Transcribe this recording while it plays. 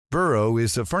Burrow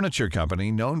is a furniture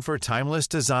company known for timeless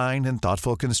design and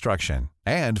thoughtful construction,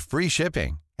 and free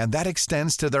shipping, and that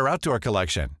extends to their outdoor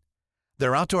collection.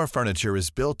 Their outdoor furniture is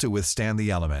built to withstand the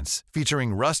elements,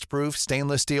 featuring rust-proof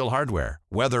stainless steel hardware,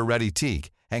 weather-ready teak,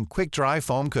 and quick-dry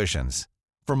foam cushions.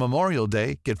 For Memorial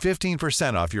Day, get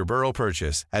 15% off your Burrow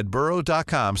purchase at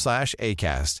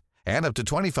burrow.com/ACAST and up to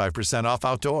 25% off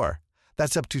outdoor.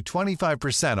 That's up to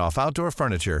 25% off outdoor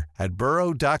furniture at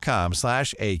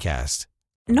burrow.com/ACAST.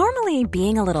 Normally,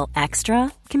 being a little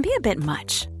extra can be a bit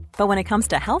much, but when it comes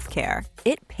to healthcare,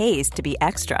 it pays to be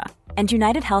extra. And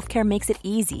United Healthcare makes it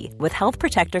easy with Health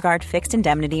Protector Guard fixed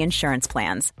indemnity insurance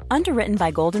plans. Underwritten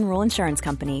by Golden Rule Insurance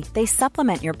Company, they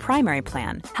supplement your primary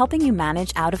plan, helping you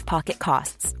manage out-of-pocket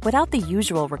costs without the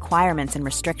usual requirements and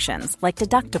restrictions like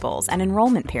deductibles and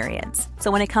enrollment periods. So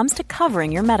when it comes to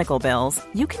covering your medical bills,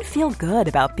 you can feel good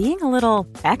about being a little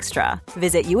extra.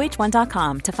 Visit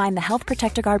uh1.com to find the Health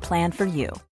Protector Guard plan for you.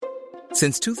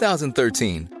 Since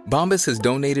 2013, Bombas has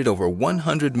donated over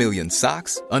 100 million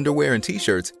socks, underwear, and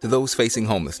T-shirts to those facing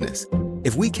homelessness.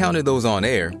 If we counted those on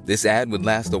air, this ad would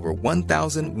last over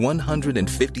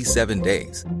 1,157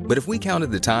 days. But if we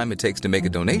counted the time it takes to make a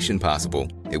donation possible,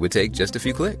 it would take just a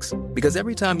few clicks. Because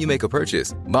every time you make a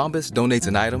purchase, Bombas donates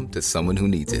an item to someone who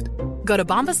needs it. Go to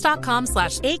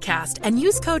bombas.com/ACAST and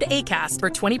use code ACAST for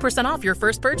 20% off your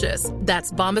first purchase.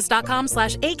 That's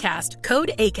bombas.com/ACAST,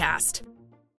 code ACAST.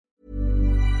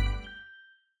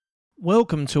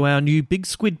 Welcome to our new Big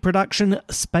Squid production,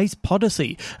 Space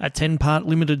Podyssey, a 10-part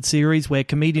limited series where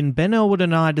comedian Ben Elwood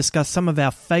and I discuss some of our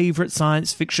favourite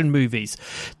science fiction movies.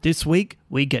 This week,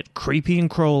 we get creepy and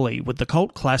crawly with the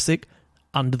cult classic,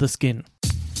 Under the Skin.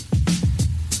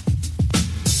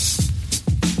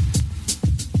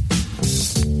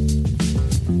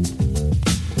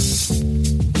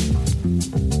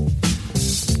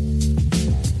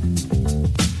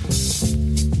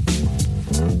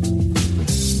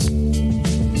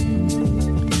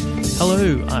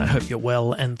 Hello, I hope you're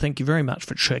well, and thank you very much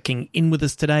for checking in with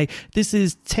us today. This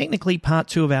is technically part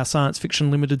 2 of our science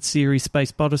fiction limited series,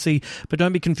 Space Podyssey, but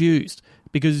don't be confused,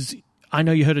 because I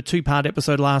know you heard a 2-part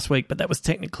episode last week, but that was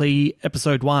technically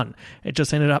episode 1. It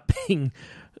just ended up being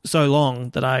so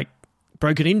long that I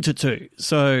broke it into 2.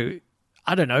 So,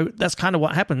 I don't know, that's kind of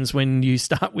what happens when you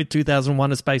start with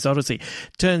 2001: A Space Odyssey.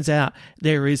 Turns out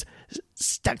there is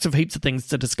stacks of heaps of things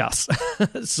to discuss.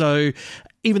 So,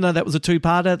 even though that was a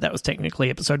 2-parter, that was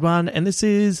technically episode 1, and this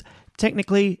is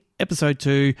technically episode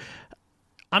 2.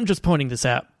 I'm just pointing this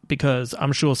out because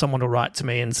I'm sure someone will write to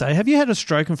me and say, have you had a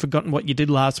stroke and forgotten what you did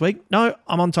last week? No,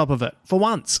 I'm on top of it for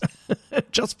once.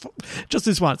 just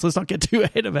this once. Let's not get too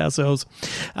ahead of ourselves.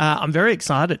 I'm very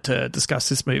excited to discuss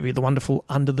this movie, the wonderful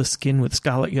Under the Skin with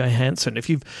Scarlett Johansson.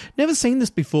 If you've never seen this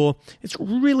before, it's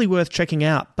really worth checking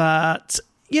out, but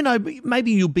you know,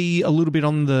 maybe you'll be a little bit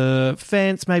on the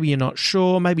fence, maybe you're not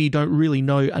sure, maybe you don't really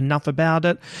know enough about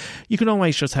it. You can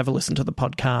always just have a listen to the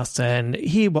podcast and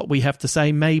hear what we have to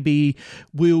say. Maybe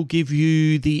we'll give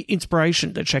you the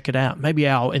inspiration to check it out. Maybe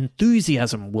our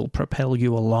enthusiasm will propel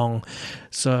you along.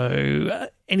 So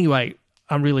anyway,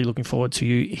 I'm really looking forward to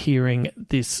you hearing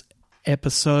this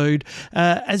episode.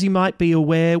 As you might be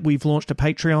aware, we've launched a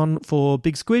Patreon for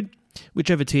Big Squid.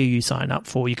 Whichever tier you sign up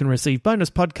for, you can receive bonus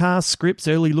podcasts, scripts,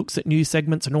 early looks at new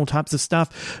segments, and all types of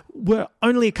stuff. We're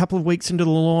only a couple of weeks into the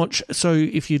launch, so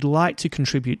if you'd like to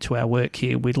contribute to our work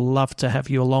here, we'd love to have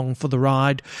you along for the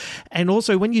ride. And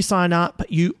also, when you sign up,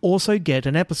 you also get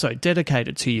an episode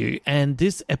dedicated to you. And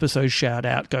this episode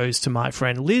shout-out goes to my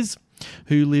friend Liz,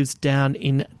 who lives down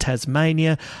in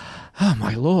Tasmania. Oh,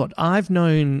 my Lord. I've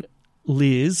known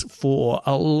Liz for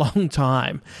a long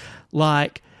time.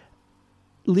 Like,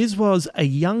 Liz was a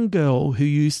young girl who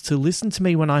used to listen to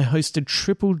me when I hosted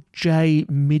Triple J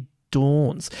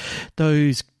Mid-Dawns,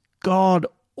 those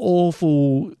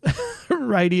god-awful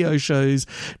radio shows.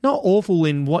 Not awful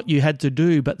in what you had to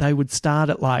do, but they would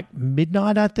start at like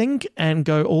midnight, I think, and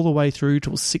go all the way through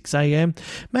till 6 a.m.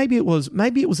 Maybe it was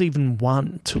even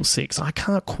 1 till 6. I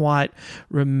can't quite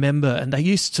remember. And they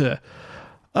used to,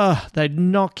 they'd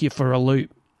knock you for a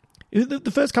loop.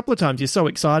 The first couple of times you're so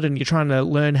excited and you're trying to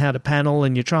learn how to panel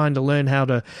and you're trying to learn how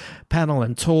to panel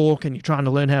and talk and you're trying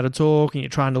to learn how to talk and you're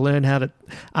trying to learn how to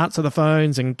answer the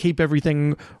phones and keep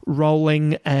everything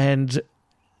rolling, and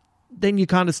then you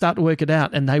kind of start to work it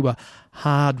out, and they were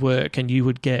hard work, and you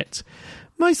would get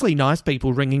mostly nice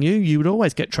people ringing you. You would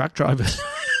always get truck drivers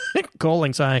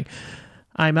calling saying,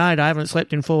 "Hey mate, I haven't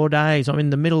slept in 4 days. I'm in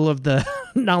the middle of the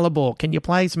Nullarbor. Can you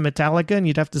play some Metallica?" And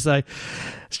you'd have to say,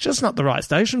 it's just not the right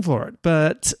station for it.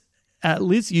 But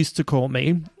Liz used to call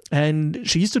me, and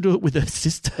she used to do it with her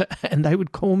sister, and they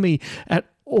would call me at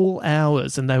all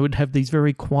hours, and they would have these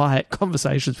very quiet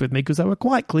conversations with me because they were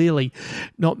quite clearly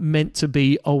not meant to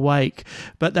be awake.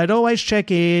 But they'd always check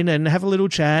in and have a little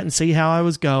chat and see how I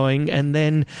was going. And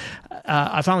then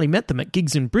I finally met them at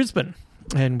gigs in Brisbane,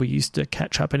 and we used to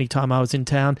catch up anytime I was in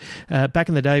town. Back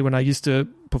in the day when I used to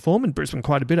perform in Brisbane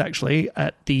quite a bit, actually,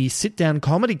 at the Sit Down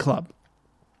Comedy Club.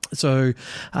 So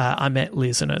I met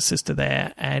Liz and her sister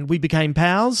there, and we became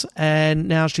pals, and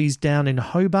now she's down in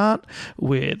Hobart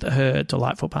with her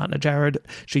delightful partner, Jared.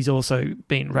 She's also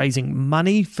been raising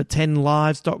money for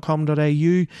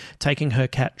 10lives.com.au, taking her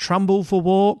cat Trumbull for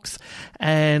walks,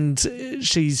 and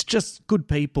she's just good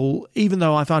people, even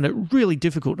though I find it really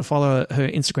difficult to follow her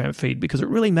Instagram feed because it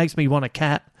really makes me want a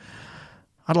cat.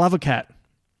 I'd love a cat.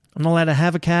 I'm not allowed to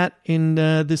have a cat in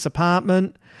this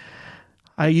apartment.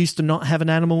 I used to not have an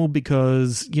animal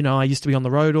because, I used to be on the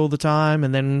road all the time,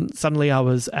 and then suddenly I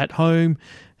was at home,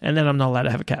 and then I'm not allowed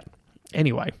to have a cat.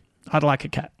 Anyway, I'd like a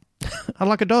cat. I'd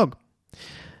like a dog.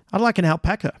 I'd like an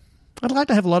alpaca. I'd like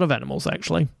to have a lot of animals,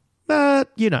 actually. But,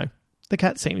 the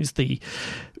cat seems the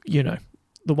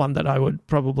one that I would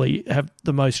probably have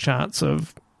the most chance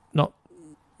of not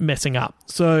messing up.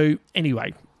 So,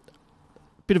 anyway,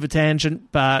 bit of a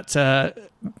tangent, but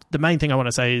the main thing I want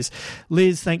to say is,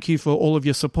 Liz, thank you for all of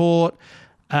your support.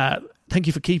 Thank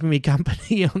you for keeping me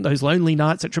company on those lonely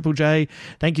nights at Triple J.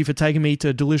 Thank you for taking me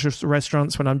to delicious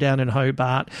restaurants when I'm down in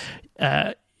Hobart.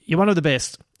 You're one of the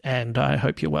best, and I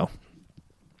hope you're well.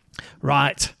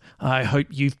 Right, I hope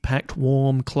you've packed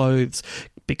warm clothes,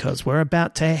 because we're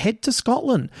about to head to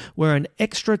Scotland, where an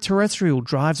extraterrestrial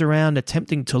drives around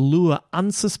attempting to lure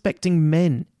unsuspecting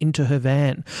men into her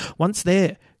van. Once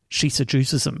there, she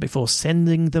seduces them before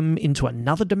sending them into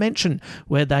another dimension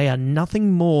where they are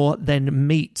nothing more than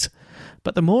meat.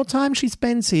 But the more time she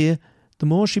spends here, the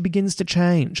more she begins to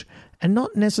change, and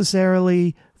not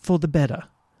necessarily for the better.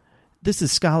 This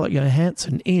is Scarlett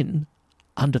Johansson in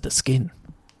Under the Skin.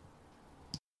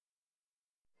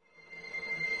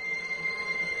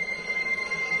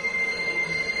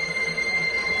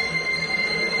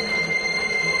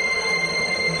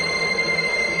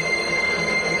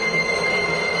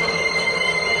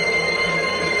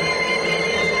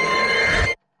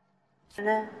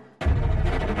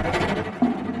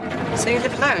 So you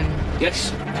live alone?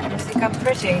 Yes. You think I'm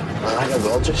pretty? I know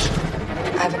gorgeous.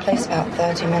 I have a place about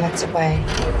 30 minutes away.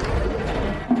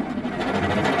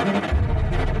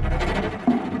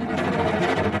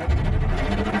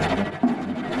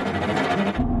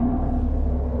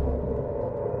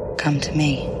 Come to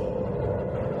me.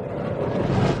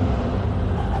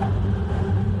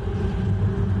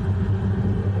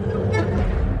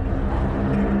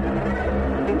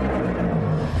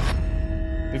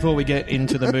 Before we get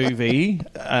into the movie,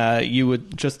 you were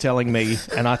just telling me,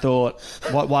 and I thought,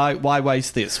 why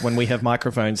waste this when we have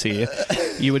microphones here?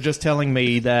 You were just telling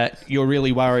me that you're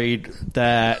really worried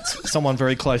that someone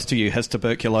very close to you has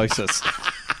tuberculosis.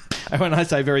 And when I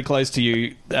say very close to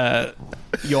you,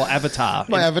 your avatar.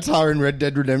 My avatar in Red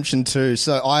Dead Redemption 2.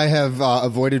 So I have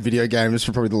avoided video games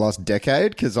for probably the last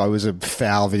decade because I was a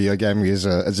foul video gamer, as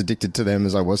addicted to them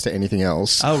as I was to anything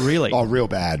else. Oh, really? Oh, real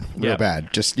bad. Real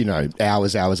bad. Just,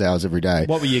 hours every day.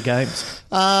 What were your games?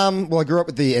 Well, I grew up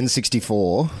with the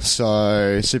N64,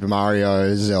 so Super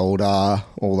Mario, Zelda,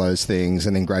 all those things,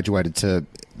 and then graduated to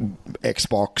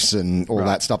Xbox and all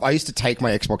that stuff. I used to take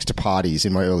my Xbox to parties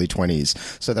in my early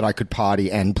 20s so that I could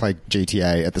party and play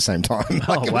GTA at the same time.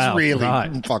 It was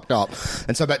really fucked up.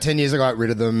 And so about 10 years ago, I got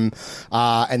rid of them.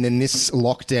 And then this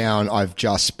lockdown, I've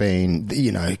just been,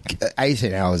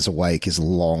 18 hours awake is a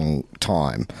long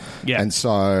time. Yeah. And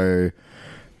so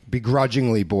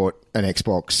begrudgingly bought an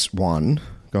Xbox One.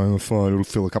 Going, fine, it'll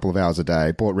fill a couple of hours a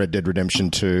day. Bought Red Dead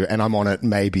Redemption 2, and I'm on it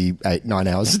maybe 8-9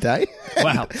 hours a day.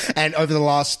 Wow. And over the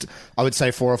last, I would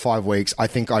say 4 or 5 weeks, I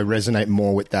think I resonate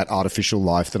more with that artificial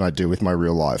life than I do with my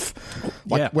real life.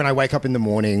 When I wake up in the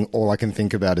morning, all I can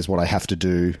think about is what I have to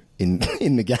do in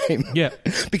the game. Yeah.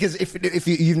 Because if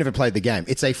you've never played the game,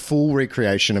 it's a full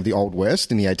recreation of the Old West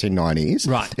in the 1890s.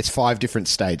 Right. It's 5 different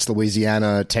states: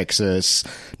 Louisiana, Texas,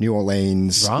 New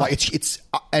Orleans. Right.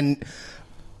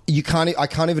 I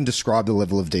can't even describe the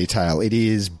level of detail. It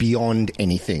is beyond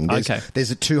anything.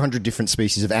 There's 200 different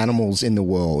species of animals in the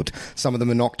world. Some of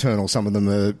them are nocturnal, some of them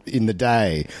are in the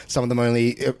day, some of them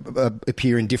only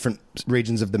appear in different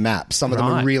regions of the map. Some of them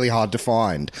Right. are really hard to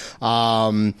find.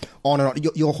 On and on.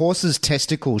 Your horse's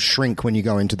testicles shrink when you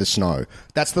go into the snow.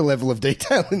 That's the level of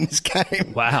detail in this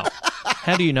game. Wow.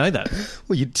 How do you know that?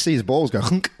 Well, you'd see his balls go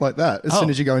hunk like that as soon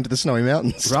as you go into the snowy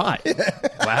mountains. Right.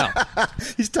 Wow.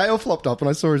 His tail flopped up and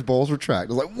I saw his balls retract.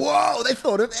 I was like, whoa, they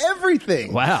thought of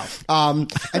everything. Wow.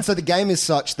 And so the game is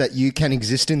such that you can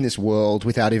exist in this world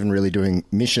without even really doing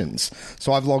missions.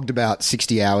 So I've logged about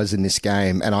 60 hours in this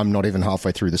game and I'm not even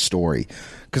halfway through the story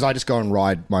because I just go and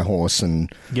ride my horse and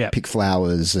pick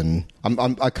flowers, and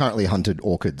I currently hunted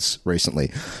orchids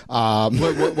recently.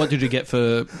 What did you get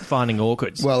for finding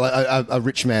orchids? Well, a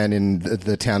rich man in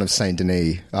the town of Saint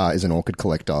Denis is an orchid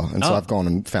collector, and so I've gone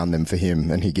and found them for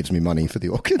him, and he gives me money for the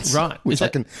orchids, Right. Which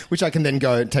I can then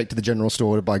go and take to the general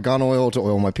store to buy gun oil, to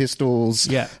oil my pistols,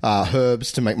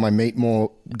 herbs to make my meat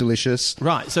more delicious.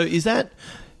 Right. So is that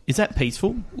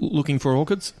peaceful, looking for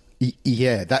orchids?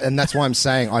 Yeah, that's why I'm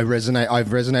saying I've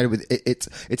resonated with it.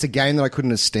 It's a game that I couldn't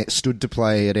have stood to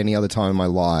play at any other time in my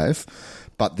life,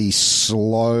 but the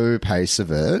slow pace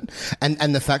of it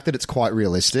and the fact that it's quite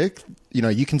realistic. You know,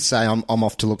 you can say I'm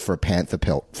off to look for a panther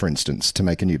pelt, for instance, to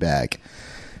make a new bag.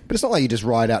 But it's not like you just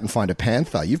ride out and find a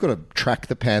panther. You've got to track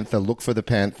the panther, look for the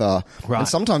panther. Right. And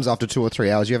sometimes after 2 or 3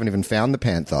 hours, you haven't even found the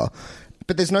panther.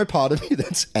 But there's no part of you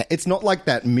it's not like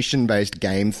that mission-based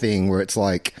game thing where it's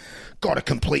like, got to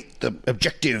complete the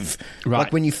objective. Right.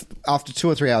 Like when after 2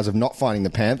 or 3 hours of not finding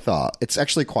the panther, it's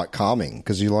actually quite calming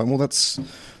because you're like, well, that's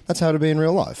how to be in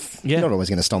real life. Yeah. You're not always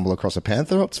going to stumble across a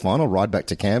panther. It's fine. I'll ride back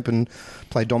to camp and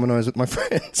play dominoes with my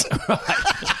friends.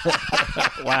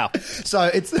 Wow. So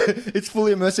it's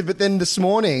fully immersive. But then this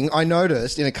morning, I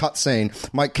noticed in a cutscene,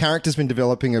 my character's been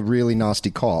developing a really nasty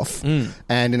cough.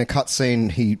 And in a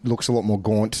cutscene, he looks a lot more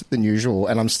gaunt than usual.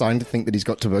 And I'm starting to think that he's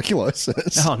got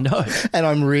tuberculosis. Oh, no. And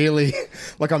I'm really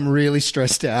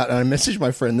stressed out. And I messaged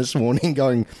my friend this morning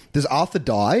going, does Arthur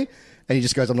die? And he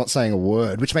just goes, I'm not saying a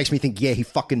word, which makes me think, yeah, he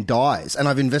fucking dies. And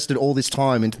I've invested all this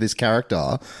time into this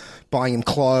character, buying him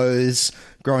clothes,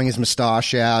 growing his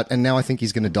moustache out, and now I think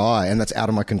he's going to die, and that's out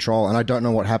of my control. And I don't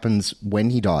know what happens when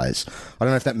he dies. I don't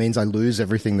know if that means I lose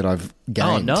everything that I've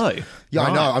gained. Oh, no. Yeah,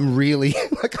 Right. I know. I'm really,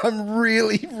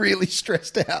 really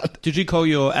stressed out. Did you call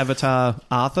your avatar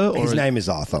Arthur? Or His name is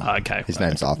Arthur. Okay. His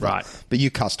name's Arthur. Right. But you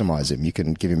customize him. You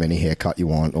can give him any haircut you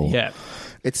want. Or Yeah.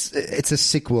 It's a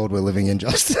sick world we're living in,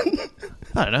 Justin.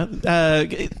 I don't know.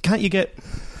 Can't you get,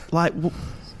 like,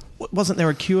 wasn't there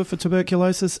a cure for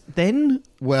tuberculosis then?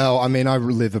 Well, I mean, I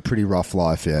live a pretty rough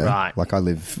life, yeah. Right. Like I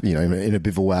live, in a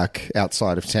bivouac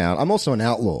outside of town. I'm also an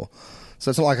outlaw. So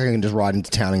it's not like I can just ride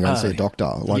into town and go and see a doctor.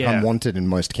 Like, I'm wanted in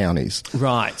most counties.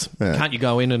 Right. Yeah. Can't you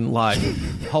go in and, like,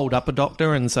 hold up a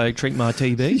doctor and say, treat my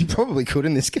You TB? probably could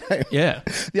in this game. Yeah.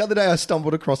 The other day I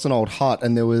stumbled across an old hut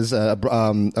and there was a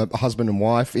husband and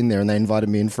wife in there and they invited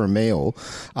me in for a meal.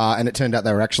 And it turned out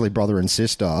they were actually brother and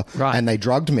sister. Right. And they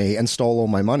drugged me and stole all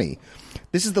my money.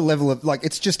 This is the level of, like,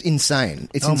 it's just insane.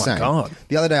 It's insane. my God.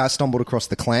 The other day I stumbled across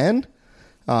the Klan.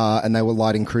 And they were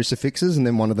lighting crucifixes, and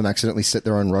then one of them accidentally set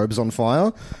their own robes on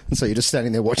fire. And so you're just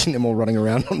standing there watching them all running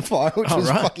around on fire, which was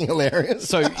right. fucking hilarious.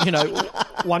 So,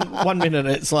 one minute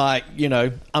it's like,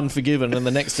 Unforgiven, and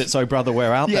the next it's Oh Brother,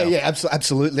 Where Art Thou? Yeah,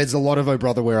 absolutely. There's a lot of Oh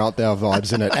Brother, Where Art Thou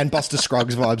vibes in it, and Buster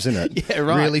Scruggs vibes in it. Yeah,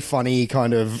 right. Really funny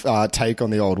kind of take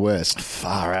on the Old West.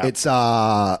 Far out.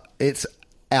 It's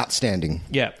outstanding.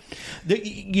 Yeah.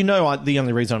 The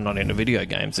only reason I'm not into video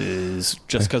games is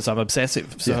just because I'm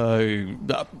obsessive. So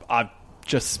I've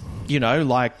just,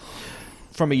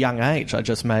 from a young age, I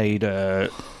just made a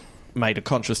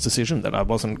conscious decision that I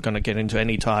wasn't going to get into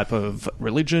any type of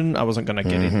religion. I wasn't going to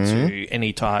get into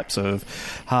any types of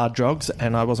hard drugs,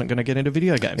 and I wasn't going to get into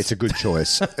video games. It's a good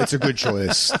choice. It's a good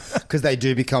choice because they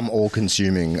do become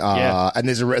all-consuming. Yeah. And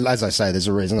as I say, there's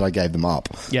a reason that I gave them up.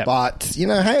 Yeah. But,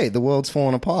 hey, the world's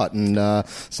fallen apart, and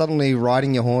suddenly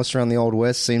riding your horse around the Old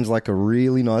West seems like a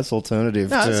really nice alternative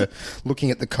to looking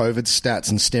at the COVID stats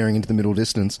and staring into the middle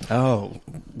distance. Oh,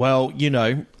 well,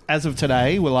 as of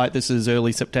today, this is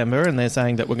early September, and they're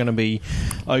saying that we're going to be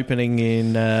opening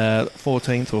in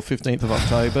 14th or 15th of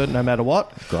October, no matter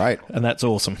what. Great. And that's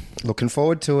awesome. Looking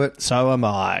forward to it. So am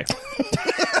I.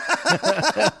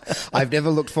 I've never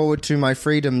looked forward to my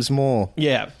freedoms more.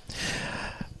 Yeah.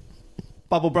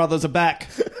 Bubble Brothers are back.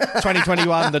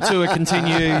 2021, the tour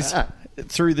continues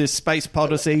through this space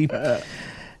podyssey.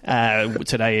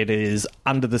 Today it is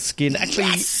Under the Skin.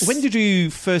 Actually, when did you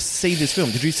first see this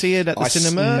film? Did you see it at the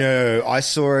cinema? No, I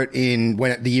saw it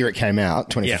the year it came out,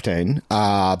 2015.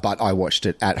 Yeah. But I watched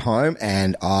it at home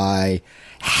and I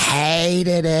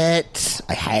hated it.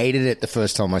 I hated it the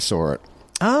first time I saw it.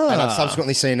 And I've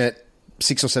subsequently seen it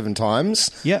 6 or 7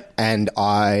 times. Yeah. And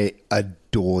I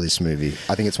adore this movie.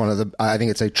 I think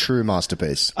it's a true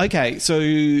masterpiece. Okay,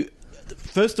 so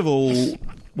first of all,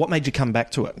 what made you come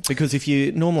back to it? Because if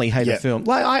you normally hate a film,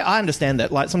 like I understand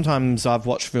that. Like sometimes I've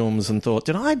watched films and thought,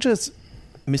 did I just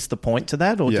miss the point to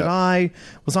that, or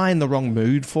was I in the wrong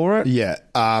mood for it? Yeah.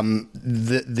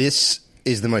 This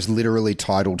is the most literally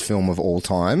titled film of all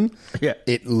time. Yeah.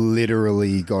 It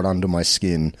literally got under my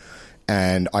skin,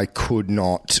 and I could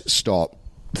not stop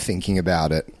thinking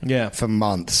about it. Yeah. For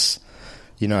months.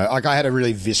 You know, like I had a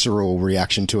really visceral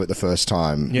reaction to it the first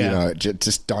time. Yeah. You know,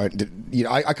 just don't. You know,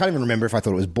 I can't even remember if I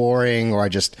thought it was boring or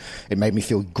it made me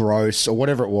feel gross or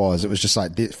whatever it was. It was just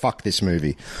like, fuck this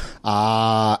movie.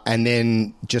 And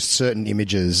then just certain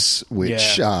images,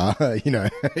 which, you know,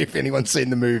 if anyone's seen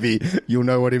the movie, you'll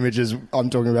know what images I'm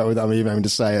talking about without me even having to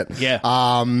say it.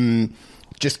 Yeah.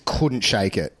 Just couldn't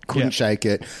shake it. Shake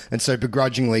it. And so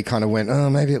begrudgingly kind of went,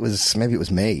 oh, maybe it was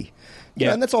me.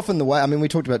 Yeah, and that's often the way. I mean, we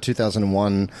talked about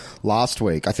 2001 last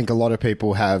week. I think a lot of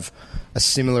people have a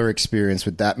similar experience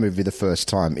with that movie the first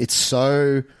time. It's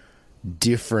so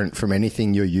different from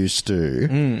anything you're used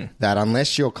to that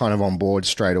unless you're kind of on board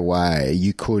straight away,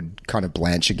 you could kind of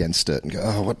blanch against it and go,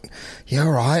 oh, what? Yeah,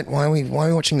 all right. Why are we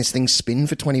watching this thing spin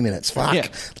for 20 minutes? Fuck. Yeah.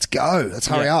 Let's go. Let's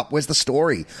hurry up. Where's the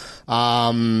story?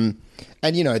 And,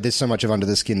 you know, there's so much of Under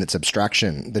the Skin that's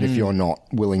abstraction that if you're not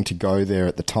willing to go there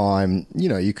at the time, you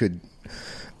know, you could...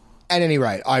 At any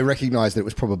rate, I recognised that it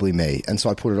was probably me, and so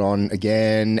I put it on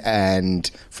again,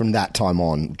 and from that time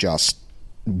on, just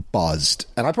buzzed.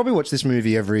 And I probably watch this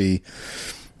movie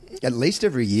at least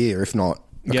every year, if not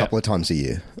a couple of times a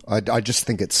year. I just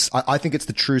think I think it's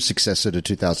the true successor to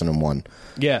 2001.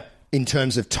 Yeah. In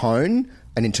terms of tone,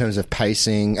 and in terms of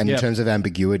pacing, and in terms of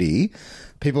ambiguity.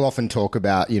 People often talk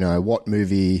about, you know, what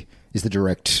movie is the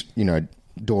direct, you know,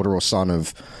 daughter or son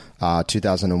of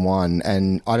 2001,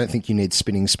 and I don't think you need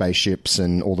spinning spaceships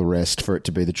and all the rest for it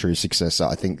to be the true successor.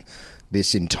 I think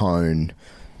this in tone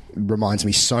reminds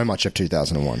me so much of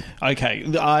 2001.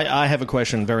 Okay, I have a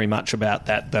question very much about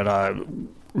that I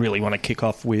really want to kick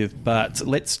off with, but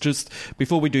let's just,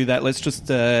 before we do that, let's just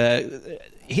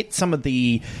hit some of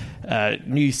the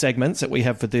new segments that we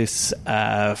have for this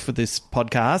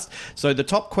podcast. So the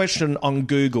top question on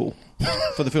Google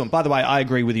for the film. By the way, I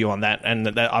agree with you on that, and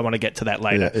that I want to get to that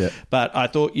later. Yeah. But I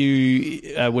thought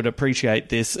you would appreciate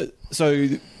this. So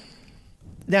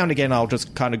now and again, I'll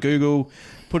just kind of Google,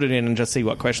 put it in, and just see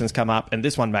what questions come up. And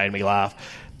this one made me laugh.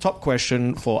 Top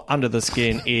question for Under the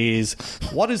Skin is,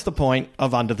 what is the point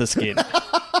of Under the Skin?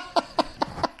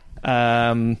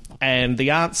 And the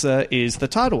answer is the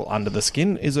title, Under the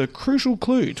Skin, is a crucial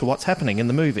clue to what's happening in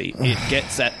the movie. It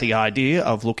gets at the idea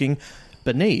of looking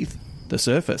beneath the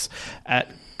surface,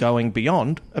 at going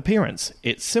beyond appearance.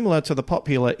 It's similar to the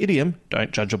popular idiom,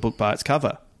 don't judge a book by its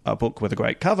cover. A book with a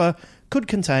great cover could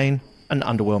contain an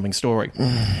underwhelming story.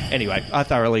 Anyway, I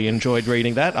thoroughly enjoyed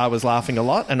reading that. I was laughing a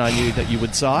lot, and I knew that you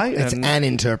would sigh. It's an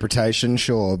interpretation,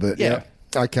 sure, but yeah.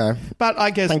 Okay. But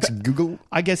I guess... Thanks, Google.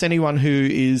 I guess anyone who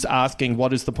is asking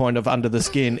what is the point of Under the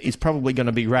Skin is probably going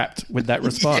to be wrapped with that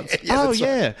response.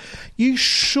 Right. You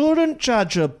shouldn't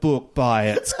judge a book by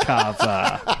its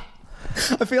cover.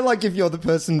 I feel like if you're the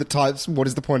person that types what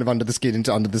is the point of Under the Skin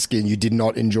into Under the Skin, you did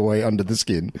not enjoy Under the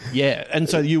Skin. Yeah, and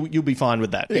so you'll be fine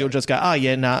with that. Yeah. You'll just go,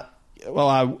 well,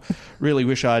 I really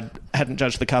wish I hadn't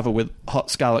judged the cover with hot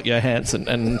Scarlett Johansson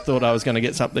and thought I was going to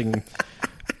get something...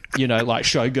 You know, like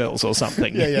Showgirls or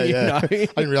something. Yeah. You know? I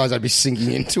didn't realise I'd be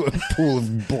sinking into a pool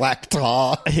of black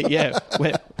tar. Yeah,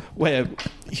 where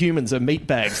humans are meat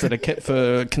bags that are kept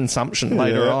for consumption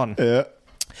later on. Yeah.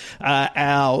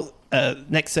 Our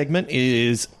next segment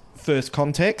is First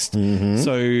Context. Mm-hmm.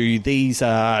 So these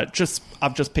are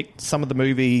I've just picked some of the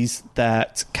movies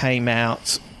that came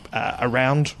out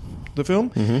around the film.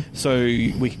 Mm-hmm. So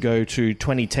we could go to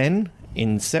 2010...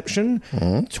 Inception,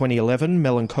 2011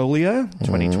 Melancholia,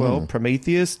 2012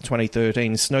 Prometheus,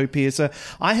 2013 Snowpiercer.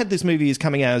 I had this movie as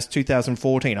coming out as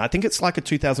 2014. I think it's like a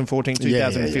 2014,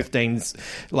 2015,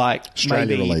 like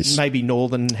maybe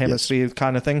Northern Hemisphere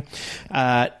kind of thing.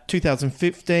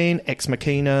 2015 Ex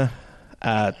Machina,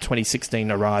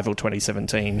 2016 Arrival,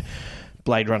 2017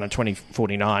 Blade Runner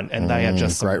 2049, and they are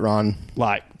just great run.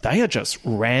 Like they are just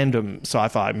random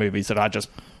sci-fi movies that I just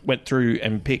went through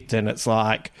and picked, and it's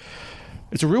like.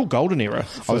 It's a real golden era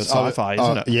for sci-fi,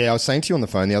 isn't it? Yeah, I was saying to you on the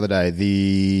phone the other day,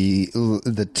 the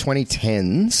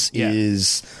 2010s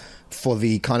is for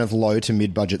the kind of low to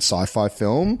mid-budget sci-fi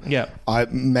film. Yeah.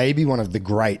 Maybe one of the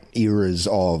great eras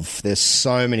of... There's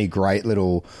so many great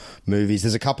little movies.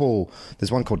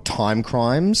 There's one called Time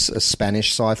Crimes, a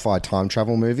Spanish sci-fi time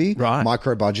travel movie. Right.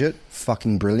 Micro-budget,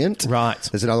 fucking brilliant. Right.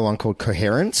 There's another one called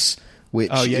Coherence,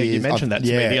 which you mentioned that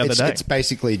to me the other day. It's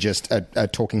basically just a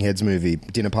Talking Heads movie,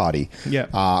 dinner party. Yeah.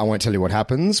 I won't tell you what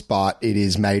happens, but it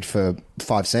is made for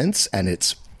 5 cents and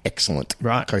it's excellent.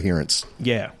 Right. Coherence.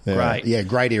 Yeah, great. Yeah,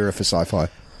 great era for sci-fi.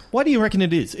 Why do you reckon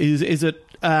it is? Is it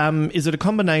a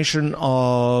combination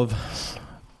of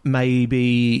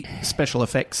maybe special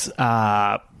effects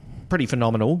are pretty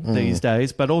phenomenal these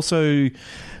days, but also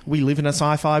we live in a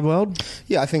sci-fi world?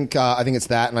 Yeah, I think it's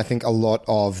that, and I think a lot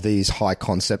of these high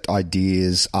concept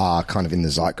ideas are kind of in the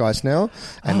zeitgeist now.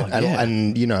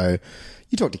 And you know,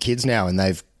 you talk to kids now, and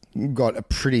they've got a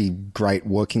pretty great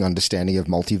working understanding of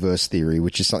multiverse theory,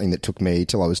 which is something that took me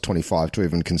till I was 25 to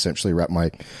even conceptually wrap my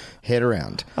head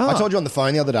around. I told you on the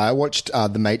phone the other day, I watched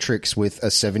The Matrix with a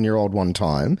 7-year-old one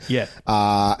time. Yeah.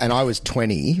 And I was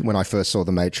 20 when I first saw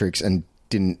The Matrix and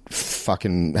didn't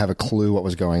fucking have a clue what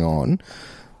was going on.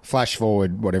 Flash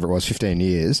forward, whatever it was, 15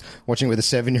 years, watching it with a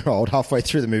 7-year-old. Halfway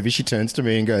through the movie, she turns to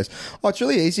me and goes, "Oh, it's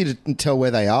really easy to tell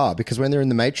where they are, because when they're in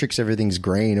the Matrix, everything's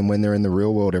green, and when they're in the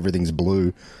real world, everything's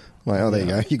blue." I'm like, oh, there you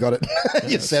go. You got it.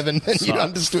 You're 7 and you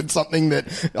understood something that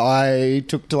I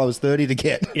took till I was 30 to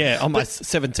get. Yeah, on my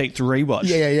 17th rewatch.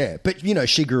 Yeah. But, you know,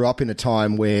 she grew up in a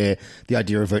time where the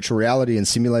idea of virtual reality and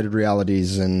simulated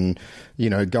realities and, you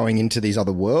know, going into these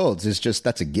other worlds is just,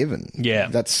 that's a given. Yeah.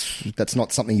 That's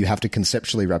not something you have to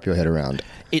conceptually wrap your head around.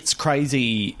 It's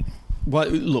crazy. Well,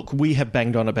 look, we have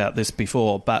banged on about this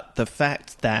before, but the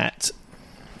fact that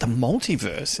the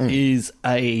multiverse is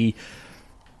a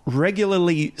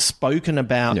regularly spoken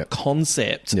about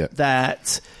concept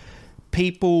that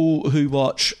people who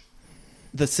watch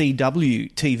the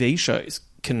CW TV shows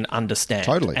can understand.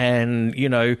 Totally. And, you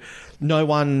know, no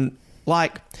one,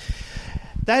 like,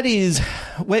 that is,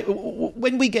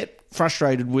 when we get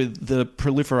frustrated with the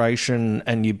proliferation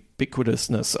and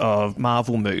ubiquitousness of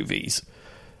Marvel movies,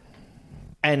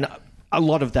 and a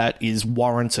lot of that is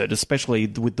warranted, especially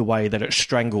with the way that it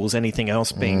strangles anything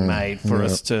else being made for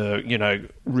us to, you know,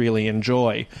 really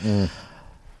enjoy.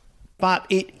 But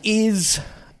it is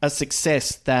a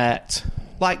success that,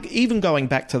 like, even going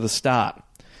back to the start,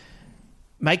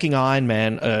 making Iron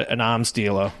Man an arms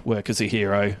dealer work as a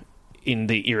hero in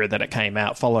the era that it came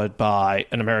out, followed by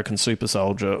an American super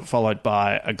soldier, followed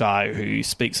by a guy who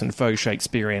speaks in faux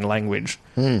Shakespearean language,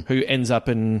 who ends up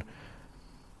in...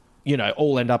 you know,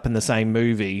 all end up in the same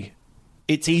movie.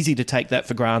 It's easy to take that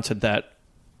for granted, that,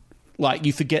 like,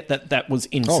 you forget that was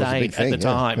insane at the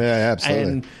time. Yeah,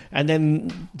 absolutely.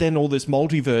 And then all this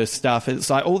multiverse stuff,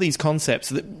 it's like all these concepts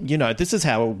that, you know, this is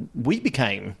how we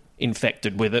became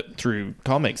infected with it through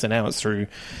comics, and now it's through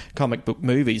comic book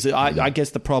movies. I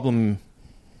guess the problem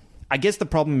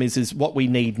is what we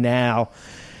need now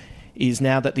is,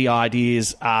 now that the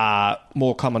ideas are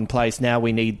more commonplace, now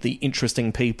we need the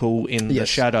interesting people in the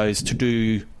shadows to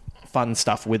do fun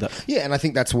stuff with it. Yeah, and I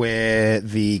think that's where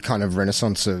the kind of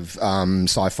renaissance of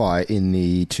sci-fi in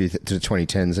the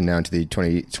 2010s and now into the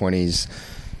 2020s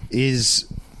is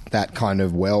that kind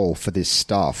of well for this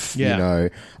stuff. Yeah.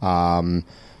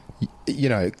 You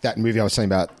know, that movie I was saying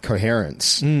about,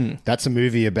 Coherence, that's a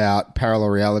movie about parallel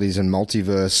realities and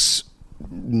multiverse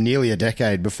nearly a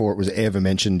decade before it was ever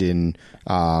mentioned in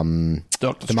the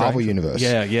Marvel universe.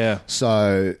 Yeah.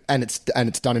 So, and it's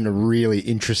done in a really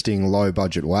interesting low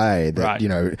budget way. That, you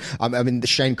know, I mean, the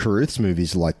Shane Carruth's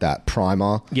movies are like that.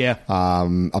 Primer,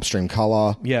 Upstream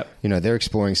Color, you know, they're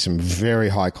exploring some very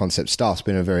high concept stuff,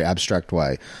 but in a very abstract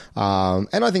way.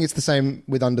 And I think it's the same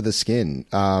with Under the Skin.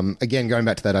 Again, going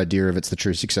back to that idea of it's the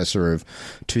true successor of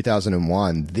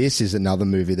 2001. This is another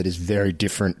movie that is very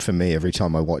different for me every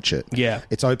time I watch it. Yeah.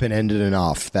 It's open-ended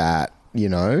enough that, you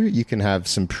know, you can have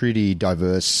some pretty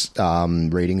diverse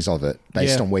readings of it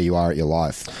based on where you are at your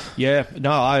life. Yeah,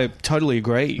 no, I totally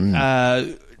agree.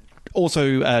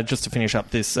 Also, just to finish up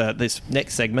this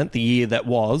next segment, the year that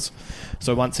was.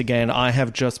 So once again, I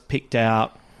have just picked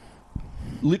out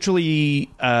literally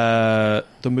the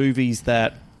movies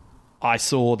that I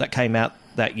saw that came out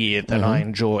that year that I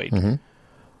enjoyed.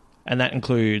 And that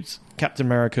includes Captain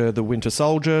America, The Winter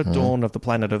Soldier, Dawn of the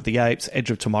Planet of the Apes, Edge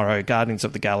of Tomorrow, Guardians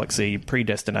of the Galaxy,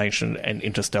 Predestination, and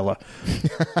Interstellar.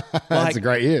 That's a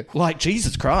great year. Like,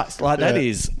 Jesus Christ. Like, that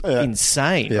is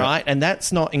insane, right? And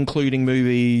that's not including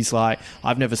movies like,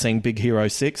 I've never seen Big Hero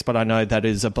 6, but I know that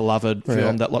is a beloved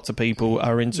film that lots of people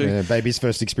are into. Yeah, baby's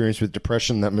first experience with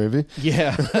depression, that movie.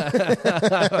 Yeah.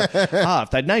 If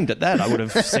they'd named it that, I would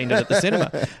have seen it at the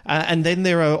cinema. And then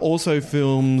there are also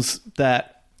films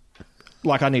that,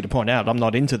 like, I need to point out, I'm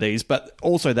not into these, but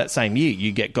also that same year,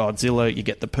 you get Godzilla, you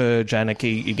get The Purge,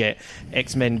 Anarchy, you get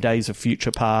X-Men Days of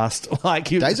Future Past.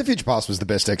 Days of Future Past was the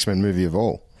best X-Men movie of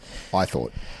all, I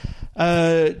thought.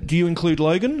 Do you include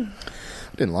Logan?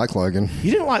 I didn't like Logan.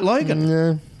 You didn't like Logan?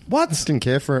 No. What? Just didn't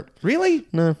care for it. Really?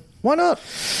 No. Why not?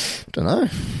 Don't know.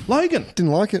 Logan.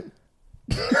 Didn't like it.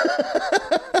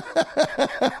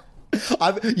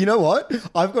 You know what?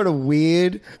 I've got a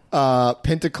weird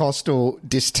Pentecostal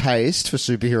distaste for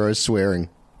superheroes swearing.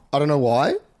 I don't know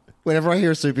why. Whenever I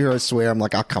hear a superhero swear, I'm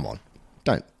like, oh, come on.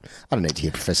 I don't need to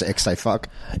hear Professor X say fuck.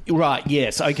 Right,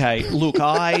 yes, okay. Look,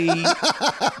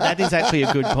 that is actually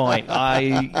a good point.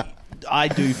 I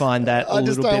do find that a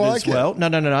little bit as well. No.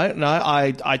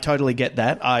 I totally get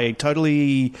that.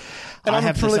 And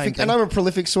I'm a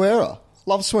prolific swearer.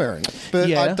 Love swearing.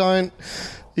 But I don't...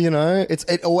 You know,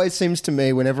 it always seems to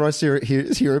me whenever I hear a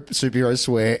superhero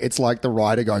swear, it's like the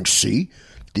writer going, see,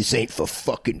 this ain't for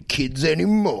fucking kids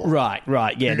anymore. Right,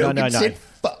 yeah, Logan said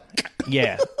fuck.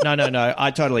 Yeah, no,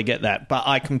 I totally get that. But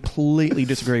I completely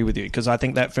disagree with you because I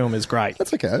think that film is great.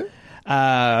 That's okay.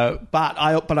 But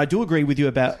I do agree with you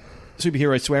about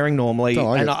superhero swearing normally.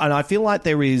 And I feel like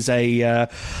there is I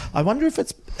wonder if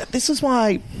it's... This is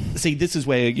why... See, this is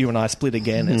where you and I split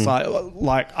again. It's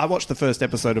like I watched the first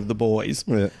episode of The Boys,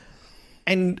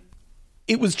 and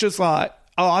it was just like,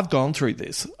 oh, I've gone through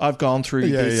this. I've gone through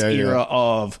this era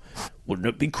of, wouldn't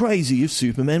it be crazy if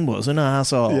Superman was an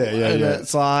arsehole?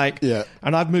 It's like...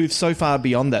 And I've moved so far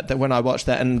beyond that when I watch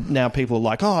that, and now people are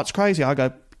like, oh, it's crazy. I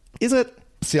go, is it?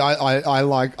 See, I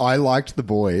liked The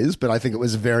Boys, but I think it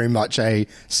was very much a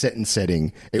set and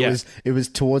setting. It was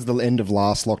towards the end of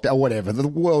last lockdown, or whatever. The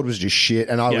world was just shit,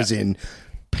 and I was in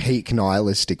peak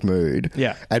nihilistic mood.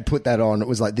 Yeah, I'd put that on. It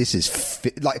was like, this is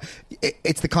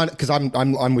it's the kind of, because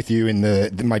I'm with you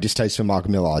in my distaste for Mark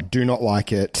Millar. I do not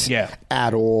like it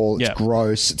at all. It's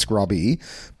gross. It's grubby,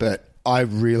 but I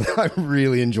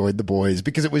really enjoyed The Boys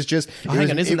because it was just.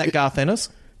 Isn't that Garth Ennis?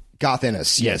 Garth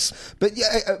Ennis, yes. But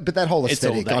but that whole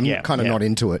aesthetic, I'm kind of not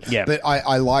into it. Yeah. But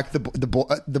I like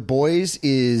the Boys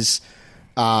is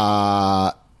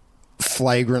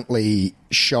flagrantly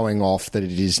showing off that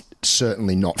it is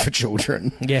certainly not for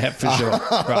children. Yeah, for sure.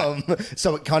 Right.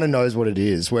 So it kind of knows what it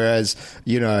is. Whereas,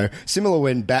 you know, similar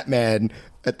when Batman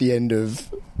at the end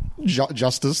of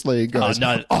Justice League goes,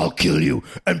 I'll kill you,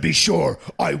 and be sure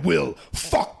I will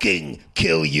fucking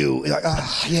kill you. You're like,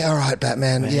 yeah, all right,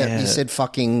 Batman. Yeah, you said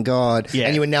fucking God. Yeah.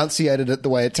 And you enunciated it the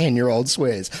way a 10-year-old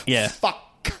swears. Yeah. Fuck.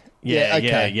 Yeah,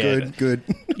 okay, good.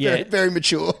 Yeah. very, very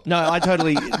mature. No, I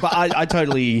totally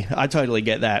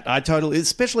get that.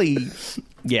 Especially,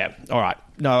 all right.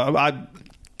 No, I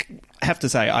have to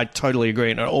say, I totally agree,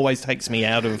 and it always takes me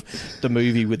out of the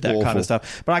movie with that kind of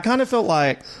stuff. But I kind of felt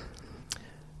like,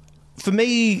 for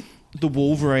me, the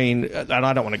Wolverine, and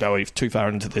I don't want to go too far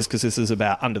into this because this is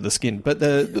about Under the Skin, but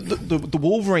the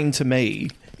Wolverine to me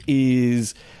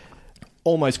is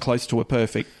almost close to a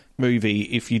perfect movie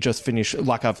if you just finish,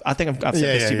 like I think I've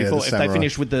said this to you before, if they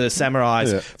finish with the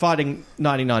samurais fighting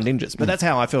 99 ninjas. But that's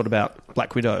how I felt about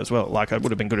Black Widow as well. Like, it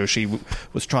would have been good if she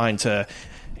was trying to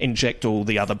inject all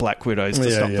the other Black Widows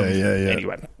to stop them.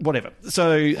 Anyway, whatever.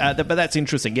 So, but that's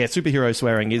interesting. Yeah, superhero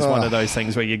swearing is one of those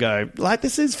things where you go, like,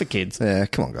 this is for kids. Yeah,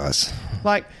 come on, guys.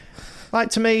 Like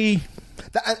to me...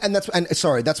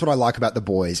 That's what I like about The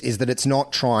Boys is that it's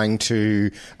not trying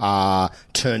to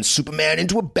turn Superman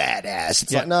into a badass.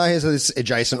 It's like, no, here's this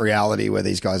adjacent reality where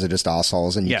these guys are just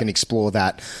assholes, and you can explore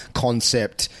that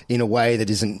concept in a way that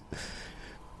isn't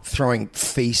throwing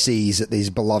feces at these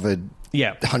beloved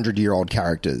 100-year-old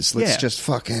characters. Let's just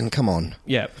fucking come on.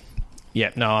 Yeah.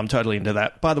 No, I'm totally into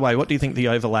that. By the way, what do you think the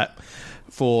overlap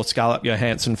for Scarlett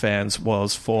Johansson fans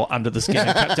was for Under the Skin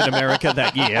and Captain America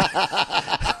that year?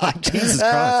 Like, Jesus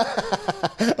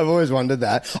Christ. I've always wondered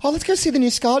that. Oh, let's go see the new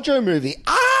ScarJo movie.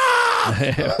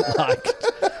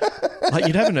 Like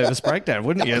you'd have a nervous breakdown,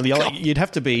 wouldn't you? You'd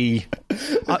have to be...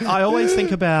 I always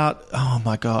think about, oh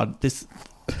my God, this...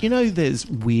 You know, there's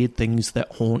weird things that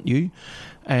haunt you.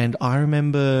 And I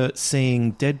remember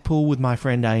seeing Deadpool with my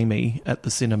friend Amy at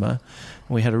the cinema.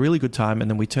 And we had a really good time.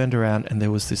 And then we turned around and there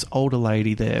was this older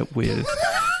lady there with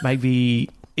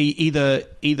maybe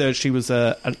Either she was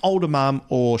an older mum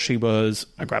or she was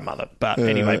a grandmother. But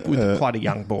anyway, with quite a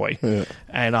young boy. Yeah.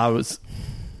 And I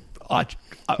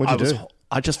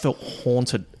just felt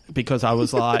haunted because I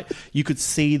was like, you could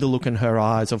see the look in her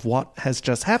eyes of what has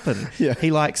just happened. Yeah. He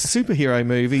likes superhero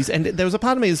movies. And there was a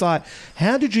part of me that's like,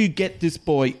 how did you get this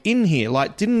boy in here?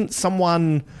 Like, didn't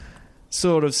someone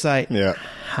sort of say,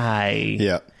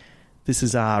 hey, this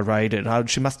is R-rated?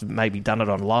 She must have maybe done it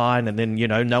online and then,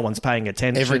 no one's paying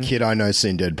attention. Every kid I know's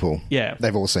seen Deadpool. Yeah.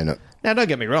 They've all seen it. Now, don't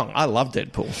get me wrong. I love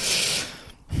Deadpool.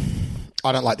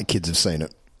 I don't like the kids have seen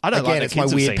it. I don't Again, like it's my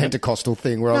weird Pentecostal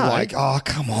thing where I'm like, oh,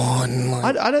 come on.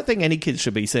 Like, I don't think any kids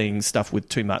should be seeing stuff with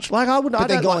too much. Like, but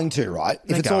they're going to, right?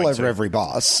 If it's all over every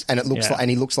bus and it looks like, and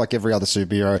he looks like every other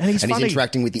superhero and he's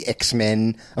interacting with the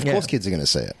X-Men, of course kids are going to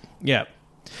see it. Yeah.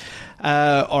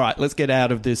 All right, let's get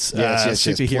out of this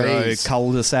superhero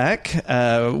cul-de-sac,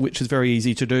 which is very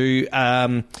easy to do.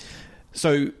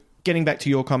 So getting back to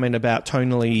your comment about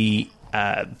tonally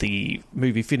the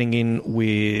movie fitting in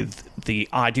with the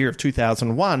idea of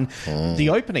 2001, the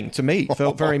opening to me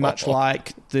felt very much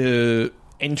like the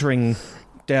entering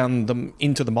down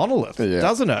into the monolith,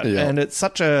 doesn't it? Yeah. And it's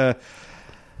such a...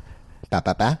 One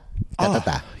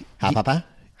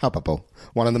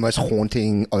of the most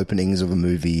haunting openings of a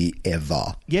movie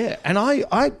ever. Yeah, and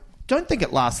I don't think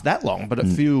it lasts that long, but it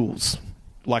feels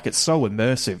like it's so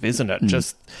immersive, isn't it?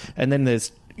 Just, and then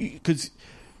there's... Because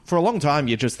for a long time,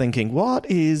 you're just thinking, what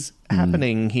is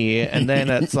happening here? And then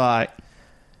it's like...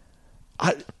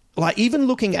 even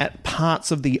looking at parts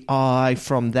of the eye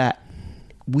from that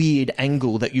weird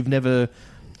angle that you've never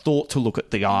thought to look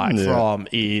at the eye from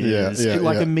is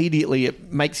immediately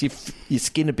it makes your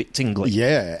skin a bit tingly.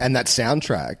 Yeah, and that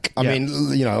soundtrack. I mean,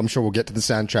 I'm sure we'll get to the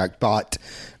soundtrack, but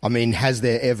I mean, has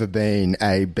there ever been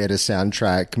a better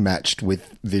soundtrack matched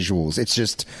with visuals? It's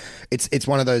just, it's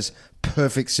one of those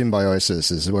perfect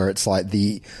symbioses where it's like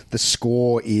the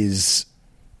score is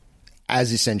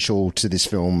as essential to this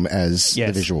film as the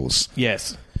visuals.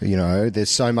 Yes. There's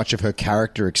so much of her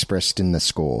character expressed in the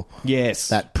score. Yes.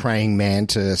 That praying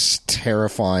mantis,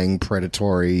 terrifying,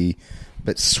 predatory,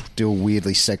 but still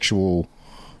weirdly sexual.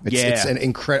 It's an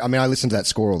incredible... I mean, I listen to that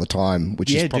score all the time,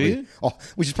 which is probably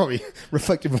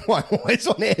reflective of why I'm always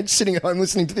on edge, sitting at home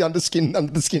listening to the under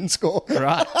the skin score.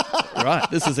 Right.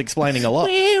 This is explaining a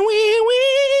lot.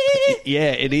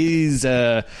 Yeah, it is.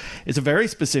 It's a very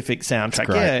specific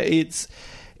soundtrack.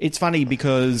 It's funny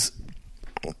because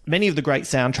many of the great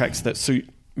soundtracks that suit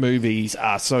movies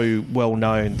are so well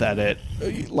known that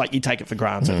you take it for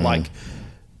granted.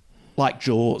 Like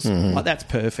Jaws, like that's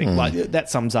perfect. Like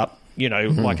that sums up,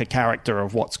 like a character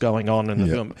of what's going on in the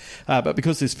film. But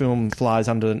because this film flies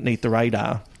underneath the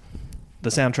radar, the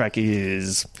soundtrack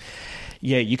is.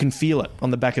 Yeah, you can feel it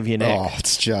on the back of your neck. Oh,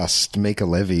 it's just Mika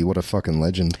Levy. What a fucking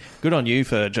legend. Good on you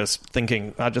for just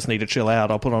thinking, I just need to chill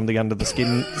out. I'll put on the Under the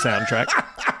Skin soundtrack.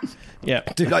 Yeah.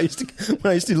 Dude, when I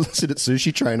used to sit at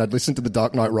Sushi Train, I'd listen to the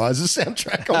Dark Knight Rises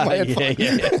soundtrack on my headphones.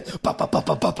 Yeah.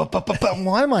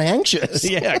 Why am I anxious?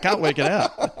 Yeah, I can't work it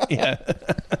out. Yeah.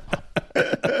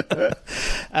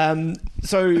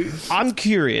 So I'm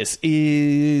curious,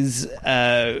 and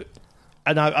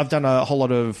I've done a whole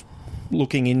lot of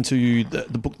looking into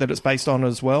the book that it's based on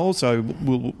as well, so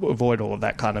we'll avoid all of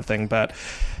that kind of thing, but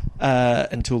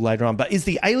until later on. But is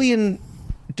the alien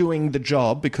doing the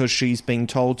job because she's being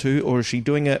told to, or is she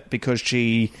doing it because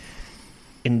she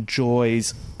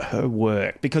enjoys her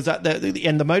work? Because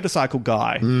the motorcycle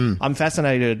guy, I'm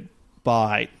fascinated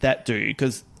by that dude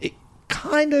because it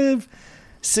kind of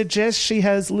suggests she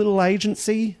has little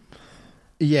agency.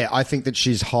 Yeah, I think that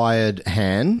she's hired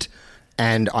hand,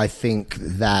 and I think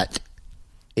that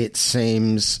it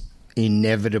seems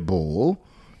inevitable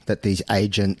that these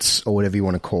agents, or whatever you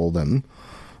want to call them,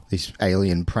 these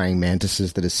alien praying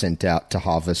mantises that are sent out to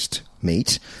harvest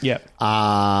meat,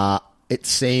 it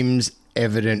seems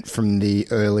evident from the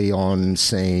early on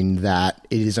scene that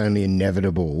it is only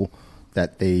inevitable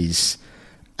that these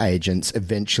agents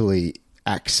eventually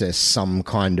access some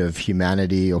kind of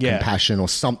humanity or compassion or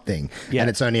something, and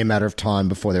it's only a matter of time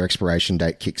before their expiration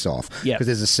date kicks off. Because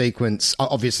there's a sequence,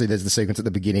 obviously there's the sequence at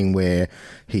the beginning where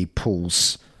he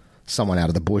pulls someone out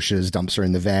of the bushes, dumps her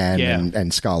in the van,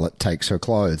 and Scarlet takes her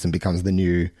clothes and becomes the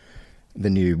new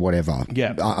whatever,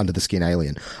 under the skin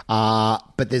alien.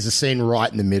 But there's a scene right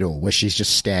in the middle where she's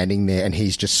just standing there and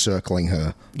he's just circling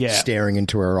her, staring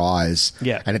into her eyes.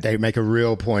 And they make a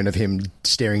real point of him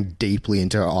staring deeply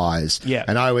into her eyes.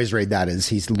 And I always read that as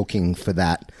he's looking for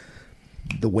that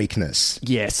the weakness.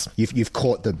 Yes. You've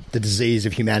caught the disease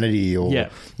of humanity, or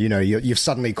you've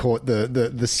suddenly caught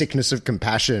the sickness of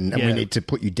compassion, and we need to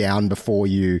put you down before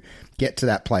you get to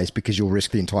that place because you'll risk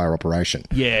the entire operation.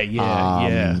 Yeah.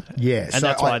 And And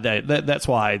that's why that's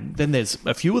why then there's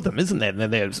a few of them, isn't there? And then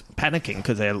there's panicking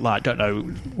because they're like, don't know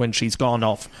when she's gone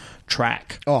off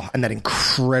track. Oh, and that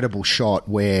incredible shot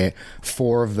where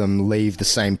 4 of them leave the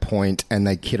same point and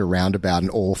they hit a roundabout and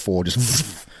all 4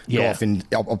 just go off in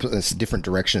different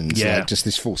directions. Yeah. Like just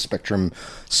this full spectrum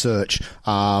search.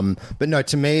 But no,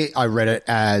 to me, I read it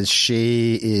as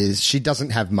she doesn't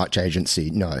have much agency.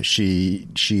 No, she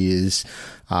is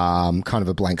kind of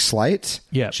a blank slate.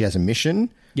 Yeah. She has a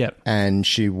mission. Yep. And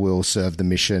she will serve the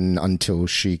mission until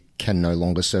she can no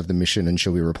longer serve the mission and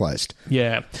she'll be replaced.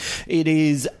 Yeah. It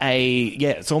is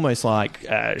it's almost like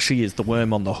she is the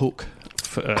worm on the hook.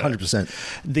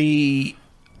 100%.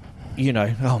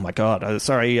 Oh my God,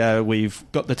 sorry, we've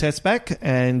got the test back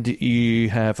and you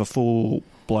have a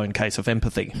full-blown case of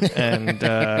empathy.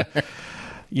 And...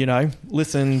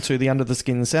 listen to the Under the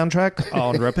Skin soundtrack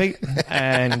on repeat,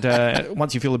 and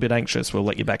once you feel a bit anxious, we'll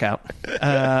let you back out.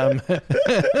 And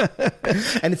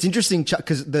it's interesting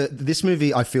because this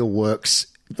movie, I feel, works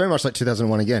very much like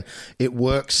 2001 again. It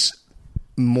works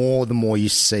more the more you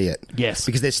see it. Yes.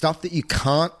 Because there's stuff that you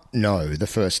can't know the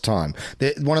first time.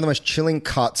 One of the most chilling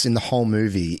cuts in the whole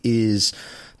movie is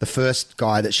the first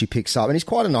guy that she picks up, and he's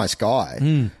quite a nice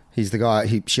guy. He's the guy.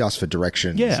 She asks for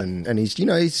directions, and he's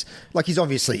he's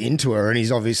obviously into her, and he's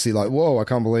obviously like, "Whoa, I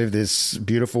can't believe this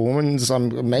beautiful woman.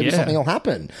 Maybe something will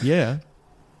happen." Yeah.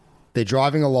 They're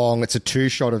driving along. It's a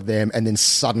 2-shot of them, and then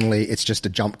suddenly it's just a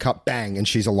jump cut, bang, and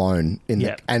she's alone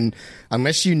and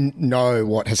unless you know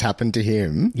what has happened to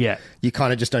him, you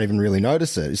kind of just don't even really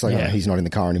notice it. It's like, oh, he's not in the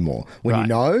car anymore. When you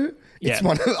know. It's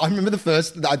I remember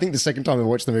the second time I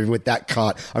watched the movie with that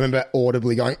cut, I remember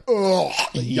audibly going, oh,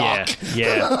 yuck.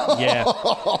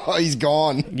 Yeah. He's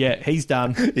gone. Yeah, he's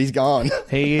done. He's gone.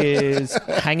 He is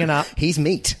hanging up. He's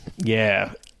meat.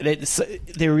 Yeah.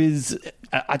 There is...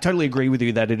 I totally agree with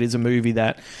you that it is a movie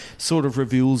that sort of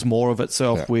reveals more of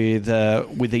itself with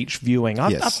each viewing.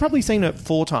 I've probably seen it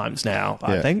 4 times now,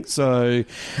 I think. So,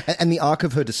 and the arc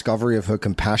of her discovery of her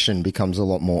compassion becomes a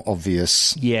lot more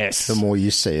obvious. Yes, the more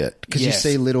you see it, because you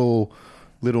see little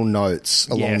notes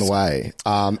along the way.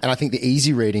 And I think the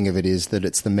easy reading of it is that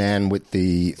it's the man with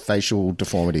the facial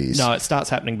deformities. No, it starts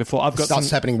happening before. It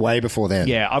starts happening way before then.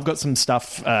 Yeah, I've got some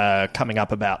stuff coming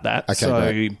up about that.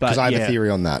 Okay, because I have a theory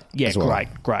on that. Yeah, as well.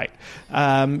 Great.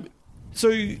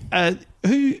 Who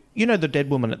the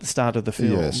dead woman at the start of the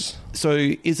film? Yes.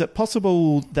 So is it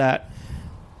possible that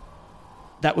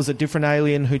was a different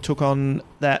alien who took on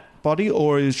that body,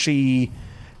 or is she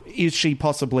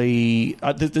possibly...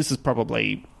 this is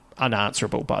probably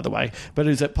unanswerable, by the way, but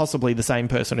is it possibly the same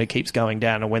person who keeps going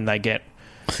down, and when they get...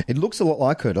 It looks a lot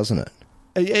like her, doesn't it?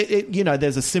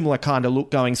 There's a similar kind of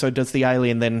look going, so does the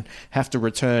alien then have to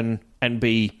return and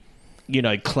be...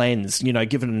 cleansed,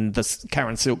 given the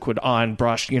Karen Silkwood iron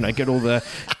brush, get all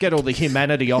the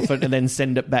humanity off it and then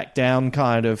send it back down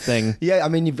kind of thing. Yeah, I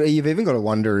mean, you've even got to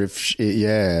wonder if,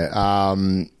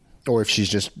 or if she's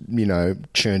just,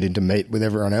 churned into meat with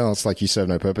everyone else, like you serve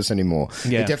no purpose anymore.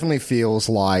 Yeah. It definitely feels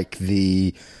like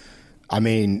I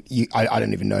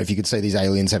don't even know if you could say these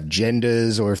aliens have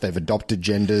genders or if they've adopted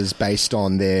genders based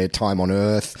on their time on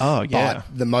Earth. Oh, yeah.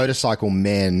 But the motorcycle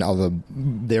men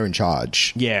they're in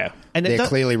charge. Yeah. And they're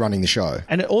clearly running the show.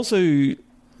 And it also...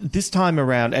 This time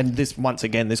around, and this once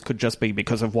again, this could just be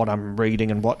because of what I'm reading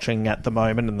and watching at the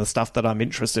moment and the stuff that I'm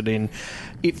interested in,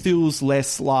 it feels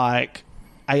less like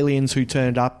aliens who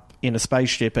turned up in a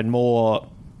spaceship and more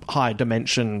high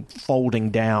dimension folding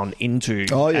down into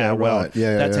our world. Right.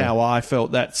 Yeah, that's how I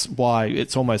felt. That's why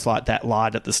it's almost like that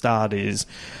light at the start is,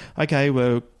 okay,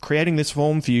 we're creating this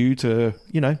form for you to,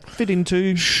 fit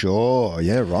into. Sure.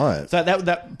 Yeah, right. So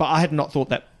that, but I had not thought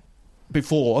that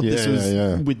before. This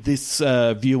was with this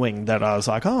viewing that I was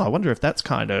like, oh, I wonder if that's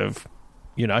kind of,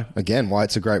 Again, why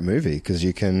it's a great movie, because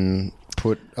you can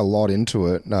put a lot into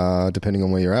it depending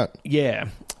on where you're at. Yeah.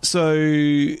 So,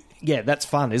 yeah, that's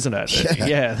fun, isn't it?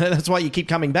 Yeah. That's why you keep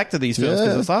coming back to these films,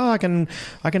 because it's, I can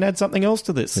add something else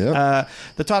to this. Yep.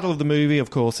 The title of the movie, of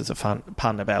course, is a fun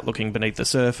pun about looking beneath the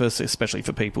surface, especially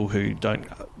for people who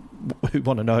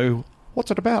want to know what's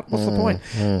it about? What's the point?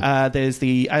 There's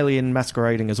the alien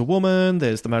masquerading as a woman.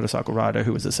 There's the motorcycle rider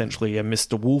who is essentially a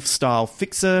Mr. Wolf-style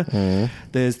fixer.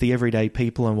 There's the everyday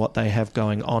people and what they have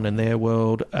going on in their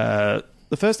world.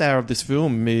 The first hour of this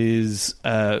film is...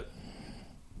 I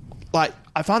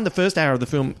find the first hour of the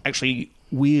film actually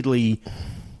weirdly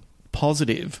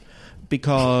positive,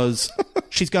 because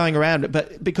she's going around,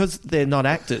 but because they're not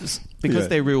actors, because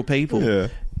they're real people,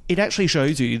 it actually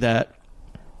shows you that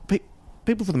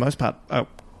people, for the most part, are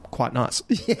quite nice.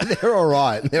 Yeah, they're all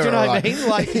right. They're Do you know all what I right. mean?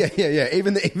 Like, yeah.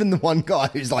 Even the one guy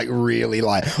who's like really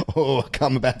like, oh,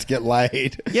 I'm about to get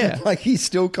laid. Yeah. Like he's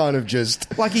still kind of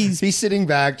just like he's sitting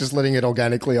back, just letting it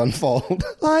organically unfold.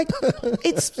 Like,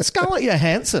 it's Scarlett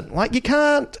Johansson. Like, you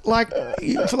can't,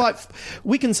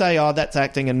 we can say, oh, that's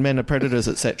acting and men are predators,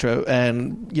 etc.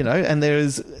 And, you know, and there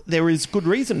is good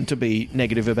reason to be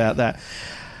negative about that.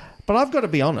 But I've got to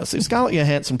be honest, if Scarlett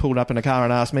Johansson pulled up in a car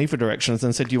and asked me for directions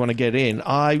and said, do you want to get in?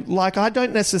 I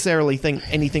don't necessarily think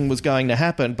anything was going to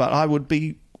happen, but I would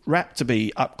be rapt to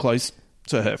be up close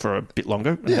to her for a bit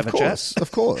longer and have a chat.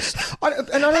 Of course. I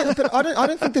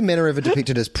don't think the men are ever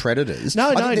depicted as predators.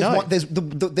 No. There's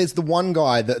the one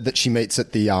guy that she meets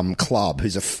at the club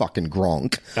who's a fucking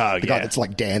gronk. Oh, the guy that's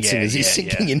like dancing as he's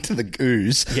sinking into the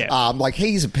ooze. Yeah. Like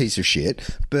he's a piece of shit.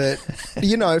 But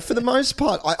you know, for the most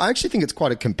part, I actually think it's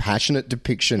quite a compassionate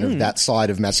depiction of that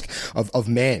side of of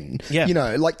men. Yeah. You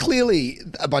know, like clearly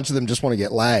a bunch of them just want to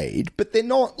get laid, but they're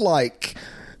not like.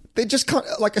 They're just kind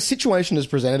of like a situation has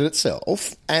presented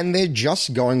itself and they're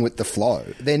just going with the flow.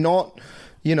 They're not,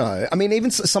 you know, I mean, even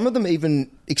some of them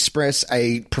even express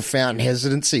a profound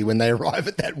hesitancy when they arrive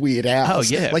at that weird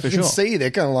house. Oh, yeah, like for you can sure. see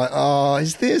they're kind of like, oh,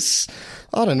 is this,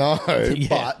 I don't know. Yeah.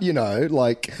 But, you know,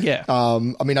 like,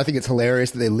 I mean, I think it's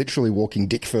hilarious that they're literally walking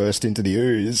dick first into the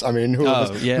ooze. I mean, who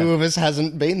of us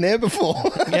hasn't been there before?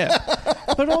 Yeah.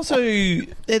 But also,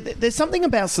 there's something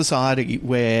about society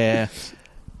where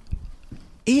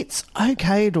it's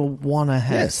okay to want to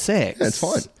have sex. That's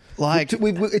fine. Like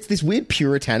it's this weird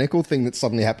puritanical thing that's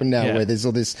suddenly happened now, where there's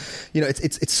all this, you know,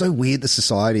 it's so weird. The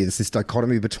society, there's this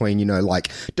dichotomy between, you know, like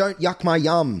don't yuck my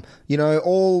yum, you know,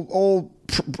 all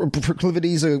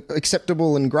proclivities are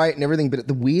acceptable and great and everything, but at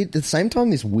the same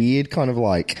time, this weird kind of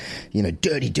like, you know,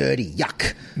 dirty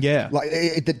yuck, like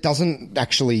that doesn't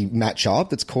actually match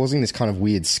up. That's causing this kind of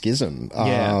weird schism.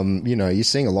 You know, you're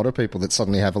seeing a lot of people that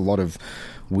suddenly have a lot of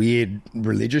weird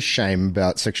religious shame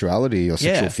about sexuality or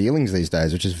sexual feelings these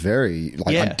days, which is very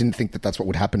like I didn't think that that's what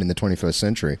would happen in the 21st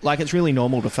century. Like it's really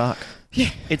normal to fuck. Yeah,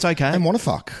 it's okay. And want to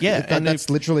fuck. Yeah, and that's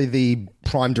literally the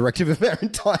prime directive of our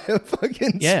entire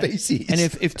fucking species. And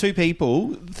if two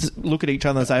people look at each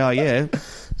other and say, "Oh yeah,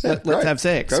 let's have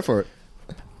sex," go for it.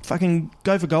 Fucking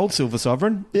go for gold, Silver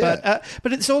Sovereign. Yeah.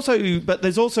 But there's also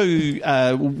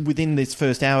within this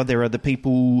first hour there are the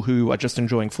people who are just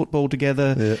enjoying football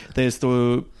together. Yeah. There's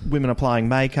the women applying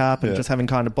makeup and just having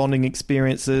kind of bonding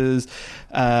experiences.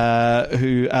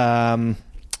 Who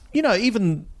you know,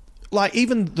 even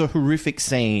the horrific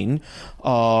scene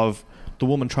of the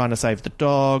woman trying to save the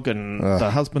dog and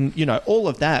the husband. You know, all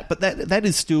of that. But that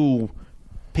is still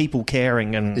people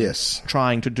caring and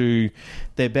trying to do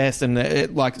their best, and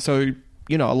so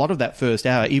you know, a lot of that first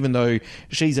hour, even though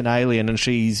she's an alien and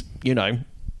she's, you know,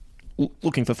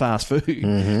 looking for fast food,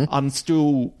 I'm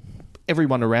still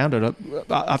everyone around it.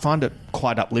 I find it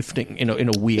quite uplifting in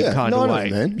a weird kind of way.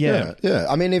 Man. Yeah.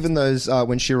 I mean, even those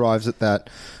when she arrives at that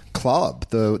club,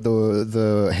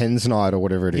 the hens night or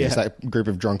whatever it is, that group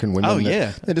of drunken women.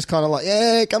 They're just kind of like,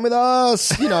 yeah, come with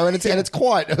us, you know, and it's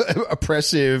quite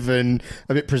oppressive and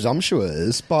a bit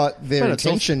presumptuous, but their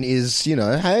intention is, you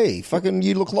know, hey, fucking,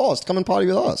 you look lost, come and party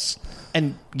with us.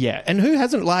 And who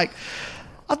hasn't, like,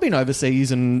 I've been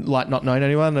overseas and like not known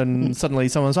anyone, and suddenly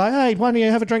someone's like, hey, why don't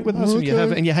you have a drink with us?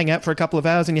 And you hang out for a couple of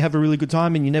hours and you have a really good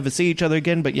time and you never see each other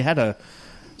again, but you had a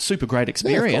super great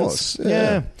experience.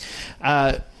 Yeah,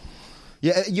 of course.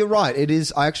 Yeah, you're right. It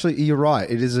is you're right.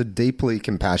 It is a deeply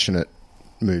compassionate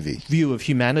movie. View of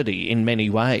humanity in many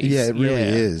ways. Yeah, it really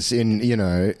is. In, you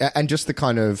know, and just the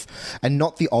kind of, and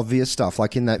not the obvious stuff,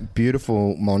 like in that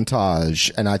beautiful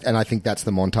montage, and I think that's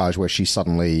the montage where she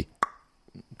suddenly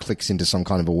clicks into some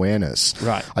kind of awareness.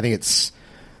 Right. I think it's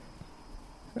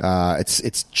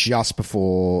just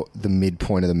before the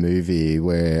midpoint of the movie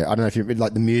where, I don't know if you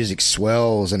like, the music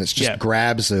swells and it's just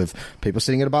grabs of people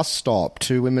sitting at a bus stop,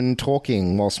 two women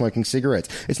talking while smoking cigarettes.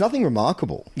 It's nothing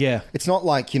remarkable. Yeah. It's not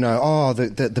like, you know,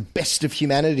 the best of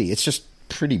humanity. It's just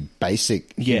pretty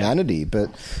basic humanity, but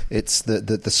it's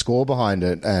the score behind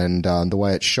it and the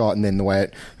way it's shot, and then the way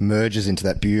it merges into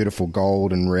that beautiful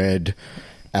gold and red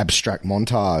abstract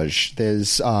montage.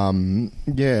 There's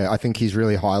I think he's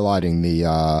really highlighting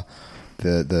the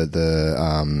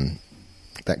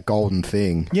that golden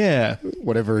thing,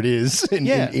 whatever it is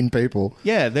in people.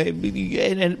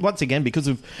 And once again, because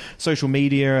of social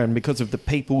media and because of the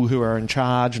people who are in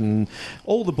charge and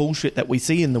all the bullshit that we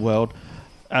see in the world,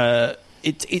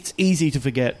 it's easy to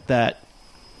forget that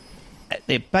at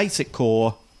their basic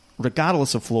core,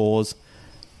 regardless of flaws,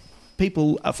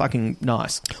 people are fucking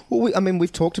nice. Well,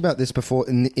 we've talked about this before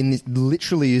in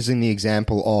literally using the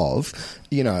example of,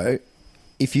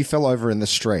 if you fell over in the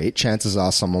street, chances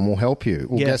are someone will help you.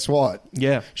 Well, guess what?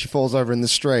 Yeah. She falls over in the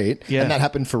street, and that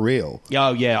happened for real.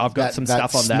 Oh, yeah, I've got some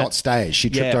stuff on that. That's not staged. She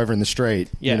tripped over in the street,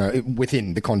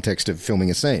 within the context of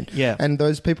filming a scene. Yeah. And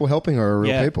those people helping her are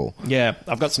real people. Yeah,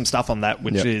 I've got some stuff on that,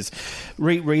 which is...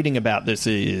 reading about this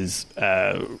is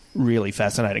really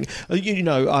fascinating.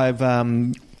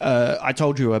 I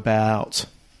told you about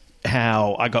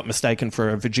how I got mistaken for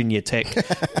a Virginia Tech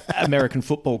American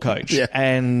football coach. Yeah.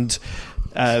 And...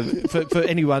 for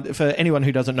anyone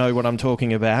who doesn't know what I'm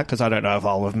talking about, because I don't know if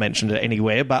I'll have mentioned it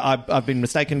anywhere, but I've been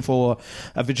mistaken for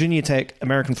a Virginia Tech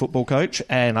American football coach,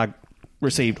 and I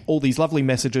received all these lovely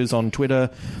messages on Twitter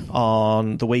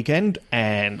on the weekend,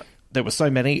 and there were so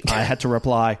many, I had to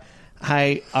reply,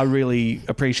 hey, I really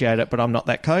appreciate it, but I'm not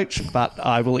that coach, but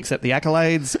I will accept the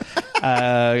accolades.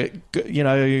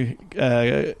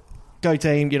 Go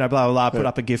team, blah, blah, blah, put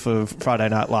up a gif of Friday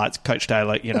Night Lights, Coach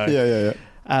Taylor, Yeah.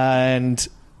 And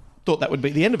thought that would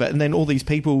be the end of it. And then all these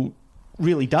people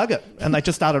really dug it, and they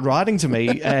just started writing to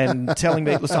me and telling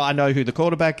me, so I know who the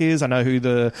quarterback is, I know who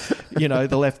the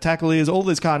left tackle is, all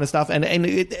this kind of stuff. And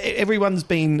everyone's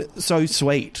been so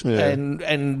sweet. Yeah.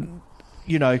 And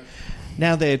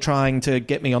now they're trying to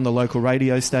get me on the local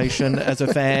radio station as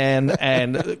a fan,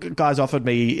 and guys offered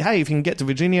me, hey, if you can get to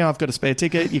Virginia, I've got a spare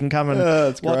ticket, you can come and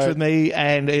watch with me.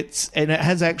 And it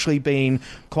has actually been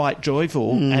quite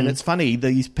joyful. And it's funny,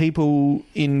 these people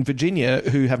in Virginia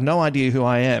who have no idea who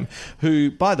I am,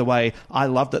 who, by the way, I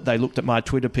love that they looked at my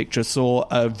Twitter picture, saw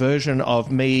a version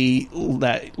of me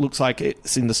that looks like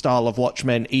it's in the style of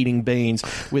Watchmen eating beans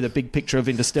with a big picture of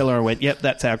Interstellar, and went, yep,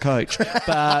 that's our coach.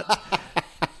 But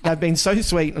they've been so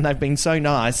sweet and they've been so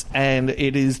nice, and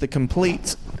it is the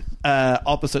complete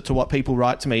opposite to what people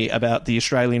write to me about the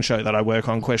Australian show that I work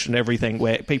on, Question Everything,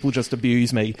 where people just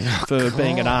abuse me for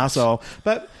being an arsehole.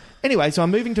 But anyway, so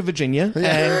I'm moving to Virginia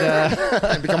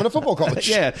and becoming a football coach.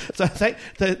 Yeah. So to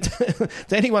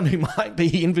anyone who might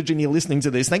be in Virginia listening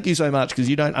to this, thank you so much, because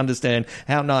you don't understand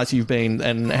how nice you've been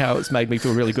and how it's made me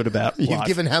feel really good about life. You've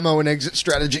given Hamo an exit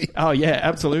strategy. Oh, yeah,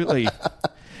 absolutely.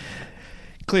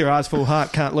 Clear eyes, full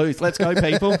heart, can't lose. Let's go,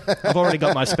 people. I've already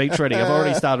got my speech ready. I've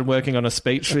already started working on a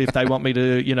speech. If they want me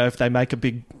to, if they make a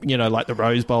big, like the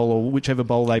Rose Bowl or whichever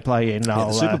bowl they play in,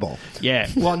 the Super Bowl. Yeah.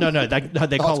 Well, no, they're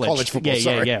college. College football.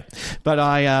 Yeah. But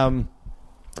I,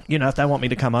 if they want me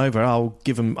to come over, I'll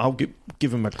give them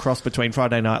a cross between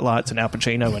Friday Night Lights and Al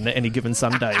Pacino and Any Given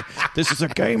Sunday. This is a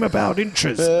game about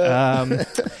inches.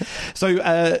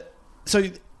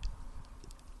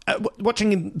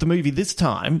 Watching the movie this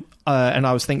time, and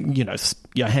I was thinking,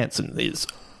 Johansson is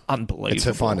unbelievable. It's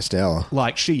her finest hour.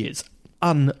 Like, she is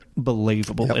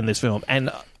unbelievable in this film.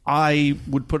 And I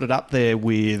would put it up there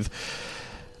with,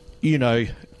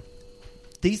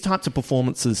 these types of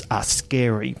performances are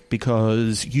scary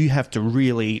because you have to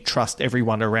really trust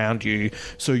everyone around you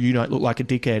so you don't look like a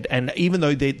dickhead. And even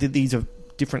though these are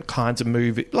different kinds of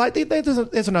movies, like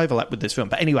there's an overlap with this film.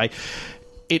 But anyway,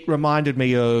 it reminded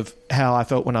me of how I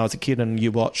felt when I was a kid and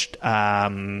you watched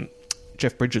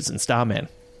Jeff Bridges and Starman.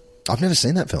 I've never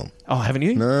seen that film. Oh, haven't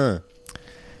you? No.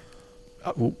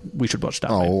 Well, we should watch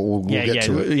Starman. Oh, we'll get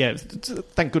to it. Yeah.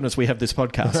 Thank goodness we have this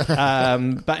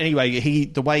podcast. But anyway,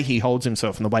 the way he holds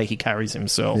himself and the way he carries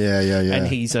himself. Yeah. And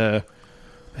he's an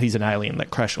alien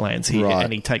that crash lands here, right,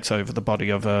 and he takes over the body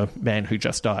of a man who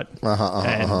just died.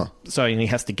 So he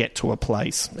has to get to a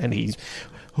place, and he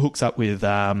hooks up with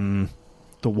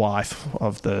the wife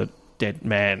of the dead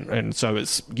man, and so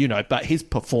it's but his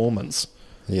performance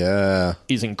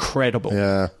is incredible.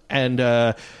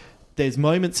 And there's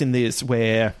moments in this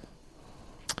where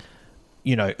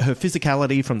her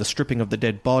physicality, from the stripping of the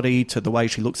dead body to the way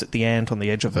she looks at the ant on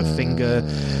the edge of her finger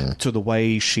to the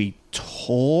way she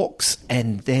talks,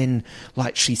 and then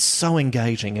she's so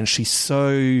engaging and she's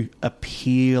so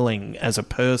appealing as a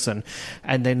person,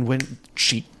 and then when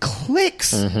she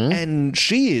clicks and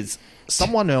she is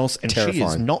someone else and terrifying. She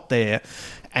is not there,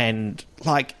 and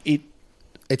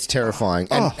it's terrifying.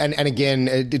 And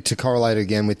again, to correlate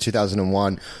again with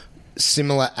 2001,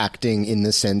 similar acting in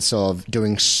the sense of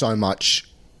doing so much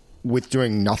with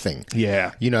doing nothing.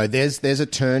 Yeah. There's a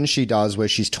turn she does where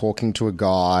she's talking to a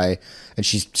guy and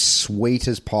she's sweet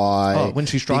as pie. Oh, when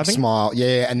she's driving? Big smile.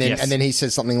 Yeah. And then Yes. and then he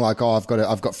says something like, I've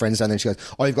got friends down there. And she goes,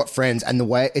 oh, you've got friends. And the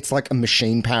way it's like a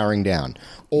machine powering down.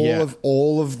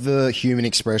 All of the human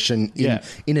expression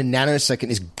in a nanosecond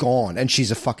is gone, and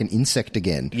she's a fucking insect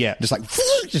again. Yeah. Just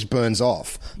just burns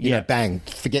off. Bang.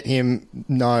 Forget him.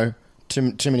 No.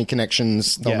 Too many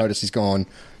connections. They'll notice he's gone.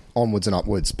 onwards and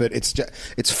upwards, but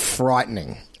it's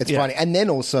frightening. It's Yeah. frightening. And then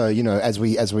also, you know, as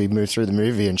we move through the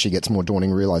movie and she gets more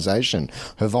dawning realization,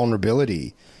 her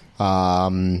vulnerability,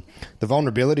 the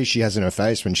vulnerability she has in her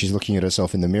face when she's looking at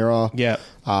herself in the mirror. Yeah.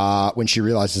 When she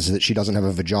realizes that she doesn't have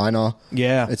a vagina.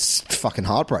 Yeah. It's fucking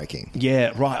heartbreaking.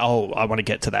 Yeah, right. Oh, I want to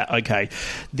get to that. Okay.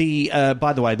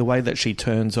 By the way that she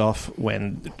turns off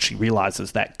when she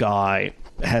realizes that guy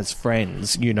has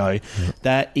friends, you know,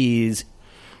 that is...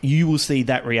 You will see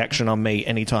that reaction on me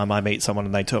anytime I meet someone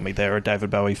and they tell me they're a David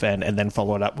Bowie fan and then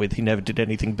follow it up with, he never did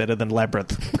anything better than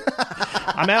Labyrinth.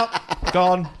 I'm out,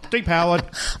 gone, depowered.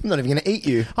 I'm not even going to eat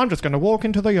you. I'm just going to walk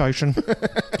into the ocean.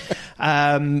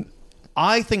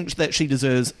 I think that she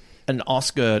deserves an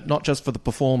Oscar, not just for the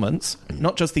performance,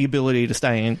 not just the ability to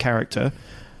stay in character,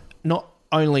 not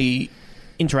only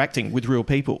interacting with real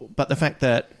people, but the fact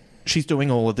that she's doing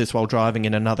all of this while driving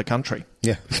in another country.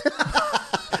 Yeah.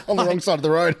 On the wrong side of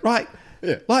the road. Right.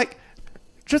 Yeah. Like,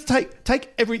 just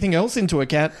take everything else into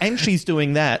account, and she's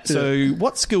doing that. So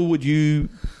what skill would you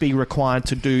be required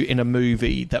to do in a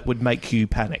movie that would make you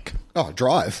panic? Oh,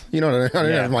 drive. You know, I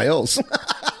don't have my else.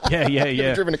 Yeah. I've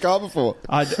never driven a car before.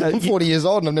 I'm 40 years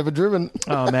old and I've never driven.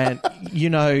 Oh, man. You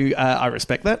know, I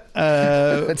respect that.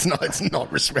 It's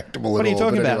not respectable What at are all. you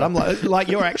talking but about? anyway. I'm like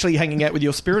you're actually hanging out with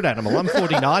your spirit animal. I'm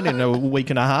 49 in a week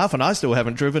and a half, and I still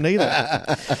haven't driven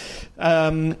either.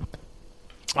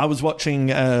 I was watching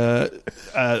for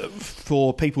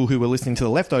people who were listening to the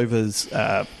Leftovers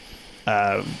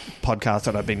podcast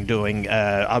that I've been doing.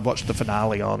 I watched the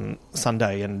finale on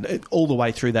Sunday, and all the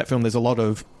way through that film, there's a lot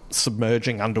of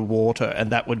submerging underwater,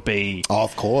 and that would be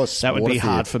of course that would be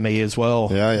hard for me as well.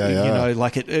 Yeah. You know,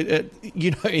 like it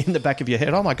you know, in the back of your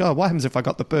head, oh my god, what happens if I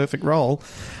got the perfect role?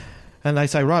 And they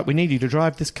say, right, we need you to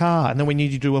drive this car, and then we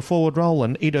need you to do a forward roll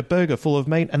and eat a burger full of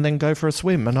meat and then go for a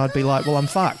swim. And I'd be like, well, I'm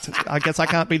fucked. I guess I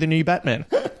can't be the new Batman.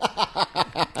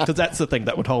 Because that's the thing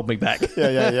that would hold me back.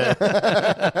 Yeah.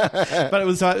 But it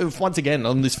was once again,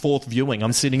 on this fourth viewing,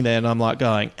 I'm sitting there and I'm like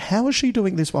going, how is she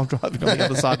doing this while driving on the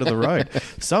other side of the road?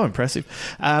 So impressive.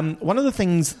 One of the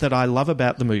things that I love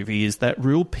about the movie is that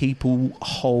real people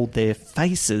hold their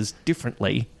faces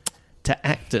differently to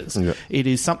actors. Yeah. It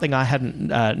is something I hadn't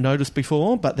noticed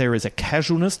before, but there is a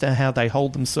casualness to how they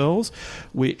hold themselves,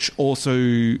 which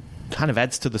also kind of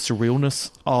adds to the surrealness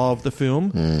of the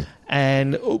film.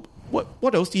 And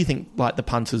what else do you think, like, the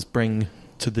punters bring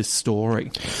to this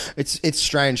story? It's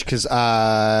strange because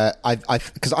I'm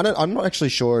not actually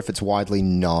sure if it's widely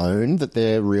known that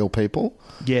they're real people.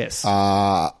 Yes.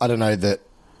 I don't know that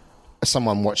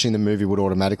someone watching the movie would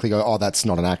automatically go, oh, that's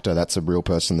not an actor, that's a real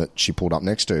person that she pulled up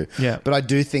next to. Yeah. But I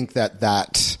do think that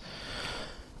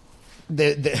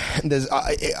there's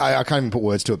I can't even put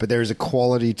words to it, but there is a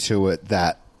quality to it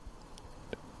that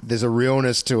there's a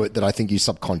realness to it that I think you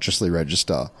subconsciously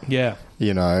register. Yeah.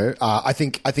 You know, I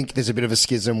think there's a bit of a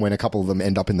schism when a couple of them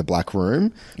end up in the black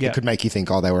room. Yeah. It could make you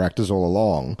think, oh, they were actors all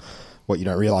along. What you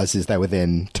don't realise is they were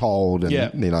then told, and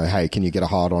you know, hey, can you get a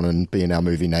hard on and be in our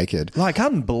movie naked? Like,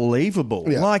 unbelievable.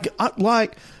 Yeah.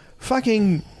 Like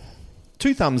fucking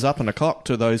 2 thumbs up and a cock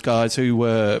to those guys who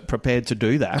were prepared to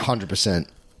do that. 100%.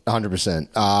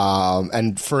 100%.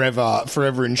 And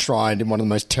forever enshrined in one of the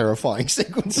most terrifying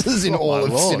sequences in all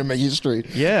of cinema history.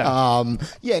 Yeah.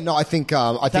 No, I think...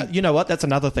 I think you know what? That's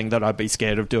another thing that I'd be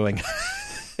scared of doing.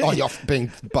 Oh, you're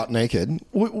being butt naked.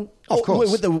 Of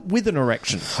course. With an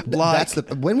erection. Like,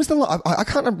 when was the... I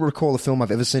can't recall a film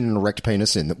I've ever seen an erect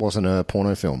penis in that wasn't a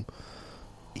porno film.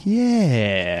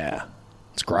 Yeah.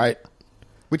 It's great.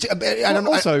 Which,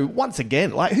 also, once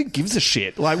again, like, who gives a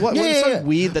shit? Like, it's so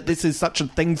weird that this is such a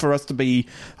thing for us to be...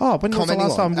 Oh, when was the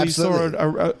last time we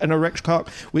saw an erect cock?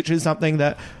 Which is something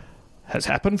that has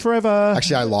happened forever.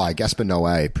 Actually, I lie. Gaspar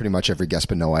Noé. Pretty much every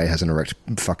Gaspar Noé has an erect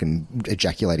fucking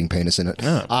ejaculating penis in it.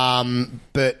 Oh.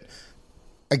 But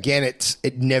again,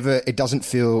 it doesn't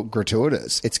feel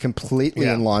gratuitous. It's completely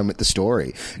in line with the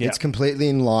story. Yeah. It's completely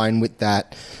in line with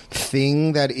that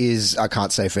thing that is, I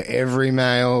can't say for every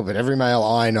male, but every male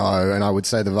I know, and I would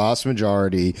say the vast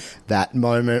majority, that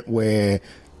moment where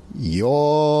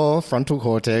your frontal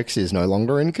cortex is no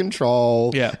longer in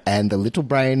control, and the little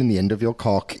brain in the end of your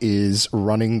cock is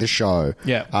running the show.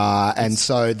 And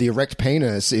so the erect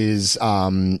penis is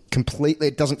completely,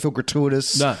 it doesn't feel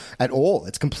gratuitous at all.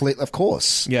 It's completely, of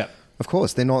course. Yeah. Of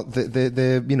course, they're not.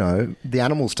 They're you know, the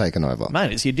animal's taken over.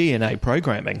 Man, it's your DNA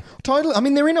programming. Totally. I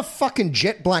mean, they're in a fucking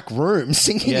jet black room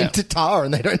singing into tar,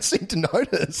 and they don't seem to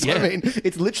notice. Yeah. I mean,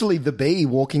 it's literally the bee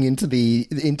walking into the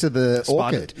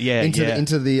orchid,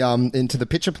 into the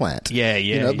pitcher plant.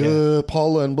 You know,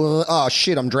 pollen. Blah, oh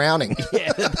shit, I'm drowning.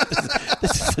 Yeah,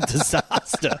 this is a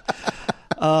disaster.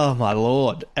 Oh, my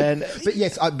Lord. And But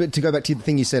yes, but to go back to the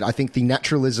thing you said, I think the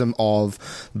naturalism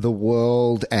of the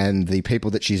world and the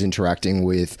people that she's interacting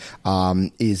with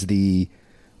is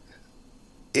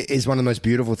one of the most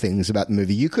beautiful things about the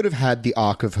movie. You could have had the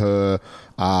arc of her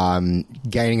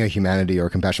gaining her humanity or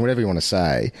compassion, whatever you want to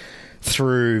say,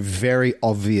 through very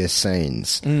obvious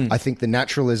scenes. I think the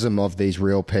naturalism of these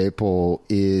real people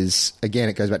is, again,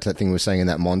 it goes back to that thing we were saying in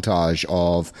that montage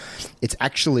of, it's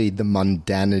actually the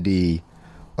mundanity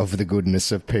of the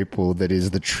goodness of people that is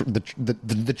the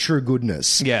true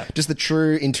goodness. Yeah. Just the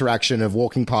true interaction of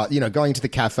walking past, going to the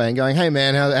cafe and going, hey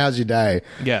man, how's your day?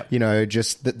 Yeah.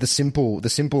 Just the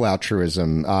simple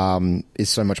altruism is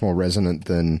so much more resonant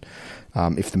than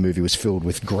if the movie was filled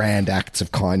with grand acts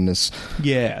of kindness.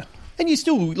 yeah. And you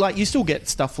still get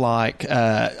stuff like,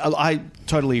 I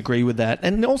totally agree with that.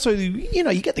 And also,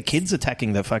 you get the kids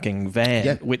attacking the fucking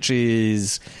van, which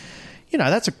is,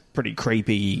 that's a pretty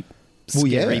creepy,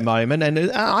 scary moment.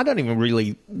 And I wouldn't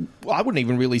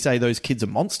even really say those kids are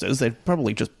monsters. They're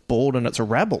probably just bored and it's a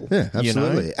rabble. Yeah,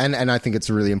 absolutely. And I think it's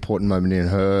a really important moment in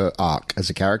her arc as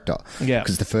a character. Yeah.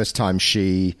 Because the first time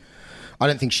I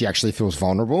don't think she actually feels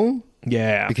vulnerable.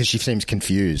 Yeah. Because she seems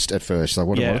confused at first. Like,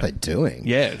 what are they doing?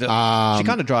 Yeah. She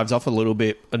kind of drives off a little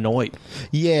bit annoyed.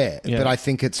 Yeah, but I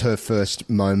think it's her first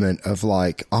moment of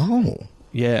like, oh,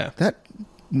 yeah, that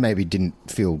maybe didn't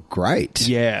feel great.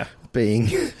 Yeah.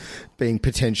 Being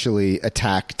potentially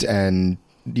attacked and,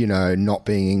 not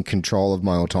being in control of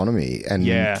my autonomy. And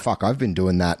fuck, I've been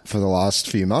doing that for the last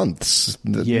few months.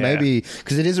 Maybe,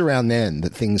 because it is around then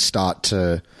that things start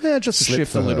to just slip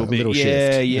shift a little bit.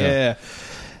 Yeah.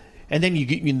 And then you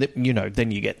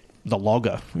get the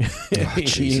logger.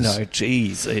 Jesus.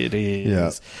 It is.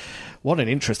 Yeah. What an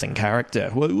interesting character.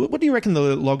 What do you reckon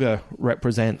the logger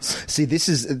represents? See, this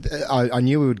is... I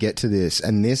knew we would get to this,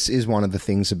 and this is one of the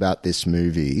things about this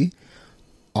movie.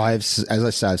 As I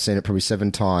say, I've seen it probably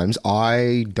 7 times.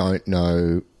 I don't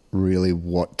know really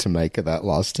what to make of that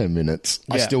last 10 minutes.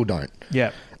 Yeah. I still don't.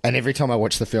 Yeah. And every time I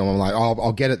watch the film, I'm like,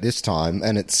 I'll get it this time.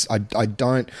 And it's... I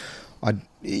don't...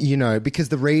 because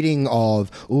the reading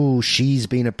of, she's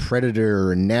been a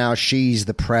predator and now she's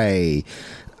the prey,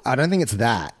 I don't think it's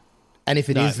that. And if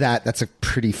it is that, that's a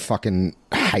pretty fucking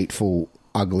hateful,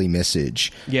 ugly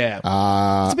message. Yeah.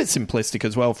 It's a bit simplistic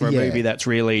as well for a movie that's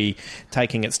really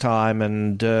taking its time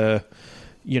and, the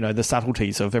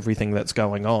subtleties of everything that's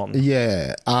going on.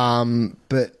 Yeah.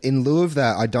 But in lieu of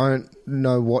that, I don't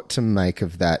know what to make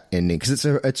of that ending because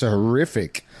it's a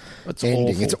horrific ending.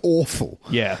 Awful. It's awful.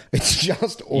 Yeah. It's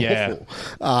just awful. Yeah.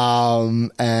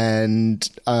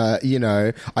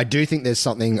 I do think there's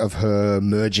something of her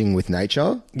merging with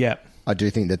nature. Yeah. I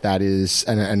do think that is,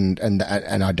 and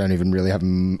I don't even really have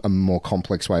a more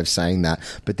complex way of saying that,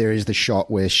 but there is the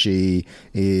shot where she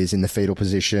is in the fetal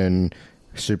position,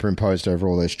 superimposed over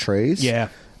all those trees. Yeah.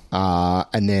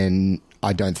 And then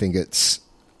I don't think it's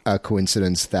a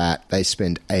coincidence that they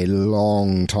spend a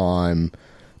long time,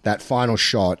 that final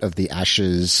shot of the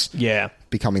ashes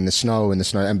becoming the snow,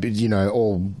 and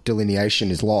all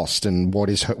delineation is lost, and what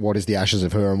is the ashes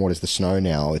of her and what is the snow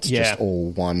now? It's just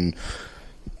all one.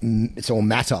 It's all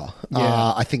matter.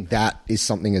 I think that is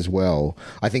something as well.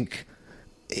 I think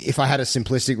if I had a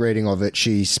simplistic reading of it,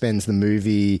 she spends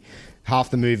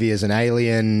half the movie as an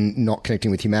alien, not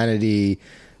connecting with humanity.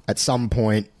 At some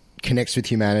point, connects with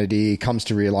humanity, comes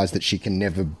to realize that she can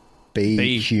never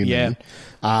be human.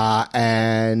 Yeah.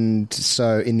 And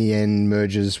so in the end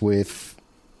merges with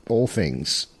all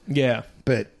things. Yeah.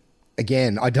 But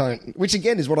again, I don't, which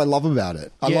again is what I love about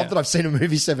it. I love that I've seen a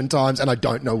movie 7 times and I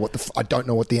don't know what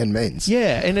the end means.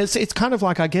 Yeah, and it's kind of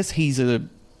like, I guess he's a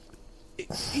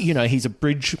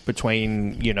bridge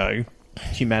between,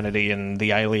 humanity and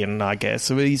the alien, I guess.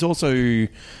 So he's also,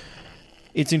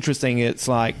 it's interesting, it's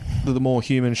like the more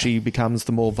human she becomes,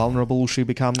 the more vulnerable she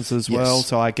becomes as well.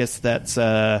 So I guess that's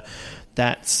the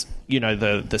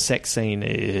sex scene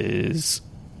is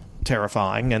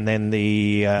terrifying, and then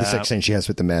the sex scene she has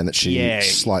with the man that she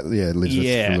lives with for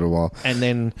a little while, and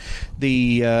then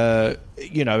the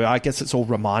I guess it's all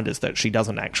reminders that she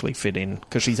doesn't actually fit in,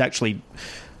 because she's actually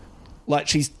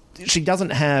she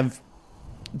doesn't have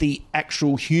the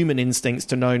actual human instincts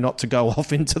to know not to go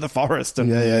off into the forest. And,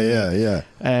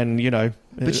 and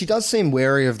but she does seem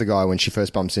wary of the guy when she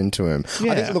first bumps into him.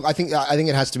 Yeah. I think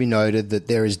it has to be noted that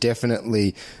there is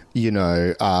definitely, he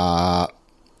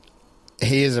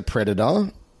is a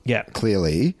predator,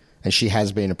 clearly, and she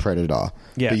has been a predator.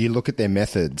 Yeah. But you look at their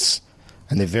methods,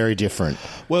 and they're very different.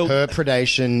 Well, her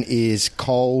predation is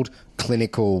cold,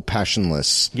 clinical,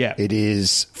 passionless. Yeah. It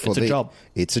is for a job.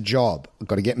 It's a job.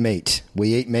 Got to get meat.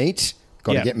 We eat meat.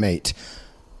 Got to get meat.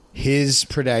 His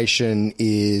predation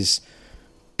is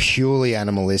purely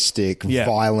animalistic,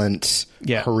 violent,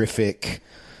 horrific.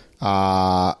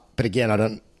 But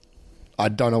again, I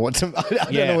don't know what to.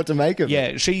 I don't know what to make of it.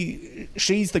 Yeah,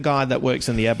 she's the guy that works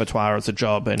in the abattoir as a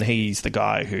job, and he's the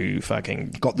guy who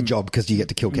fucking got the job because you get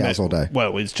to kill cows all day.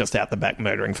 Well, is just out the back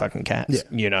murdering fucking cats. Yeah.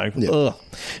 You know. Yeah. Ugh.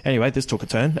 Anyway, this took a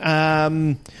turn.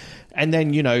 And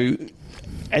then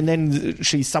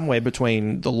she's somewhere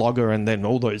between the logger and then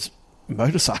all those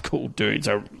motorcycle dudes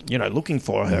are looking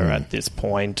for her at this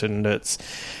point, and it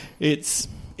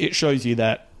shows you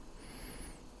that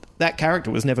character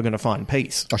was never going to find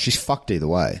peace. Oh, she's fucked either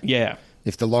way. Yeah.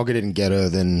 If the logger didn't get her,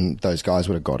 then those guys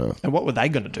would have got her. And what were they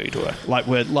going to do to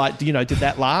her? Did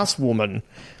that last woman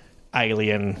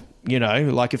alien?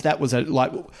 If that was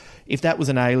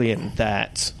an alien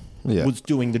that was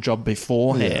doing the job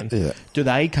beforehand, do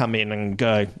they come in and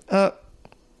go,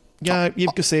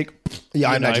 you've got sick?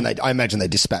 Yeah, I imagine they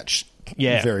dispatch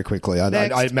very quickly.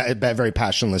 I very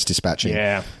passionless dispatching.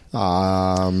 Yeah.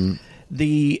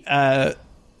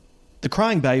 The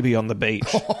crying baby on the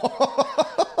beach.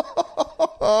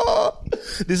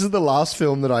 This is the last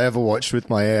film that I ever watched with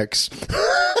my ex.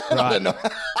 Right.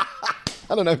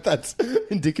 I don't know if that's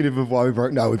indicative of why we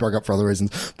broke. No, we broke up for other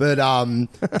reasons. But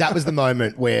that was the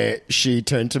moment where she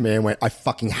turned to me and went, "I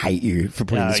fucking hate you for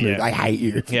putting this movie. I hate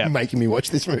you for making me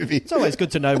watch this movie." It's always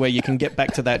good to know where you can get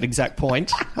back to that exact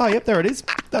point. Oh, yep, there it is.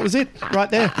 That was it, right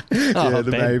there. Oh,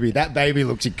 the baby. That baby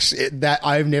looks.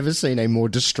 I've never seen a more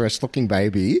distressed-looking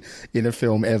baby in a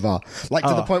film ever. Like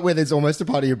to the point where there's almost a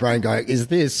part of your brain going, "Is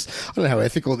this? I don't know how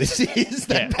ethical this is."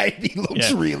 That baby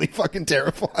looks really fucking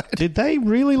terrified. Did they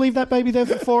really leave that baby there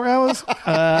for 4 hours?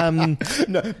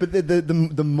 No, but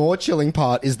the more chilling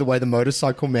part is the way the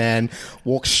motorcycle man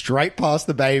walks straight past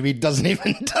the baby, doesn't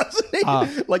even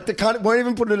like won't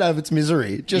even put it out of its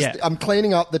misery. Just I'm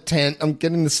cleaning up the tent, I'm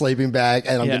getting the sleeping bag,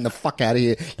 and I'm getting the fuck out of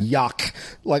here. Yuck!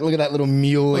 Like look at that little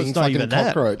mewling fucking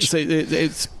cockroach. So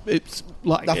it's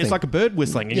like Nothing. It's like a bird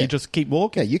whistling, and you just keep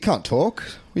walking. Yeah, you can't talk.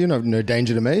 You're no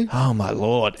danger to me. Oh my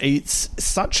lord! It's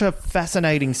such a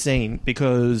fascinating scene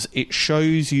because it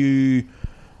shows you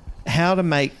how to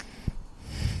make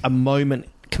a moment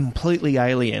completely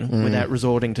alien without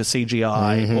resorting to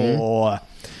CGI or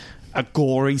a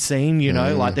gory scene.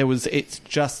 Like it's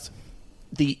just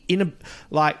the inner.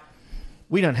 Like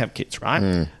we don't have kids,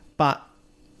 right? But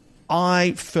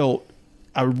I felt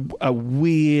a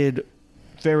weird,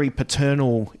 very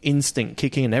paternal instinct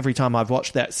kick in every time I've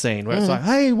watched that scene where it's like,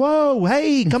 hey, whoa,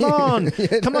 hey, come on.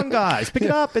 Come on, guys, pick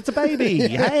it up. It's a baby.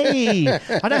 Hey,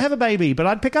 I don't have a baby, but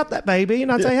I'd pick up that baby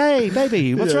and I'd say, hey,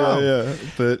 baby, what's wrong? Yeah,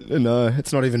 but no,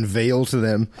 it's not even veal to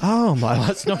them. Oh, my,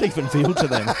 it's not even veal to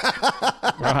them.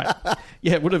 Right.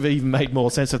 Yeah, it would have even made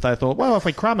more sense if they thought, well, if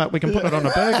we crumb it, we can put it on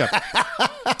a burger.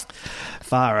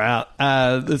 Far out.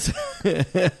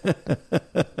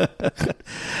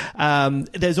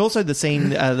 There's also the scene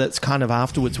that's kind of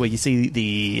afterwards where you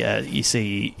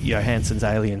see Johansson's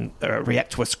alien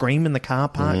react to a scream in the car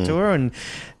park to her, and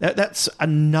that's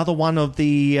another one of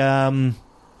the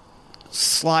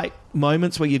slight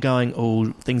moments where you're going,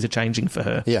 oh, things are changing for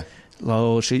her. Yeah.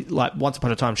 Oh, she once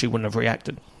upon a time she wouldn't have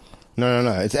reacted.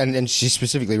 No. And she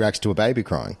specifically reacts to a baby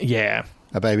crying. Yeah.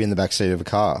 A baby in the backseat of a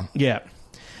car. Yeah.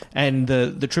 And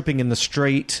the tripping in the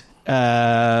street, it's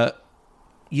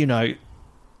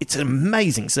an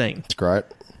amazing scene. It's great.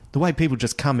 The way people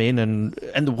just come in and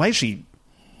the way she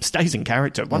stays in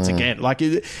character once again. Like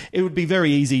it would be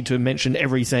very easy to mention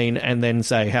every scene and then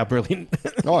say how brilliant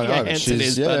Johansson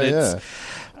is. But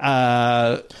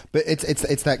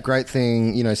it's that great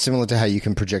thing, similar to how you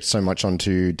can project so much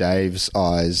onto Dave's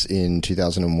eyes in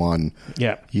 2001.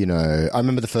 Yeah. I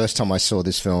remember the first time I saw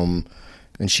this film.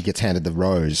 And she gets handed the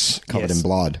rose covered in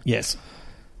blood. Yes.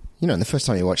 And the first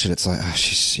time you watch it, it's like,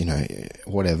 she's,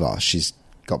 whatever. She's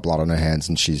got blood on her hands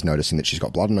and she's noticing that she's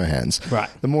got blood on her hands. Right.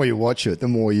 The more you watch it, the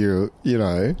more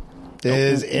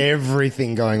there's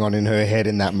everything going on in her head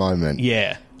in that moment.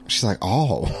 Yeah. She's like,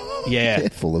 oh, yeah,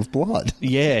 they're full of blood.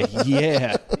 Yeah.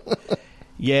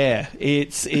 Yeah.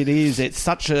 It's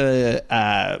such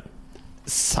a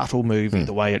subtle movie,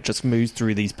 the way it just moves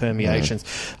through these permeations.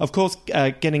 Of course,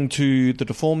 getting to the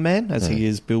deformed man, as he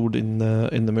is billed in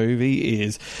the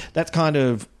movie, that's kind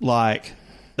of like,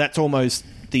 that's almost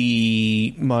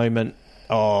the moment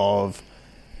of,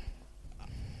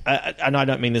 and I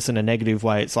don't mean this in a negative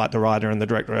way, it's like the writer and the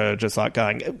director are just like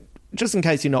going, just in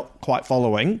case you're not quite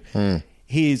following,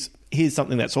 here's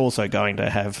something that's also going to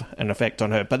have an effect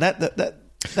on her. But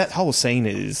that whole scene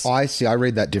is... I see. I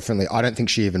read that differently. I don't think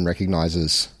she even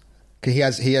recognises... He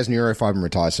has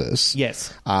neurofibromatosis.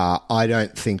 Yes. I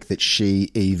don't think that she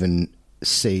even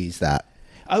sees that.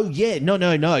 Oh, yeah. No.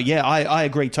 Yeah, I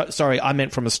agree. Sorry, I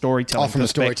meant from a storytelling perspective. From a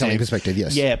storytelling perspective,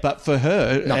 yes. Yeah, but for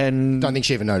her... No, and don't think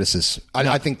she even notices.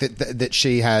 I think that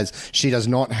she does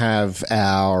not have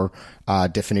our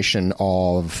definition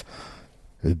of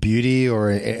beauty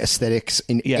or aesthetics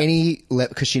in any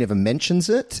level, because she never mentions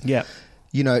it. Yeah.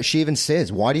 You know, she even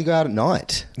says, why do you go out at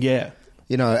night? Yeah.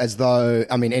 You know, as though,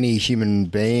 I mean, any human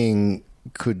being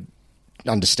could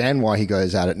understand why he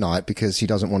goes out at night, because he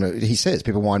doesn't want to. He says,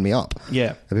 people wind me up.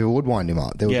 Yeah. And people would wind him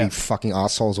up. There would be fucking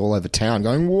assholes all over town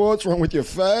going, what's wrong with your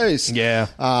face? Yeah.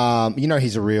 You know,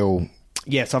 he's a real...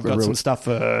 Yes, I've got some stuff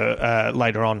for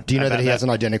later on. Do you know that he has an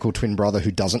identical twin brother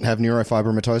who doesn't have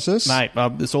neurofibromatosis? Mate,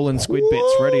 it's all in squid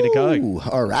bits, ready to go.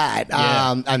 All right.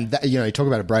 Yeah. And, you know, you talk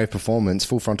about a brave performance,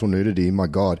 full frontal nudity, my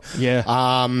God.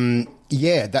 Yeah.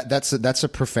 Yeah, that's a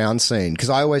profound scene,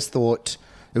 because I always thought...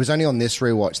 It was only on this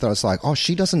rewatch that I was like, oh,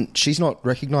 she's not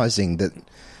recognising that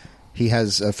he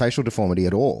has a facial deformity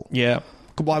at all. Yeah.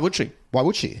 Why would she? Why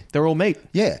would she? They're all meat.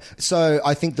 Yeah. So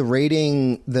I think the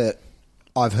reading that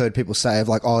I've heard people say of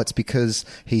like, oh, it's because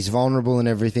he's vulnerable and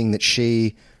everything that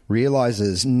she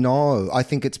realises. No, I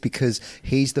think it's because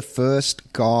he's the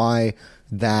first guy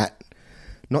that...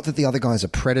 Not that the other guys are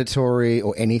predatory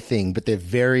or anything, but they're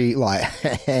very like,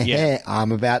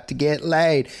 I'm about to get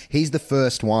laid. He's the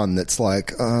first one that's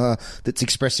like, that's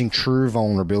expressing true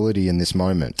vulnerability in this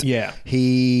moment. Yeah.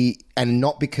 And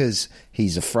not because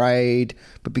he's afraid,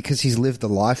 but because he's lived the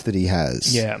life that he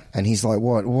has. Yeah. And he's like,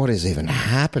 what is even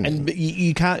happening? And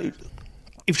you can't,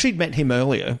 if she'd met him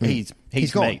earlier, he's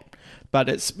gone. meat.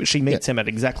 But she meets him at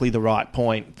exactly the right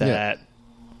point that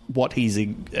what he's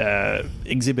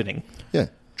exhibiting. Yeah.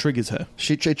 Triggers her.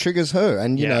 She triggers her,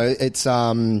 and you know, it's.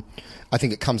 I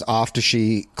think it comes after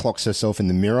she clocks herself in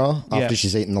the mirror after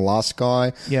she's eaten the last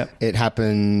guy. Yeah, it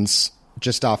happens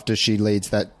just after she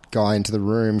leads that guy into the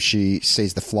room. She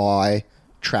sees the fly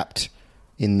trapped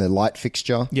in the light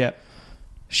fixture. Yeah,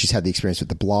 she's had the experience with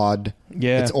the blood.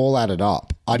 Yeah, it's all added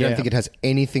up. I don't think it has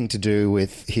anything to do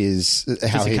with his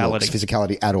how he looks,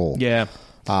 physicality at all. Yeah,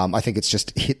 I think it's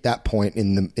just hit that point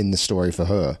in the story for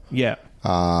her. Yeah.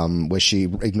 Where she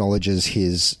acknowledges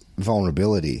his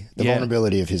vulnerability, the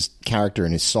vulnerability of his character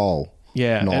and his soul,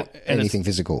 not anything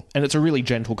physical. And it's a really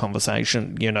gentle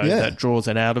conversation, you know, that draws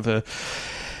it out of her.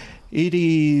 It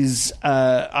is...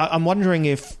 I'm wondering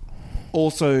if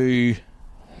also...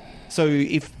 So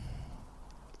if...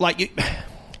 Like,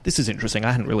 this is interesting.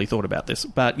 I hadn't really thought about this.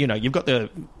 But, you know, you've got the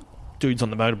dudes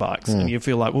on the motorbikes and you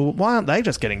feel like, well, why aren't they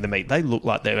just getting the meat? They look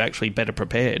like they're actually better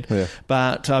prepared. Yeah.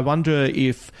 But I wonder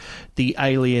if the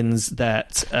aliens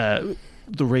that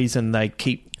the reason they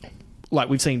keep, like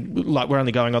we've seen, like we're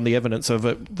only going on the evidence of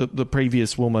it, the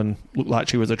previous woman looked like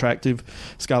she was attractive.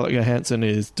 Scarlett Johansson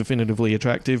is definitively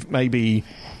attractive. Maybe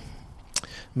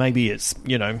it's,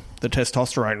 you know, the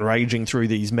testosterone raging through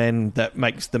these men that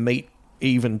makes the meat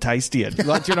even tastier.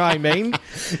 Like, do you know what I mean?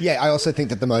 Yeah, I also think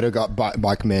that the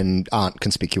motorbike men aren't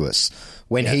conspicuous.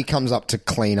 When he comes up to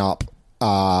clean up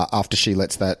after she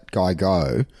lets that guy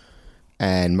go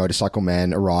and Motorcycle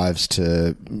Man arrives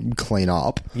to clean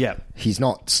up, he's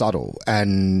not subtle.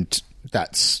 And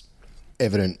that's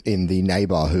evident in the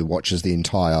neighbour who watches the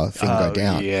entire thing go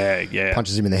down. Yeah.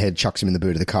 Punches him in the head, chucks him in the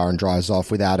boot of the car and drives off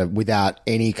without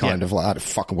any kind of like,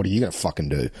 fucking, what are you going to fucking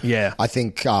do? Yeah. I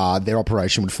think their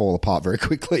operation would fall apart very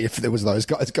quickly if there was those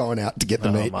guys going out to get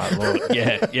the meat. Oh, my Lord.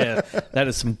 Yeah. That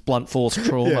is some blunt force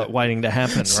trauma waiting to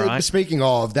happen, right? Speaking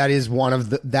of, that is one of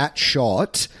that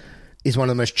shot is one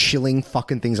of the most chilling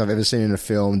fucking things I've ever seen in a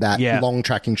film. That long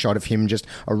tracking shot of him just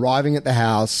arriving at the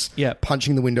house,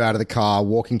 punching the window out of the car,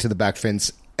 walking to the back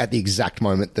fence at the exact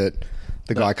moment that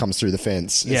the guy comes through the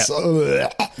fence.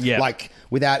 Like,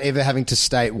 without ever having to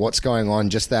state what's going on,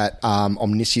 just that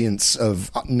omniscience of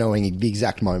knowing the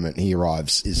exact moment he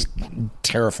arrives is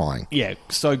terrifying. Yeah,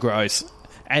 so gross.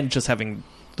 And just having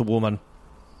the woman...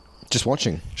 Just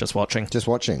watching.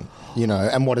 You know,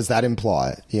 and what does that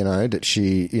imply? You know, that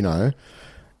she, you know,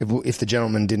 if the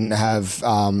gentleman didn't have,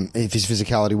 if his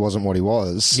physicality wasn't what he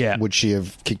was, would she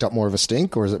have kicked up more of a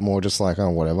stink, or is it more just like, oh,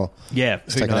 whatever? Yeah,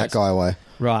 it's taking that guy away.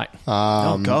 Right.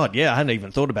 Oh God, I hadn't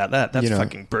even thought about that. That's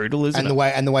fucking brutal, isn't it?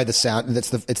 And the way the sound, it's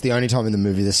the only time in the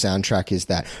movie the soundtrack is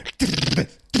that.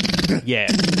 Yeah.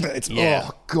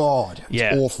 Oh God.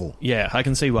 It's awful. Yeah, I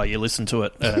can see why you listen to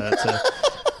it.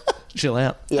 Chill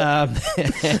out. Yeah.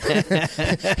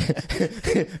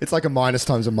 It's like a minus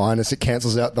times a minus. It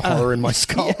cancels out the horror in my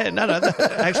skull. Yeah, no.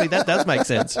 Actually, that does make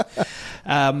sense.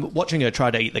 Watching her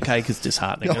try to eat the cake is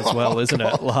disheartening as well, isn't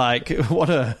it? Like,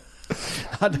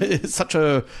 it's such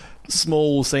a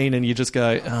small scene, and you just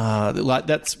go, like,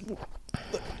 that's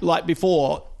like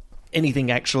before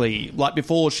anything actually, like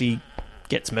before she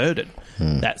gets murdered,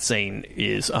 that scene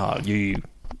is,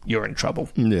 you're in trouble.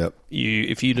 Yep.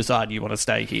 If you decide you want to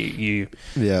stay here,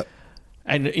 Yeah.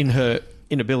 And in her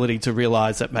inability to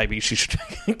realise that maybe she should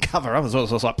cover up, I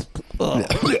was like,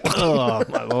 oh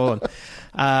my Lord.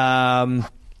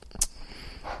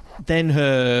 Then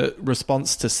her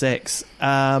response to sex.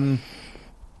 Does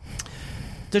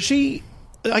she...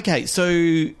 Okay, so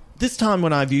this time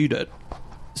when I viewed it,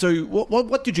 so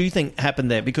what did you think happened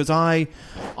there? Because I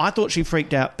thought she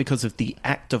freaked out because of the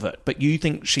act of it, but you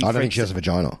think she... I don't think she has a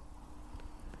vagina.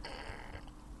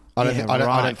 I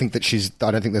don't think that she's...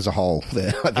 I don't think there's a hole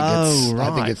there.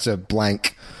 I think it's a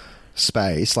blank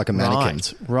space, like a mannequin.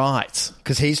 Right.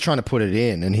 Because he's trying to put it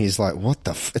in, and he's like, what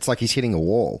the... It's like he's hitting a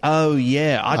wall. Oh,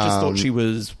 yeah. I just thought she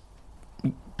was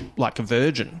like a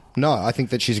virgin. No, I think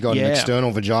that she's got an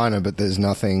external vagina, but there's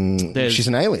nothing... she's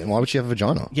an alien. Why would she have a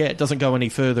vagina? Yeah, it doesn't go any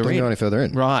further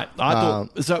in. Right. I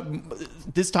thought... So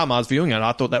this time I was viewing it,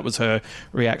 I thought that was her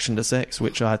reaction to sex,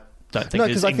 which I don't think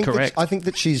is incorrect. I think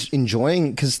that she's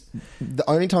enjoying... Because the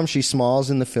only time she smiles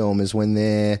in the film is when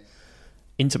they're...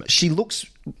 intimate. She looks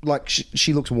like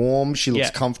she looks warm. She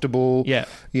looks comfortable. Yeah,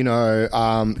 you know,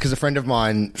 because a friend of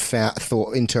mine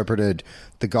interpreted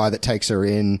the guy that takes her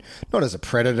in not as a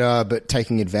predator, but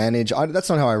taking advantage. That's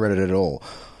not how I read it at all.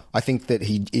 I think that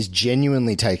he is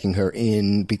genuinely taking her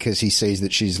in because he sees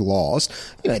that she's lost.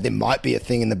 You know, there might be a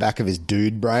thing in the back of his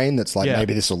dude brain that's like,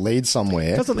 maybe this will lead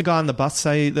somewhere. Doesn't the guy on the bus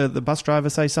say, the bus driver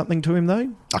say something to him, though?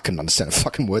 I couldn't understand a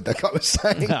fucking word that guy was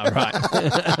saying. Oh, right.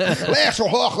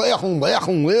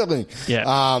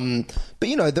 Yeah. But,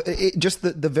 you know, just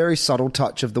the very subtle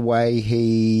touch of the way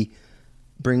he...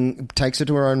 takes her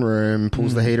to her own room,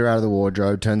 pulls the heater out of the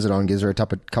wardrobe, turns it on, gives her a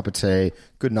cup of tea,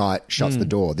 good night, shuts the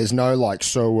door. There's no like,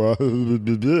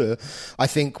 I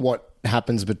think what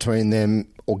happens between them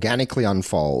organically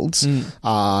unfolds. You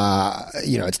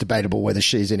know, it's debatable whether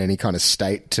she's in any kind of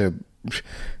state to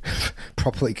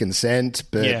properly consent,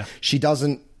 but she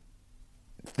doesn't.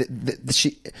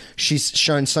 She's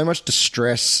shown so much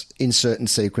distress in certain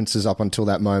sequences up until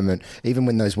that moment. Even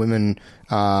when those women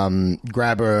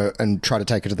grab her and try to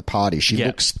take her to the party, she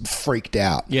looks freaked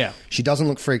out. Yeah, she doesn't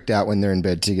look freaked out when they're in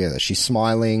bed together. She's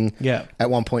smiling. Yeah, at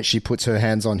one point she puts her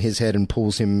hands on his head and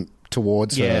pulls him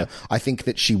towards her. I think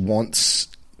that she wants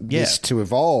this to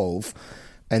evolve,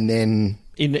 and then.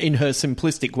 In her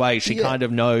simplistic way, she kind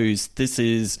of knows this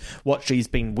is what she's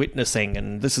been witnessing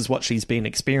and this is what she's been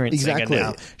experiencing. Exactly.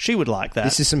 And now she would like that.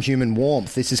 This is some human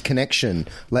warmth. This is connection.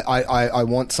 I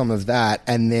want some of that.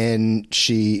 And then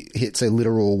she hits a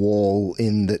literal wall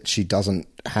in that she doesn't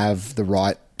have the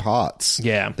right parts.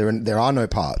 Yeah. There are no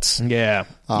parts. Yeah.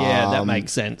 Yeah, that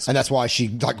makes sense. And that's why she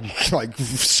like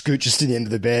scooches to the end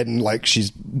of the bed and like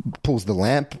pulls the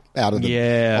lamp out of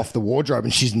off the wardrobe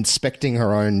and she's inspecting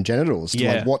her own genitals.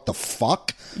 Like, what the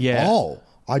fuck? Yeah. Oh,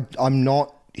 I'm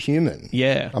not human.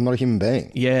 Yeah. I'm not a human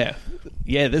being. Yeah.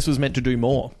 Yeah, this was meant to do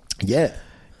more. Yeah.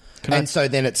 So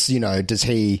then it's, you know, does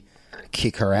he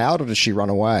kick her out or does she run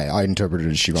away? I interpreted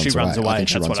it as she runs away. She runs away. I think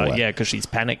she runs away. Yeah, because she's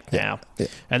panicked now. Yeah.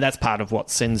 And that's part of what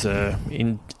sends her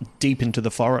deep into the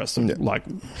forest. Yeah. Like,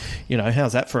 you know,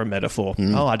 how's that for a metaphor?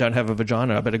 Oh, I don't have a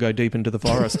vagina. I better go deep into the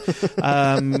forest.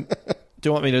 Do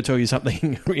you want me to tell you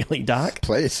something really dark?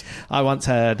 Please. I once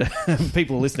had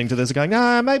people listening to this going,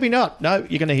 no, maybe not. No,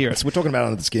 you're going to hear it. So we're talking about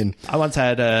under the skin. I once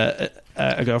had a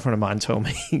girlfriend of mine tell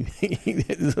me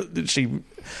that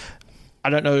I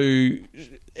don't know...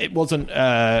 It wasn't,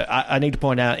 I need to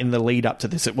point out in the lead up to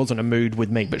this, it wasn't a mood with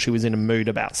me, but she was in a mood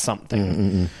about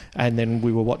something. And then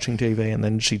we were watching TV and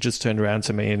then she just turned around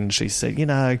to me and she said, you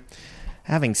know,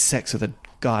 having sex with a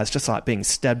guy is just like being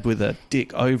stabbed with a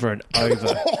dick over and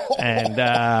over.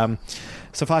 And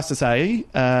suffice to say,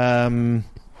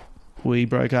 we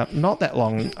broke up not that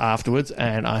long afterwards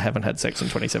and I haven't had sex in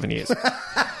 27 years.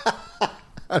 I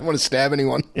don't want to stab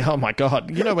anyone. Oh my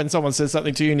God. You know when someone says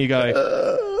something to you and you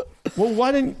go... Well,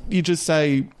 why didn't you just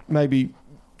say maybe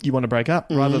you want to break up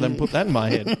rather than put that in my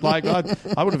head? Like,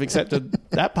 I would have accepted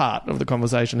that part of the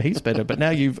conversation. He's better, but now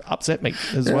you've upset me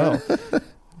as well.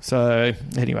 So,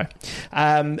 anyway.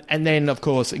 And then, of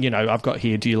course, you know, I've got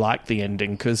here, do you like the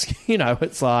ending? Because, you know,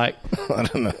 it's like... I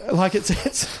don't know. Like, it's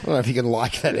I don't know if you can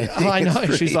like that ending. I know.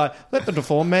 She's like, let the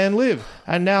deformed man live.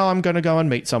 And now I'm going to go and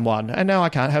meet someone. And now I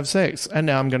can't have sex. And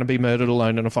now I'm going to be murdered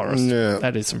alone in a forest. Yeah.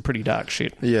 That is some pretty dark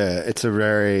shit. Yeah, it's a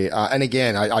very... and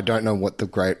again, I don't know what the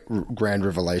grand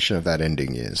revelation of that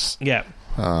ending is. Yeah.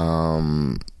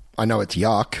 I know it's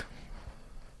yuck.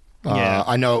 Yeah.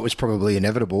 I know it was probably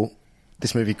inevitable.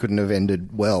 This movie couldn't have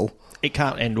ended well. It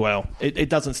can't end well. It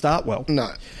doesn't start well. No.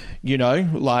 You know,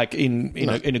 like in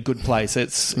a good place.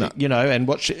 It's you know,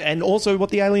 and also what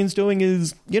the alien's doing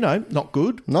is, you know, not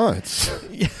good. No, it's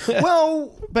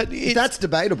well, but that's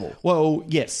debatable. Well,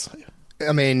 yes.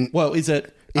 I mean, well, is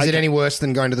it any worse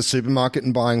than going to the supermarket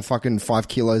and buying fucking 5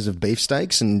 kilos of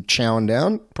beefsteaks and chowing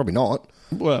down? Probably not.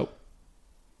 Well,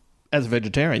 as a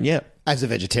vegetarian, yeah. As a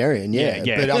vegetarian, yeah.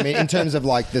 But I mean, in terms of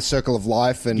like the circle of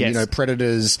life and, you know,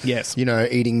 predators, you know,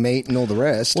 eating meat and all the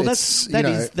rest. Well,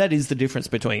 that is the difference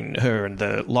between her and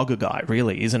the logger guy,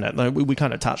 really, isn't it? We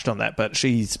kind of touched on that, but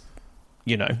she's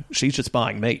just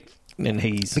buying meat. And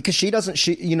because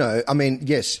you know, I mean,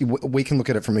 yes, we can look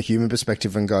at it from a human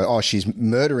perspective and go, oh, she's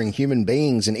murdering human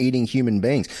beings and eating human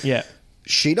beings. Yeah.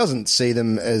 She doesn't see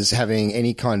them as having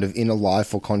any kind of inner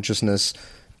life or consciousness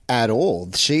at all.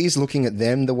 She's looking at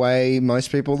them the way most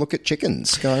people look at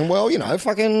chickens, going, well, you know,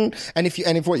 fucking. And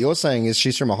if what you're saying is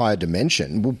she's from a higher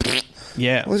dimension, well,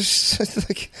 yeah, well, it's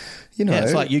like, you know,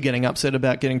 it's like you getting upset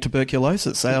about getting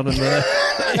tuberculosis out in the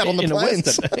out on the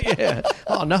plains. Yeah.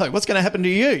 Oh no, what's going to happen to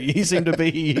you? You seem to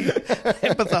be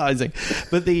empathizing.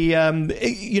 But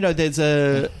you know, there's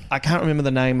I can't remember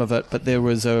the name of it, but there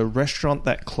was a restaurant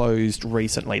that closed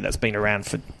recently that's been around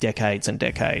for decades and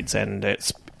decades, and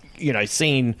it's, you know,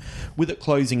 seen with it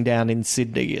closing down in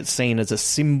Sydney, it's seen as a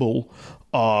symbol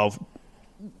of,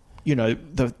 you know,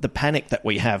 the panic that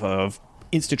we have of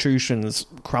institutions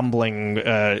crumbling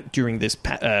during this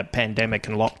pandemic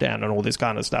and lockdown and all this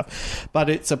kind of stuff. But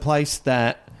it's a place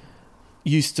that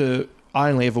I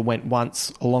only ever went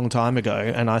once a long time ago,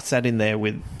 and I sat in there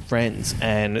with friends,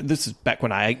 and this is back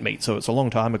when I ate meat, so it's a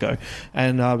long time ago,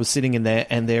 and I was sitting in there,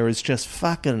 and there is just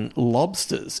fucking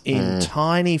lobsters in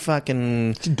tiny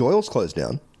fucking... Doyle's closed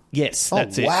down? Yes,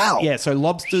 that's it. Wow. Yeah, so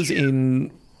lobsters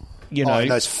in... You know, in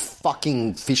those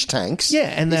fucking fish tanks. Yeah,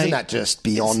 and isn't that just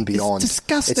beyond? It's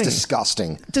disgusting. It's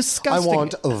disgusting. Disgusting. I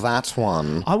want that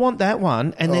one. I want that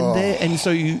one, and then and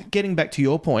so getting back to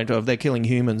your point of they're killing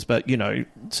humans, but you know,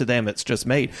 to them it's just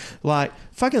meat. Like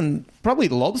fucking probably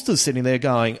the lobster's sitting there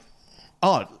going,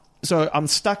 oh. So I'm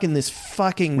stuck in this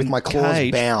fucking with my claws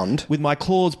cage, bound. With my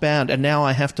claws bound, and now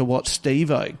I have to watch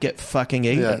Steve-O get fucking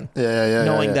eaten. Yeah.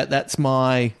 Knowing that's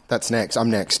my... That's next.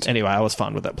 I'm next. Anyway, I was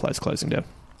fine with that place closing down.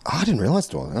 Oh, I didn't realise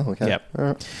it was. Oh, okay. Yep. All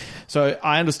right. So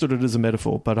I understood it as a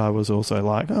metaphor, but I was also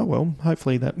like, oh, well,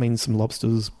 hopefully that means some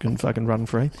lobsters can fucking run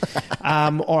free.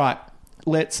 All right.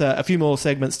 Let's... a few more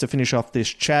segments to finish off this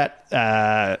chat.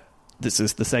 This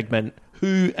is the segment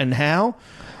Who and How.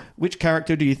 Which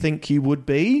character do you think you would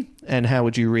be, and how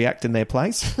would you react in their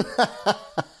place?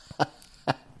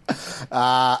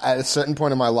 At a certain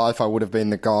point in my life, I would have been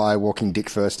the guy walking dick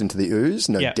first into the ooze,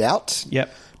 no doubt.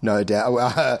 Yep. No doubt.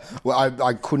 Well,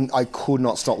 I could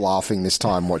not stop laughing this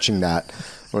time watching that.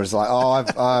 Where it's like, oh,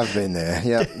 I've been there.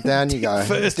 Yeah, down you go.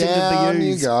 First down into the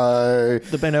you ooze. go.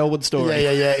 The Ben Elwood story.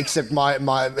 Yeah. Except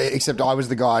except I was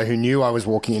the guy who knew I was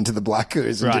walking into the black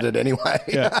ooze and did it anyway.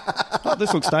 Yeah. Oh,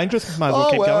 this looks dangerous. Might as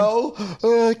well keep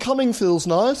going. Coming feels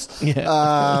nice.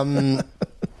 Yeah.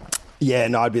 Yeah,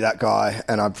 no, I'd be that guy,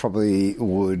 and I probably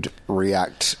would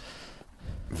react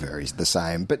very the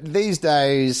same. But these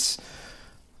days,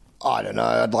 I don't know.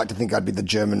 I'd like to think I'd be the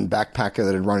German backpacker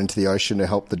that had run into the ocean to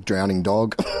help the drowning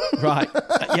dog. Right.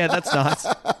 Yeah, that's nice.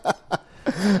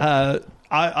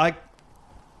 I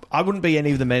wouldn't be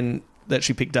any of the men that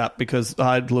she picked up because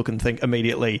I'd look and think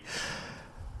immediately,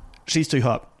 she's too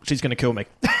hot. She's going to kill me.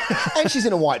 And she's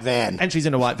in a white van.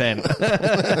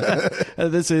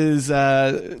 This is...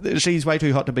 she's way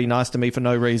too hot to be nice to me for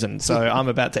no reason. So I'm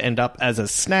about to end up as a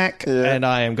snack, and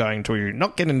I am going to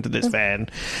not get into this van.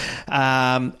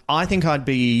 I think I'd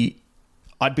be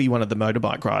one of the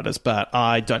motorbike riders, but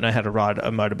I don't know how to ride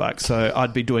a motorbike, so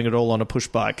I'd be doing it all on a push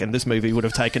bike, and this movie would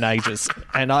have taken ages.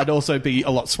 And I'd also be a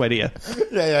lot sweatier.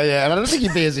 Yeah. And I don't think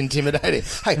you'd be as intimidating.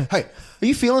 Hey, are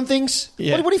you feeling things?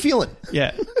 Yeah. What are you feeling?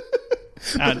 Yeah.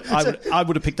 And I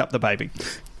would have picked up the baby.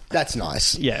 That's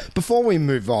nice. Yeah. Before we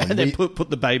move on... And then put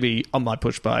the baby on my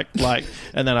push bike,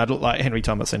 and then I'd look like Henry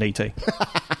Thomas and E.T.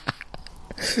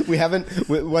 We haven't...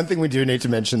 One thing we do need to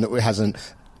mention that hasn't...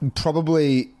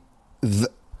 Probably...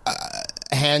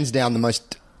 hands down the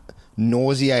most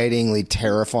nauseatingly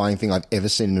terrifying thing I've ever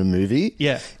seen in a movie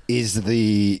is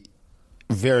the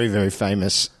very, very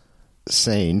famous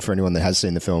scene, for anyone that has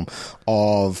seen the film,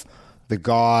 of the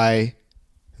guy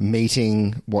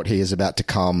meeting what he is about to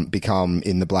become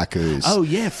in the black ooze. Oh,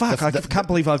 yeah, fuck. I can't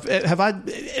believe by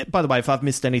the way, if I've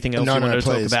missed anything else you want to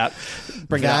talk about,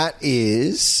 bring it up. That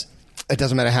is... It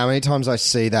doesn't matter how many times I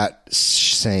see that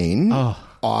scene...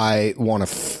 I want to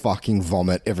fucking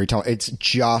vomit every time. It's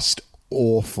just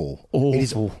awful. It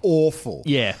is awful.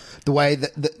 Yeah. The way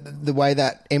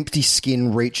that empty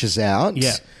skin reaches out.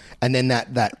 Yeah. and then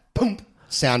that boom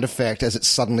sound effect as it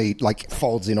suddenly like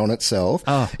folds in on itself.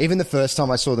 Even the first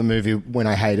time I saw the movie when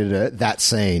I hated it, that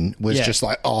scene was just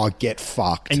like, oh, get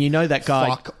fucked. And you know that guy,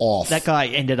 fuck off. That guy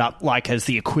ended up like as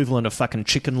the equivalent of fucking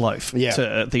Chicken Loaf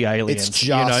to the aliens. It's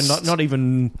just, not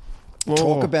even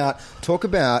talk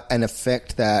about an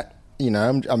effect that,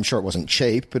 I'm sure it wasn't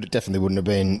cheap, but it definitely wouldn't have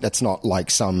been. That's not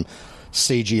like some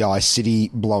CGI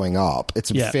city blowing up. It's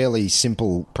a fairly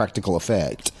simple practical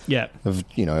effect of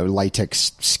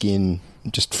latex skin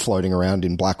just floating around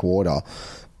in black water.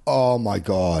 Oh my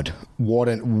god, what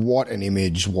an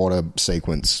image, what a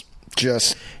sequence.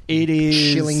 Just it is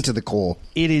chilling to the core.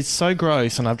 It is so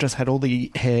gross, and I've just had all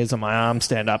the hairs on my arm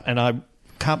stand up, and I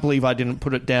can't believe I didn't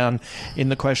put it down in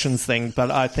the questions thing, but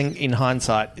I think in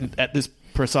hindsight at this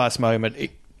precise moment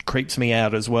it creeps me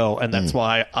out as well, and that's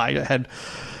why I had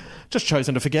just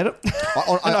chosen to forget it.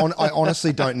 I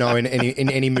honestly don't know in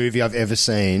any movie I've ever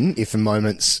seen if a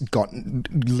moment's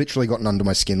literally gotten under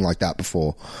my skin like that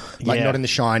before. Like not in The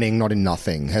Shining, not in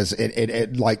nothing. Has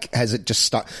it just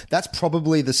stuck? That's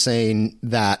probably the scene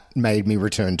that made me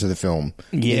return to the film.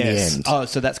 In the end. Oh,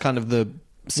 so that's kind of the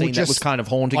scene that was kind of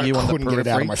haunting you on the periphery. I couldn't get it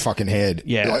out of my fucking head.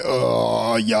 Yeah. Like,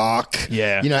 oh, yuck.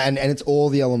 Yeah. And it's all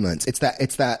the elements. It's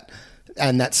that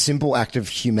and that simple act of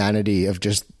humanity of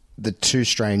just the two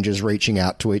strangers reaching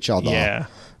out to each other. Yeah.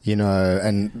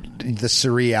 And the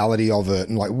surreality of it,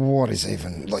 and like, what is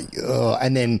even like,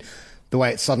 and then the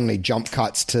way it suddenly jump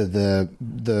cuts to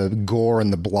the gore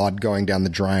and the blood going down the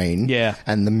drain. Yeah.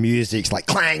 And the music's like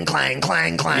clang, clang,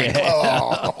 clang, clang. Yeah.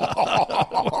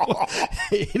 Oh.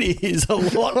 It is a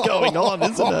lot going on,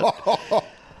 isn't it?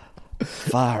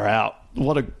 Far out.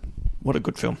 What a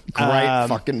good film. Great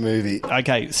fucking movie.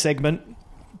 Okay, segment,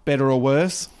 better or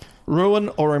worse? Ruin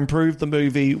or improve the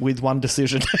movie with one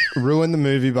decision? Ruin the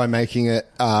movie by making it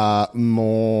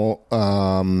more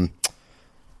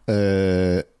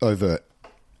overt.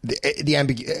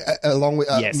 Along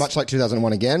with much like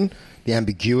 2001 again, the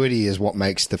ambiguity is what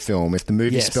makes the film. If the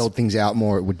movie spelled things out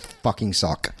more, it would fucking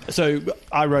suck. So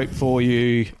I wrote for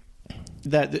you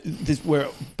that we're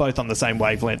both on the same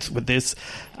wavelength with this.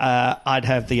 I'd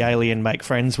have the alien make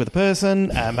friends with a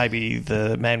person, maybe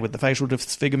the man with the facial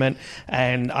disfigurement,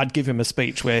 and I'd give him a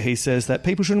speech where he says that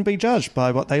people shouldn't be judged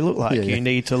by what they look like. You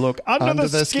need to look under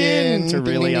the skin to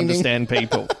really understand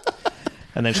people.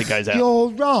 And then she goes out. You're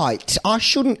right. I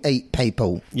shouldn't eat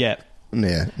people. Yeah.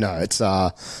 Yeah, no, it's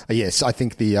yes. I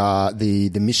think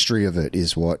the mystery of it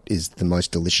is what is the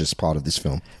most delicious part of this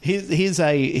film. Here's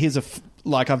a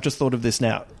like I've just thought of this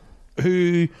now.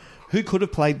 Who could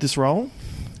have played this role,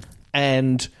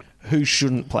 and who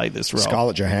shouldn't play this role?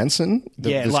 Scarlett Johansson.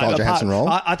 Scarlett Johansson role.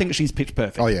 I think she's pitch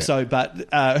perfect. Oh yeah. So, but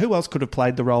who else could have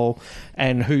played the role,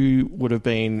 and who would have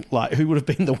been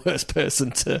the worst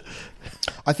person to?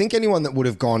 I think anyone that would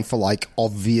have gone for like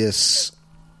obvious,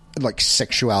 like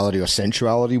sexuality or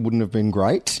sensuality wouldn't have been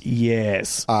great.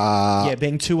 Yes.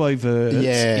 Being too overt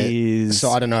is...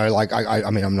 So I don't know, like, I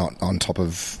mean, I'm not on top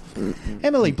of...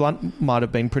 Emily Blunt might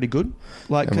have been pretty good.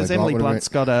 Like, because Emily Blunt's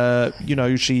got a...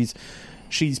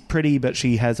 she's pretty, but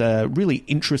she has a really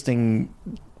interesting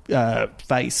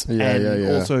face.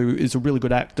 Also is a really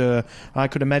good actor. I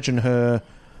could imagine her,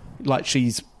 like,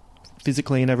 she's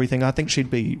physically and everything. I think she'd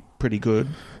be pretty good.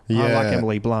 Yeah. I like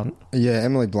Emily Blunt. Yeah,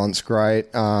 Emily Blunt's great.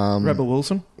 Rebel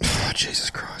Wilson. Oh, Jesus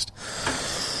Christ.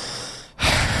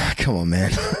 Come on,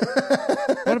 man.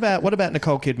 What about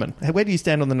Nicole Kidman? Where do you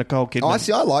stand on the Nicole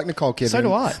Kidman? I like Nicole Kidman. So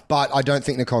do I. But I don't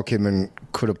think Nicole Kidman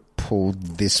could have pulled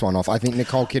this one off. I think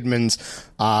Nicole Kidman's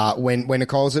when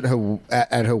Nicole's at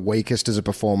her weakest as a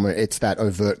performer, it's that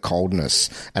overt coldness,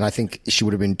 and I think she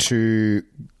would have been too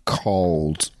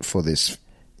cold for this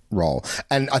role.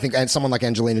 And I think someone like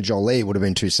Angelina Jolie would have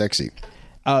been too sexy.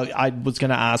 I was going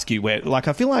to ask you where, like,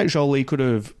 I feel like Jolie could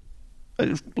have.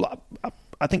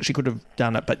 I think she could have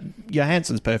done it, but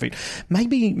Johansson's perfect.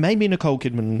 Maybe Nicole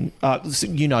Kidman.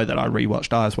 You know that I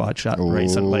rewatched Eyes Wide Shut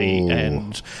recently,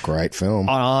 and great film.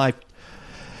 I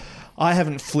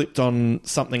haven't flipped on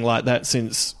something like that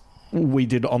since we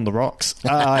did On the Rocks.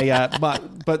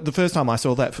 But the first time I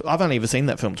saw that, I've only ever seen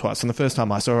that film twice, and the first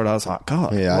time I saw it, I was like,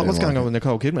 God, what's going on with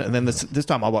Nicole Kidman? And then this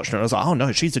time I watched it, I was like, oh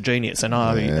no, she's a genius, and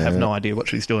I have no idea what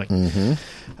she's doing.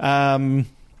 Mm-hmm.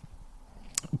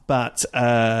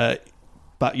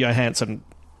 But Johansson,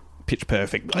 pitch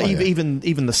perfect. Even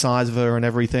the size of her and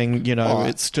everything,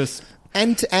 it's just...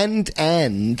 And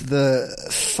the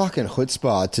fucking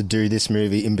chutzpah to do this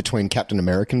movie in between Captain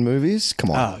American movies.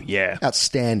 Come on. Oh, yeah.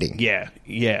 Outstanding. Yeah.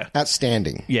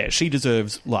 Outstanding. Yeah, she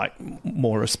deserves, like,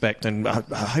 more respect, and I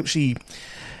hope she...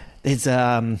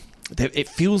 it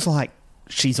feels like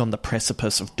she's on the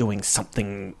precipice of doing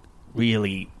something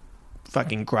really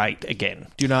fucking great again.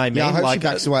 Do you know what I mean? Yeah, I hope like, she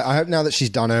backs away. I hope now that she's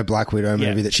done her Black Widow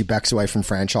movie that she backs away from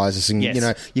franchises and, Yes. you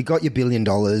know, you got your $1 billion,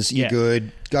 you're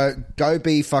good. Go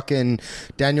be fucking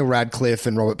Daniel Radcliffe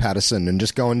and Robert Pattinson and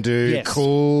just go and do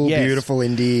cool, beautiful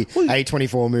indie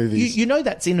A24 movies. You know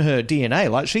that's in her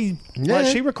DNA. Like she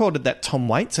recorded that Tom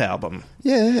Waits album.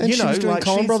 Yeah, and you she know, was doing like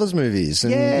Coen Brothers movies.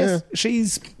 And,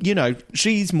 she's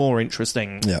more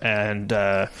interesting. Yeah. And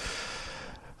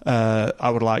I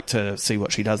would like to see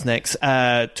what she does next.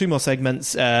 2 more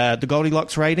segments. The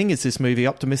Goldilocks rating. Is this movie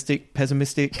optimistic,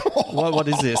 pessimistic? What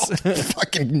is this?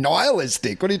 Fucking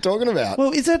nihilistic. What are you talking about?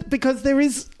 Well, is it because there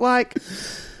is, like...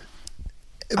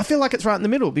 I feel like it's right in the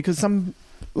middle because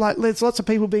there's lots of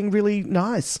people being really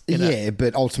nice. Yeah,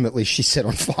 but ultimately she's set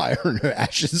on fire in her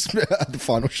ashes at the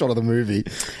final shot of the movie.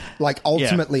 Like,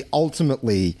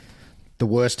 ultimately, the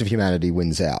worst of humanity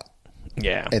wins out.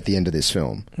 Yeah. At the end of this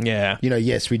film. Yeah. You know,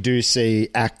 yes, we do see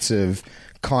acts of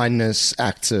kindness,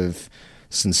 acts of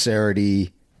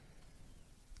sincerity.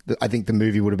 I think the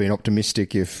movie would have been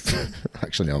optimistic if...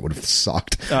 Actually, no, it would have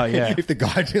sucked. Oh, yeah. If the guy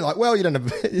had been like, well, you don't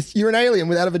have... You're an alien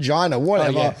without a vagina,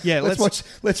 whatever. Oh, yeah. Let's watch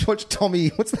Tommy...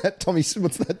 What's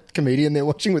that comedian they're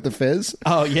watching with the fez?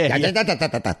 Oh, yeah. Yeah.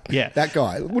 That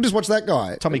guy. We'll just watch that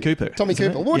guy. Tommy Cooper.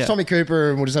 We'll watch Tommy Cooper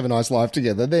and we'll just have a nice life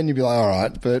together. Then you'd be like, all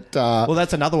right, but... well,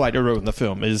 that's another way to ruin the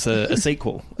film, is a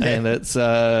sequel. And it's,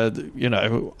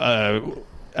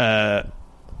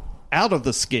 Out of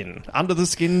the Skin, Under the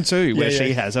Skin 2, where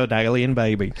she has an alien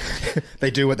baby.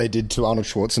 They do what they did to Arnold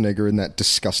Schwarzenegger in that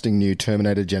disgusting new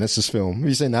Terminator Genesis film. Have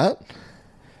you seen that?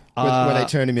 Where they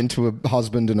turn him into a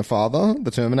husband and a father,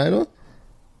 the Terminator?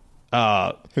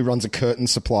 Who runs a curtain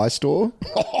supply store?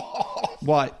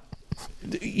 Why?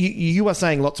 You are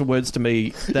saying lots of words to me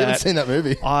that... You haven't seen that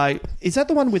movie. Is that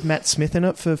the one with Matt Smith in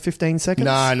it for 15 seconds?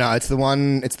 No, it's the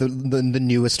one... It's the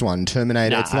newest one,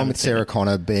 Terminator. It's the one with Sarah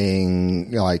Connor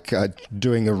being, like,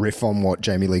 doing a riff on what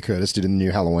Jamie Lee Curtis did in the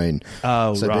new Halloween.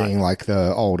 Oh, so right. being, like,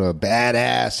 the older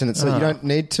badass. And it's like, you don't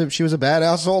need to... She was a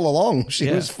badass all along. She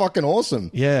was fucking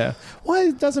awesome. Yeah.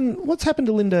 What's happened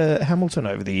to Linda Hamilton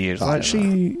over the years? Like,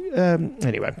 she...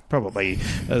 anyway, probably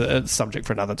a subject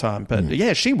for another time. But,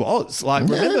 yeah, she was. Like,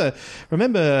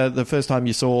 remember the first time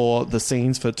you saw the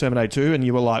scenes for Terminator 2 and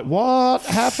you were like, what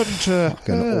happened to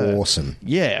her? Awesome.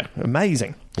 Yeah,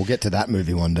 amazing. We'll get to that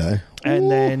movie one day. And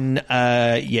then,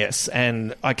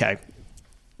 okay,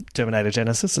 Terminator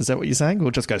Genesis, is that what you're saying?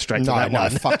 We'll just go straight to that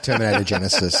one. Fuck Terminator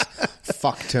Genesis.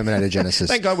 Fuck Terminator Genesis.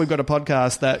 Thank God we've got a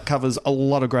podcast that covers a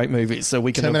lot of great movies, so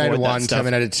we can Terminator avoid 1, that stuff.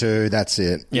 Terminator 2, that's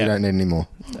it. Yeah. You don't need any more.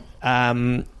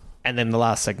 And then the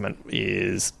last segment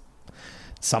is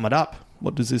sum it up.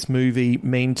 What does this movie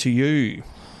mean to you?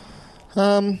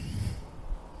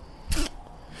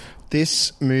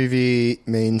 This movie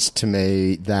means to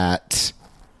me that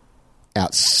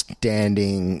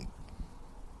outstanding,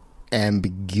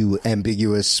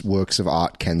 ambiguous works of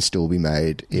art can still be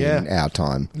made in our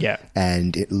time. Yeah.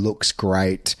 And it looks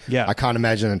great. Yeah. I can't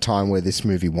imagine a time where this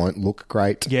movie won't look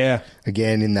great. Yeah.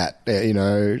 Again, in that,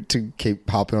 to keep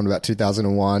harping on about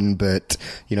 2001, but,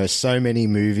 so many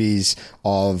movies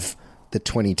of the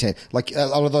 2010, like a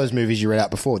lot of those movies you read out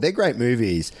before, they're great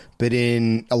movies, but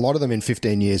a lot of them in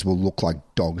 15 years will look like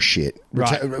dog shit.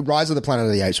 Right. Rise of the Planet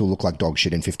of the Apes will look like dog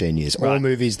shit in 15 years. Right. All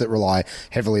movies that rely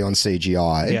heavily on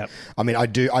CGI. Yep. I mean,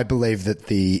 I believe that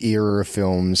the era of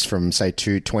films from, say,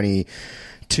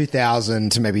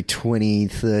 2000 to maybe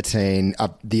 2013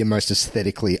 are the most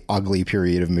aesthetically ugly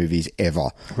period of movies ever.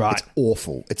 Right. It's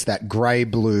awful. It's that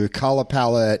grey-blue colour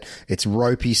palette. It's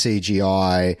ropey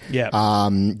CGI. Yeah.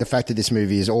 The fact that this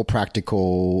movie is all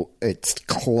practical, it's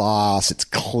class, it's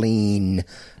clean.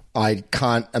 I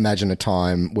can't imagine a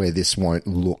time where this won't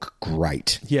look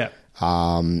great. Yeah.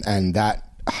 And that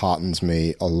heartens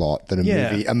me a lot. That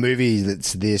a movie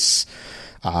that's this...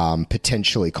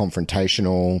 potentially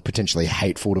confrontational, potentially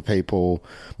hateful to people.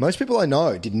 Most people I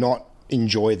know did not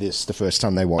enjoy this the first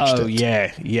time they watched it. Oh,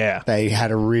 yeah. They had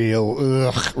a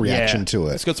real reaction to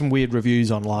it. It's got some weird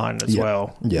reviews online as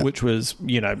well, which was,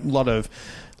 a lot of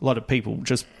people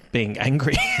just being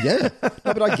angry. Yeah. No,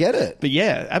 but I get it. But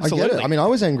yeah, absolutely. I get it. I mean, I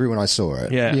was angry when I saw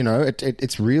it. Yeah.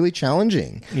 It's really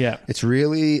challenging. Yeah. It's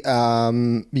really, I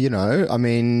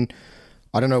mean...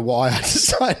 I don't know why I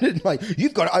decided, like,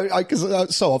 you've got...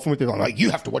 Because so often with people, I'm like, you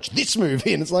have to watch this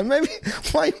movie. And it's like, maybe...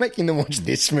 Why are you making them watch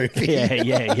this movie?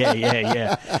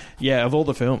 Yeah. Yeah, of all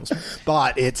the films.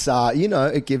 But it's,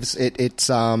 it gives... It's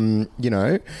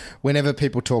whenever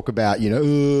people talk about,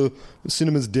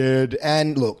 cinema's dead.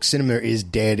 And look, cinema is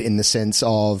dead in the sense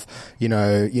of, you're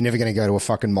never going to go to a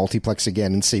fucking multiplex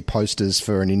again and see posters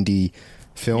for an indie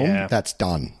film. Yeah. That's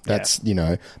done. That's,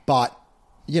 but...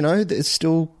 there's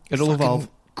still It'll fucking evolve.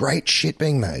 great shit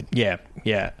being made. Yeah.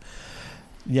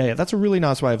 That's a really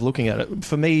nice way of looking at it.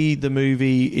 For me, the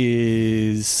movie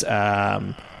is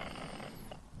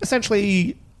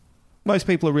essentially most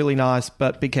people are really nice,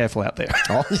 but be careful out there.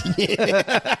 Oh,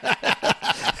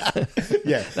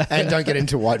 yeah. And don't get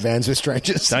into white vans with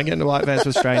strangers. Don't get into white vans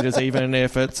with strangers, even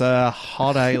if it's a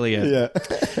hot alien.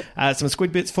 Yeah. Some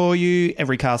squid bits for you.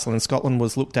 Every castle in Scotland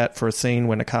was looked at for a scene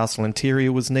when a castle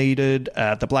interior was needed.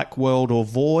 The Black World or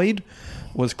Void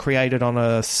was created on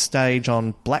a stage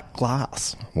on black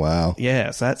glass. Wow.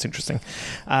 Yeah, so that's interesting.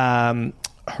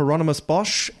 Hieronymus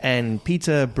Bosch and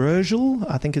Peter Bruegel,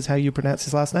 I think is how you pronounce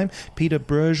his last name. Peter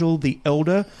Bruegel, the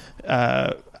elder,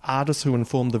 artist who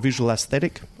informed the visual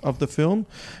aesthetic of the film,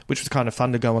 which was kind of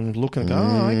fun to go and look and go,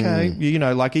 oh, okay. You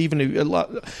know, like even,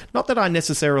 not that I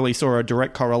necessarily saw a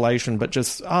direct correlation, but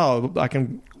just, I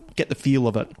can get the feel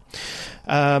of it.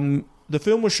 The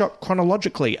film was shot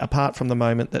chronologically apart from the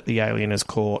moment that the alien is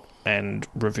caught and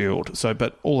revealed. So,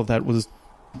 but all of that was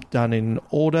done in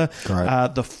order.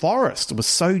 The forest was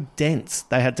so dense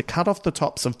they had to cut off the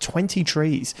tops of 20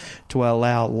 trees to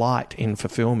allow light in for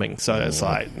filming. So it's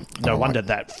like, no wonder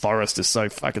that forest is so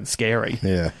fucking scary.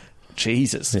 Yeah.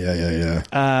 Jesus.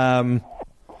 Yeah.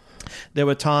 There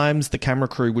were times the camera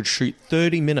crew would shoot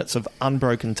 30 minutes of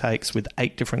unbroken takes with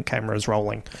 8 different cameras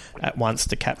rolling at once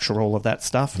to capture all of that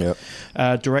stuff.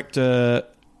 Yep. Director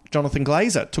Jonathan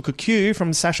Glazer took a cue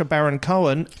from Sacha Baron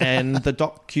Cohen and the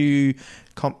docu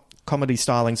comedy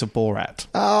stylings of Borat.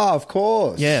 Oh, of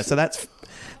course. Yeah, so that's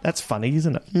funny,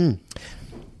 isn't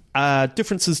it?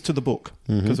 Differences to the book,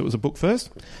 because it was a book first.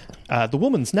 The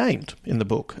woman's named in the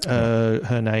book.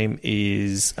 Her name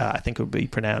is, I think it would be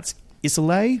pronounced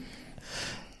Isolé.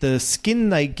 The skin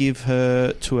they give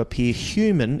her to appear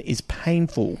human is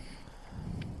painful.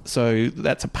 So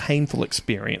that's a painful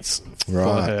experience for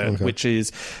her, which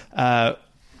is...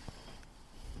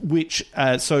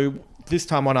 so this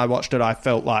time when I watched it, I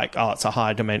felt like, it's a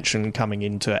high dimension coming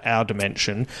into our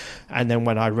dimension. And then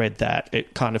when I read that,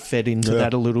 it kind of fed into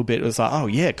that a little bit. It was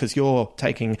like, because you're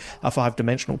taking a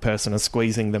 5-dimensional person and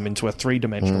squeezing them into a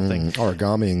 3-dimensional thing.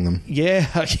 Origamiing them. Yeah,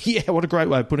 what a great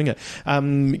way of putting it.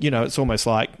 It's almost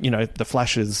like, the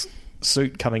Flash's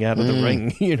suit coming out of the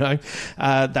ring,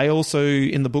 They also,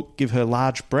 in the book, give her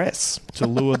large breasts to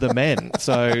lure the men.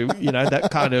 So, that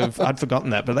kind of, I'd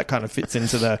forgotten that, but that kind of fits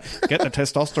into the get the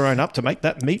testosterone up to make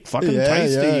that meat fucking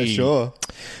tasty. Yeah, sure.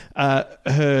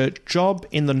 Her job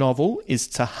in the novel is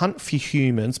to hunt for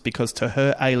humans because to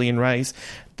her alien race,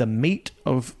 the meat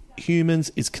of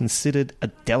humans is considered a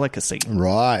delicacy.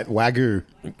 Right, Wagyu.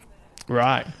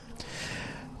 Right.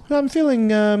 I'm feeling...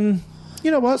 you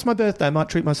know what? It's my birthday. I might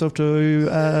treat myself to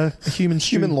a human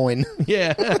stew. Human loin.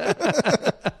 Yeah.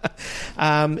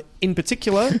 In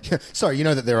particular... So, you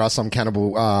know that there are some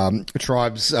cannibal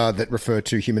tribes that refer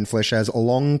to human flesh as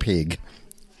long pig.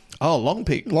 Oh, long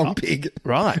pig. Long pig.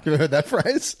 Right. You ever heard that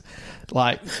phrase?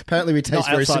 Like... Apparently we taste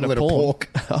very similar to pork.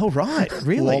 Oh, right.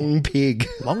 Really? Long pig.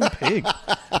 Long pig.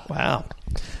 Wow.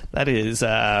 That is...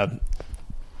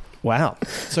 wow.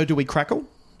 So do we crackle?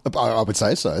 I would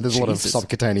say so. There's a lot of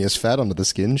subcutaneous fat under the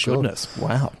skin, sure. Goodness,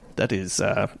 wow. That is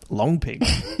long pig.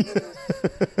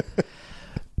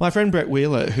 My friend Brett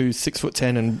Wheeler, who's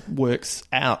 6'10" and works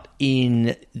out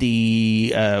in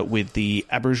the with the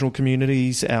Aboriginal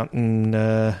communities out in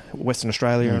Western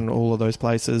Australia and all of those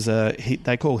places,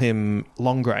 they call him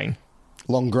Long Grain.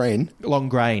 Long grain? Long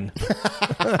Grain.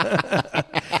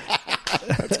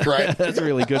 That's great. That's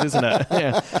really good, isn't it?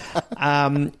 Yeah.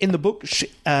 In the book,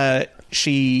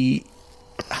 she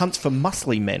hunts for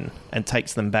muscly men and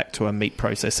takes them back to a meat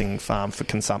processing farm for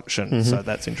consumption. So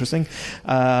that's interesting.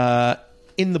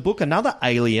 In the book, another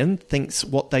alien thinks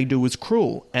what they do is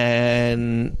cruel,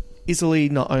 and Isolé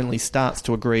not only starts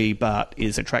to agree, but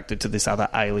is attracted to this other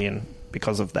alien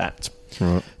because of that.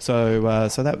 Right. So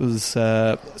that was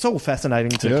it's all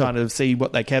fascinating to kind of see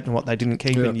what they kept and what they didn't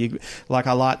keep. And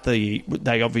I like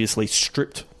they obviously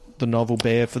stripped the novel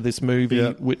bare for this movie,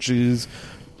 which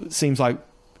seems like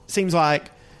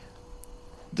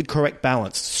the correct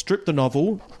balance. Strip the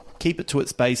novel, keep it to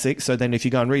its basics, so then if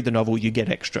you go and read the novel, you get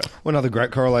extra. Well, another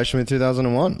great correlation with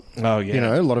 2001. Oh,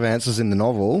 yeah. A lot of answers in the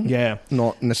novel. Yeah.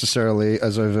 Not necessarily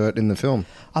as overt in the film.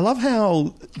 I love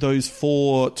how those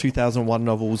 4 2001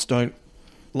 novels don't...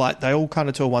 they all kind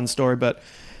of tell one story, but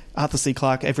Arthur C.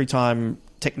 Clarke, every time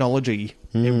technology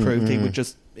improved, he would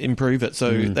just improve it.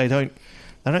 So they don't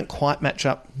They don't quite match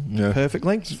up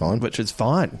perfectly, fine. which is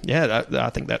fine. Yeah,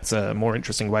 I think that's a more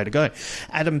interesting way to go.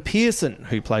 Adam Pearson,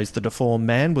 who plays the deformed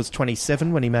man, was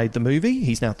 27 when he made the movie.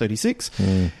 He's now 36.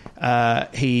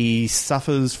 He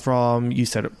suffers from, you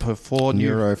said it before,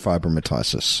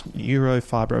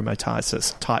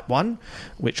 neurofibromatosis type 1,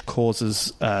 which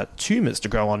causes tumours to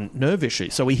grow on nerve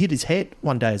issues. So he hit his head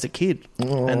one day as a kid,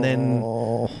 and then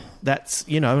that's,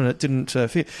 and it didn't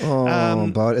fit.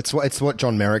 But it's what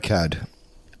John Merrick had.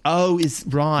 Oh, is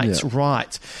right,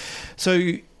 right. So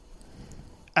you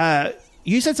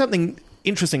said something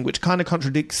interesting, which kind of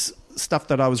contradicts stuff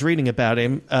that I was reading about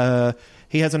him.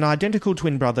 He has an identical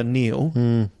twin brother,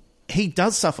 Neil. He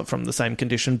does suffer from the same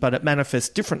condition, but it manifests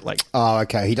differently. Oh,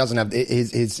 okay. He doesn't have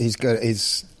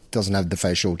his doesn't have the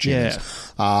facial tumours.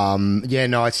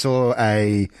 I saw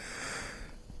it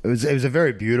was a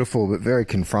very beautiful but very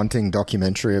confronting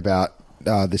documentary about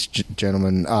this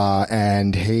gentleman,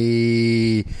 and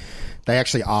they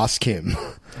actually ask him.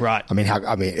 Right. I mean,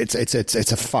 it's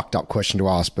a fucked up question to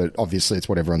ask, but obviously it's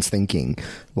what everyone's thinking.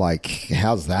 Like,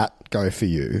 how's that go for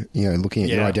you? Looking at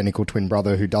your identical twin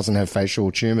brother who doesn't have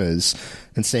facial tumours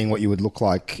and seeing what you would look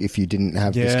like if you didn't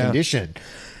have this condition.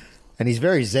 And he's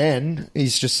very zen. He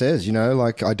just says,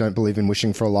 I don't believe in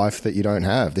wishing for a life that you don't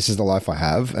have. This is the life I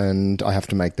have, and I have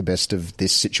to make the best of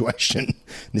this situation.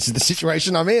 This is the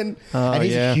situation I'm in. And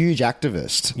he's a huge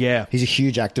activist. Yeah. He's a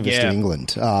huge activist in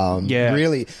England.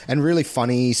 Really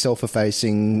funny,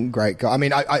 self-effacing, great guy. I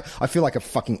mean, I feel like a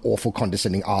fucking awful,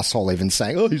 condescending asshole even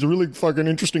saying, oh, he's a really fucking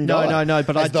interesting guy. No,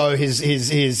 but as though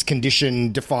his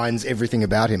condition defines everything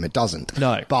about him. It doesn't.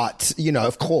 No. But,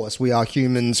 of course, we are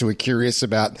humans who are curious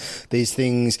about these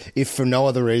things, if for no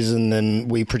other reason than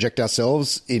we project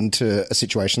ourselves into a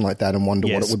situation like that and wonder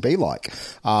what it would be like.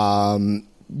 But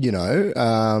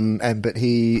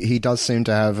he does seem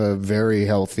to have a very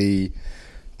healthy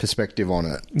perspective on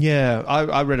it. Yeah,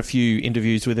 I read a few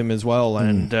interviews with him as well,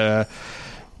 and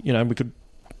we could.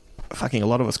 Fucking a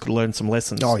lot of us could learn some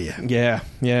lessons. Oh, yeah.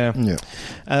 Yeah.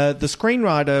 The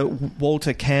screenwriter,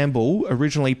 Walter Campbell,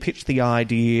 originally pitched the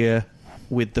idea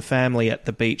with the family at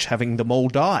the beach having them all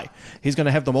die. He's going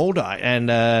to have them all die. And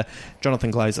Jonathan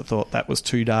Glazer thought that was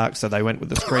too dark, so they went with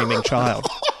the screaming child.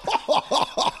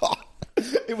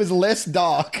 It was less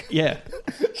dark. Yeah.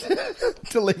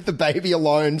 To leave the baby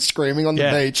alone screaming on the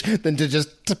beach than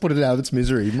to put it out of its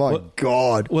misery. My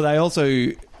God. Well, they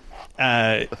also...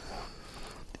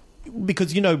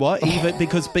 because you know what?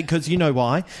 Because you know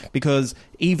why? Because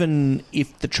even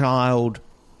if the child...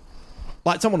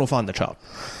 someone will find the child.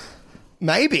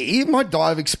 Maybe. It might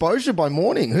die of exposure by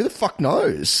morning. Who the fuck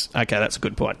knows? Okay, that's a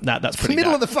good point. No, that's pretty It's the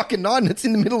middle dark. of the fucking night and it's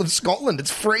in the middle of Scotland.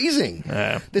 It's freezing.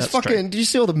 Yeah, There's that's fucking... true. Did you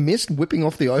see all the mist whipping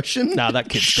off the ocean? No, that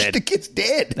kid's dead. The kid's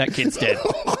dead. That kid's dead.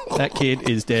 That kid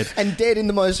is dead. And dead in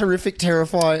the most horrific,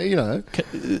 terrifying,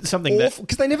 Something that...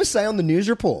 Because they never say on the news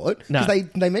report, because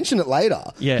they mention it later.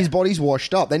 Yeah. His body's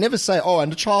washed up. They never say,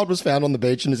 and a child was found on the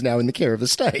beach and is now in the care of the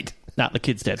state. No, the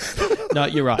kid's dead. No,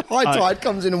 you're right. High tide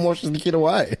comes in and washes the kid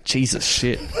away. Jesus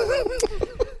shit.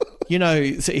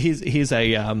 So here's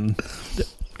a...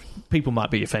 people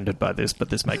might be offended by this, but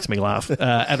this makes me laugh.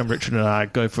 Adam, Richard and I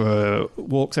go for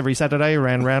walks every Saturday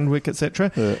around Randwick, etc.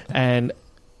 Yeah. And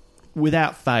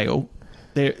without fail,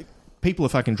 people are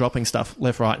fucking dropping stuff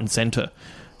left, right and centre.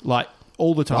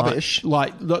 All the time. Rubbish? No.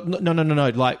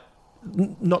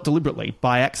 Not deliberately,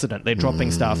 by accident. They're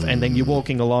dropping stuff, and then you're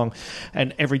walking along,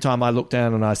 and every time I look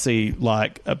down and I see,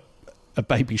 a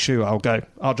baby shoe, I'll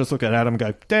just look at Adam and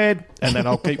go, dead, and then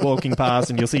I'll keep walking past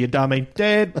and you'll see a dummy,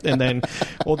 dead, and then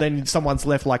someone's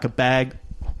left a bag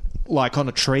on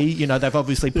a tree, they've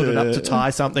obviously put it up to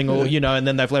tie something, or and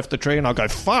then they've left the tree and I'll go,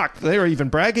 fuck, they're even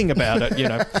bragging about it,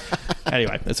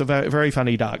 Anyway, it's a very, very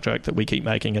funny dark joke that we keep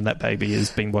making, and that baby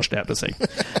is being washed out to sea.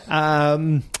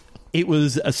 It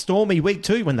was a stormy week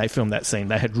too when they filmed that scene.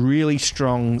 They had really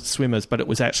strong swimmers, but it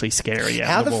was actually scary out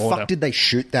How in the water. Fuck did they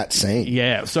shoot that scene?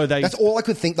 Yeah, so that's all I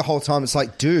could think the whole time. It's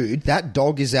like, dude, that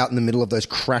dog is out in the middle of those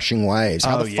crashing waves.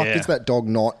 How the fuck is that dog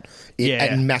not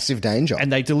in massive danger? And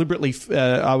they deliberately,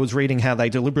 I was reading how they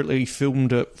deliberately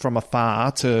filmed it from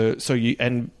afar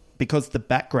because the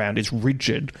background is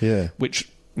rigid, which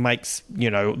makes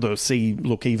the sea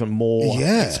look even more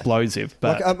explosive.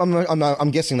 But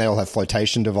I'm guessing they all have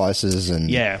flotation devices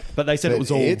and but they said it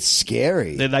was all. It's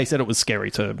scary. They said it was scary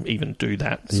to even do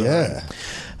that. So. Yeah.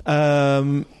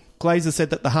 Glazer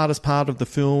said that the hardest part of the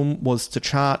film was to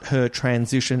chart her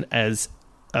transition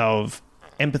of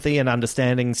empathy and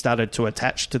understanding started to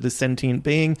attach to the sentient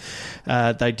being.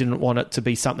 They didn't want it to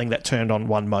be something that turned on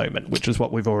one moment, which is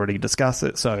what we've already discussed.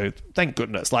 It. So thank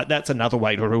goodness. Like, that's another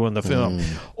way to ruin the film.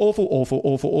 Awful, awful,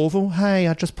 awful, awful. Hey,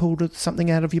 I just pulled something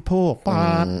out of your paw.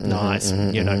 Nice,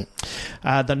 you know.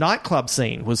 The nightclub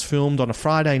scene was filmed on a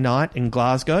Friday night in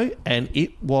Glasgow, and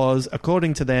it was,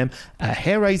 according to them, a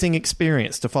hair-raising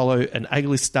experience to follow an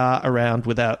A-list star around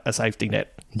without a safety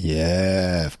net.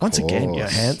 Yeah, of Once course. again,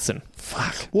 Johansson.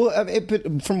 Fuck. Well,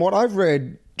 but from what I've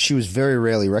read, she was very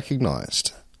rarely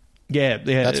recognised. Yeah.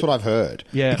 That's what I've heard.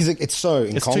 Yeah. Because it's so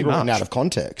It's too incongruent and much. out of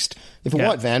context. If a Yeah.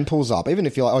 white van pulls up, even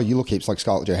if you're like, oh, you look heaps like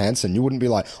Scarlett Johansson, you wouldn't be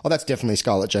like, oh, that's definitely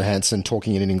Scarlett Johansson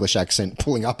talking in an English accent,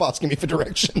 pulling up, asking me for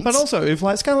directions. But also, if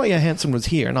like Scarlett Johansson was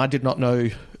here and I did not know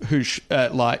who,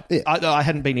 I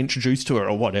hadn't been introduced to her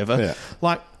or whatever, Yeah.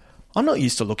 like, I'm not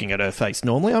used to looking at her face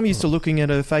normally. I'm used to looking at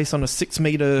her face on a 6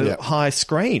 meter Yeah. high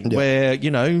screen Yeah. where, you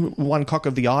know, one cock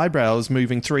of the eyebrow is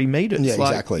moving 3 meters. Yeah, like,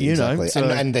 exactly. You exactly. know, so,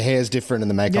 and the hair's different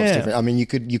and the makeup's Yeah. different. I mean, you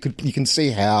can see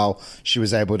how she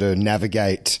was able to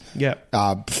navigate Yeah.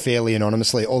 fairly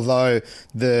anonymously. Although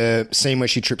the scene where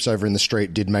she trips over in the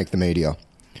street did make the media.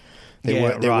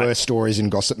 There were stories in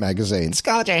Gossip magazine.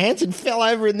 Scarlett Johansson fell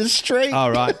over in the street.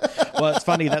 Oh, right. Well, it's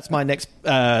funny. That's my next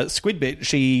squid bit.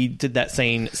 She did that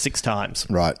scene 6 times.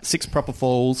 Right. 6 proper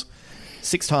falls.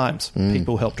 6 times.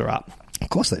 People helped her up. Of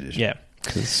course they did. Yeah.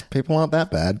 Because people aren't that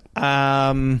bad.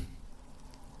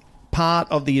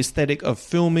 Part of the aesthetic of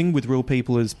filming with real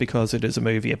people is because it is a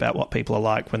movie about what people are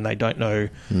like when they don't know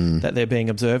that they're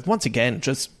being observed. Once again,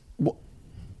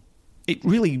 it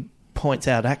really points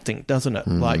out acting, doesn't it?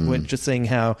 Like, we're just seeing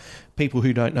how people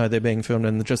who don't know they're being filmed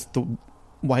and just the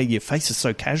way your face is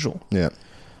so casual. Yeah.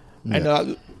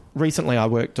 And recently I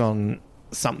worked on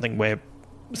something where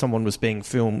someone was being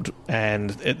filmed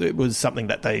and it was something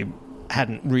that they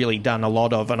hadn't really done a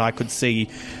lot of, and I could see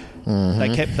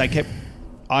they kept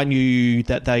I knew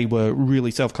that they were really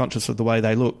self-conscious of the way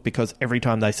they looked because every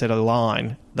time they said a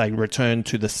line, they returned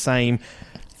to the same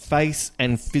face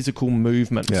and physical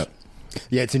movement. Yeah.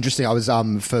 Yeah, it's interesting. I was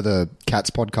for the Cats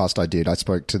podcast I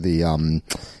spoke to the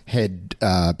head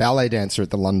ballet dancer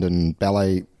at the London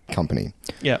Ballet Company.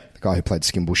 Yeah. The guy who played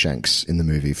Skimbleshanks in the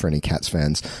movie, for any Cats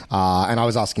fans. And I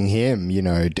was asking him, you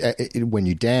know, when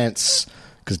you dance,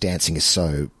 because dancing is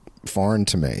so foreign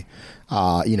to me,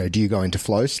 you know, do you go into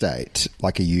flow state?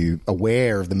 Like, are you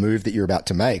aware of the move that you're about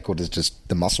to make, or does just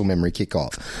the muscle memory kick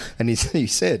off? And he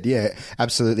said, yeah,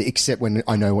 absolutely, except when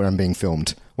I know when I'm being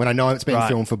filmed. When I know it's being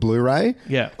filmed for Blu-ray,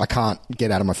 I can't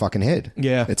get out of my fucking head.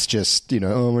 Yeah. It's just, you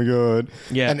know, oh my God.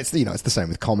 Yeah. And it's, you know, it's the same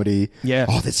with comedy. Yeah.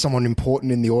 Oh, there's someone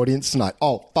important in the audience tonight.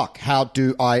 Oh, fuck, how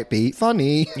do I be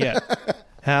funny? Yeah.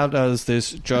 How does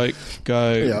this joke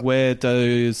go? Yeah. Where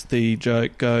does the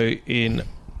joke go in?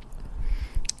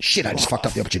 Shit, I just fucked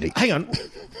up the opportunity. Hang on.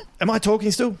 Am I talking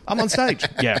still? I'm on stage.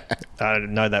 Yeah. I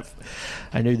know that.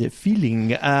 I know that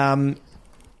feeling.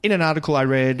 In an article I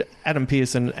read, Adam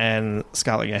Pearson and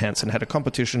Scarlett Johansson had a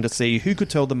competition to see who could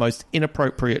tell the most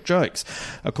inappropriate jokes.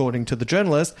 According to the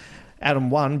journalist,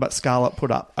 Adam won, but Scarlett put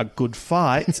up a good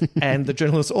fight. And the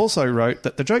journalist also wrote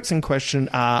that the jokes in question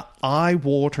are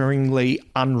eye-wateringly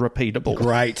unrepeatable.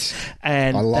 Great.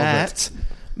 And I love that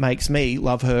makes me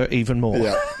love her even more.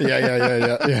 Yeah.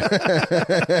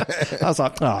 I was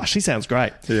like, oh, she sounds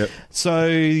great. Yeah.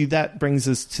 So that brings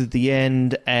us to the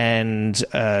end. And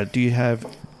do you have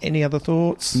any other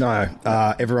thoughts? No,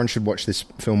 everyone should watch this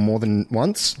film more than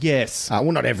once. Yes.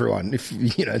 Well, not everyone. If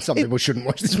you know, some people shouldn't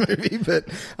watch this movie, but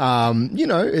you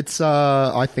know, it's.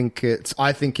 I think it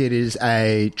is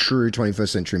a true 21st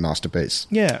century masterpiece.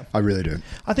 Yeah, I really do.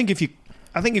 I think if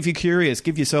you're curious,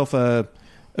 give yourself a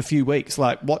few weeks.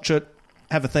 Like, watch it,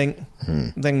 have a think,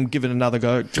 then give it another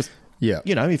go. Just. Yeah.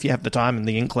 You know, if you have the time and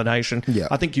the inclination,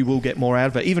 I think you will get more out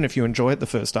of it, even if you enjoy it the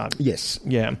first time. Yes.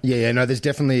 Yeah. Yeah. No, there's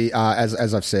definitely,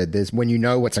 as I've said, there's when you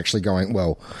know what's actually going,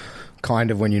 well,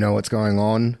 kind of when you know what's going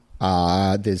on,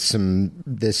 there's some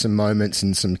moments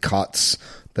and some cuts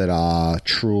that are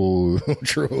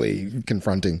truly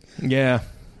confronting. Yeah.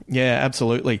 Yeah,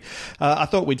 absolutely. I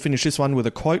thought we'd finish this one with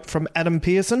a quote from Adam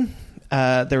Pearson.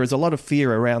 There is a lot of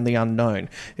fear around the unknown.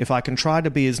 If I can try to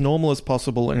be as normal as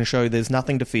possible and show there's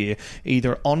nothing to fear,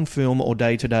 either on film or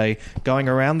day to day, going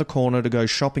around the corner to go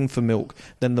shopping for milk,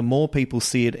 then the more people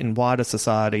see it in wider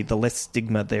society, the less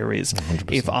stigma there is.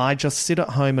 100%. If I just sit at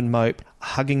home and mope,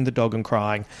 hugging the dog and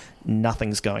crying,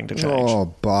 nothing's going to change.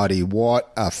 Oh, buddy,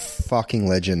 what a fucking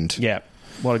legend. Yeah.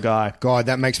 What a guy. God,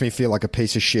 that makes me feel like a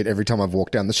piece of shit every time I've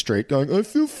walked down the street going, I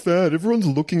feel fat. Everyone's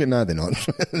looking at... No, they're not.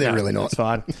 They're really not. It's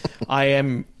fine. I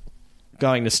am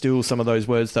going to steal some of those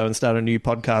words, though, and start a new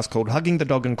podcast called Hugging the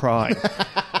Dog and Crying.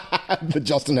 The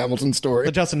Justin Hamilton story.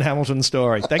 The Justin Hamilton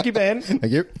story. Thank you, Ben.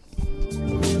 Thank you.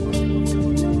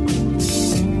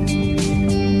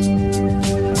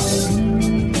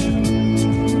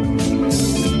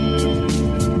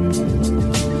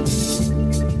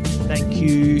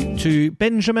 To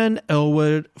Benjamin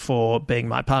Elwood for being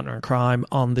my partner in crime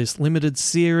on this limited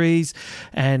series,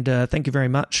 and thank you very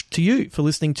much to you for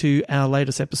listening to our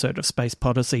latest episode of Space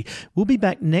Podyssey. We'll be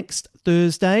back next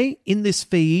Thursday in this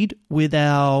feed with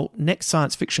our next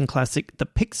science fiction classic, the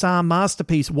Pixar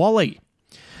masterpiece WALL-E.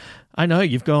 I know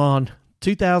you've gone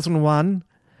 2001,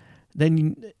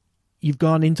 then you've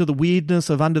gone into the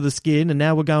weirdness of Under the Skin, and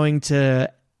now we're going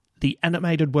to the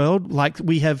animated world. Like,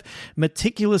 we have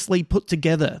meticulously put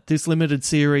together this limited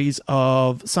series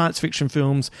of science fiction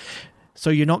films,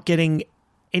 so you're not getting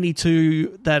any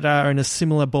two that are in a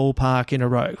similar ballpark in a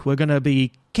row. We're going to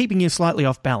be keeping you slightly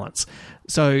off balance.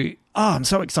 So, I'm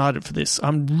so excited for this.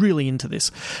 I'm really into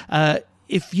this.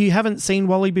 If you haven't seen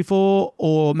WALL-E before,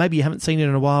 or maybe you haven't seen it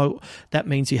in a while, that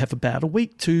means you have about a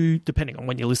week to, depending on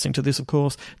when you're listening to this, of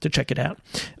course, to check it out.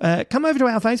 Come over to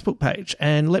our Facebook page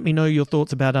and let me know your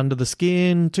thoughts about Under the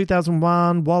Skin,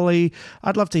 2001, WALL-E.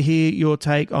 I'd love to hear your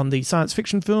take on the science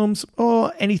fiction films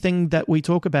or anything that we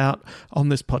talk about on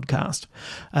this podcast.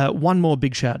 One more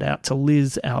big shout out to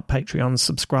Liz, our Patreon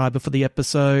subscriber, for the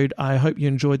episode. I hope you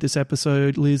enjoyed this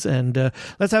episode, Liz, and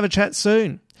let's have a chat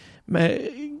soon.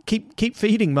 Keep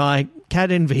feeding my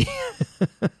cat envy.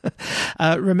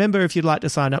 Remember, if you'd like to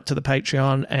sign up to the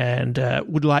Patreon and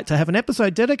would like to have an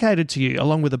episode dedicated to you,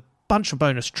 along with a bunch of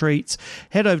bonus treats,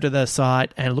 head over to their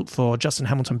site and look for Justin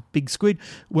Hamilton Big Squid.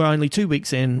 We're only 2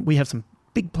 weeks in. We have some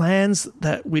big plans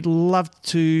that we'd love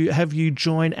to have you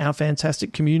join our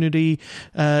fantastic community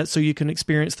so you can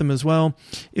experience them as well.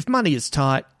 If money is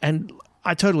tight, and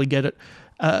I totally get it,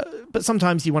 but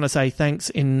sometimes you want to say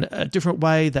thanks in a different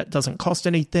way that doesn't cost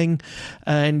anything.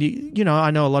 And, you know,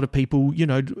 I know a lot of people, you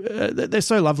know, they're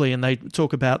so lovely and they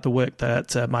talk about the work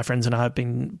that my friends and I have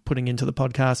been putting into the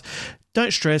podcast.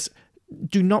 Don't stress.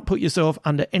 Do not put yourself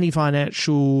under any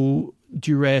financial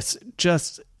duress.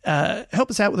 Just help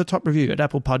us out with a top review at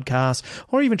Apple Podcasts,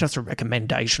 or even just a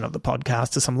recommendation of the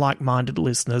podcast to some like-minded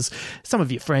listeners, some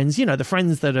of your friends, you know, the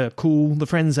friends that are cool, the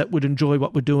friends that would enjoy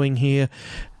what we're doing here.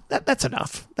 That's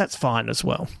enough. That's fine as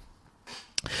well.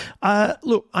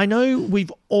 Look, I know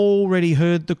we've already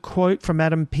heard the quote from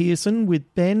Adam Pearson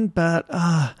with Ben, but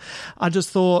I just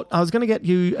thought I was going to get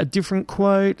you a different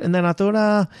quote, and then I thought,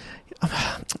 I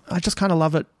just kind of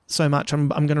love it so much, I'm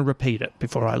going to repeat it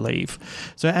before I leave.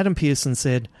 So Adam Pearson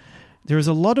said, "There is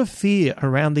a lot of fear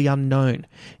around the unknown.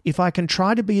 If I can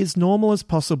try to be as normal as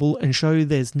possible and show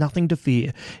there's nothing to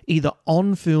fear, either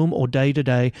on film or day to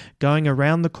day, going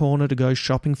around the corner to go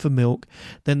shopping for milk,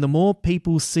 then the more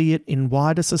people see it in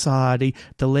wider society,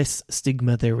 the less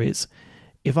stigma there is.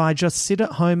 If I just sit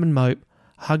at home and mope,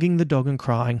 hugging the dog and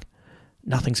crying,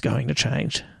 nothing's going to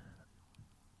change."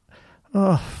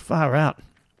 Oh, far out.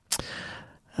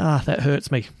 That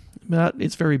hurts me, but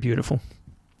it's very beautiful.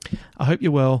 I hope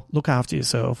you're well. Look after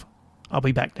yourself. I'll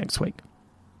be back next week.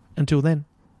 Until then.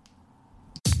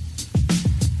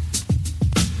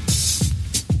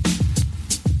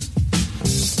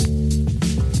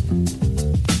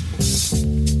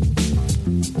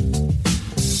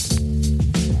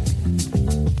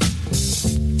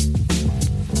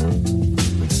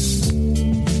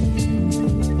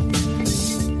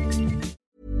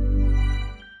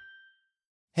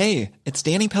 Hey, it's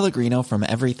Danny Pellegrino from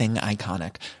Everything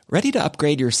Iconic. Ready to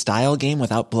upgrade your style game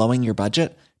without blowing your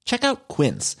budget? Check out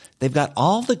Quince. They've got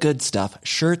all the good stuff,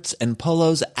 shirts and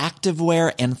polos,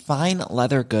 activewear, and fine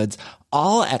leather goods,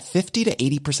 all at 50 to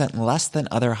 80% less than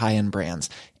other high-end brands.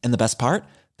 And the best part?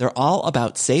 They're all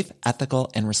about safe,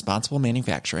 ethical, and responsible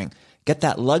manufacturing. Get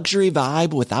that luxury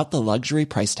vibe without the luxury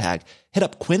price tag. Hit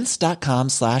up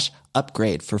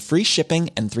quince.com/upgrade for free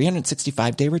shipping and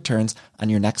 365-day returns on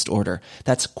your next order.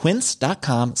 That's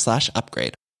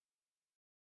quince.com/upgrade.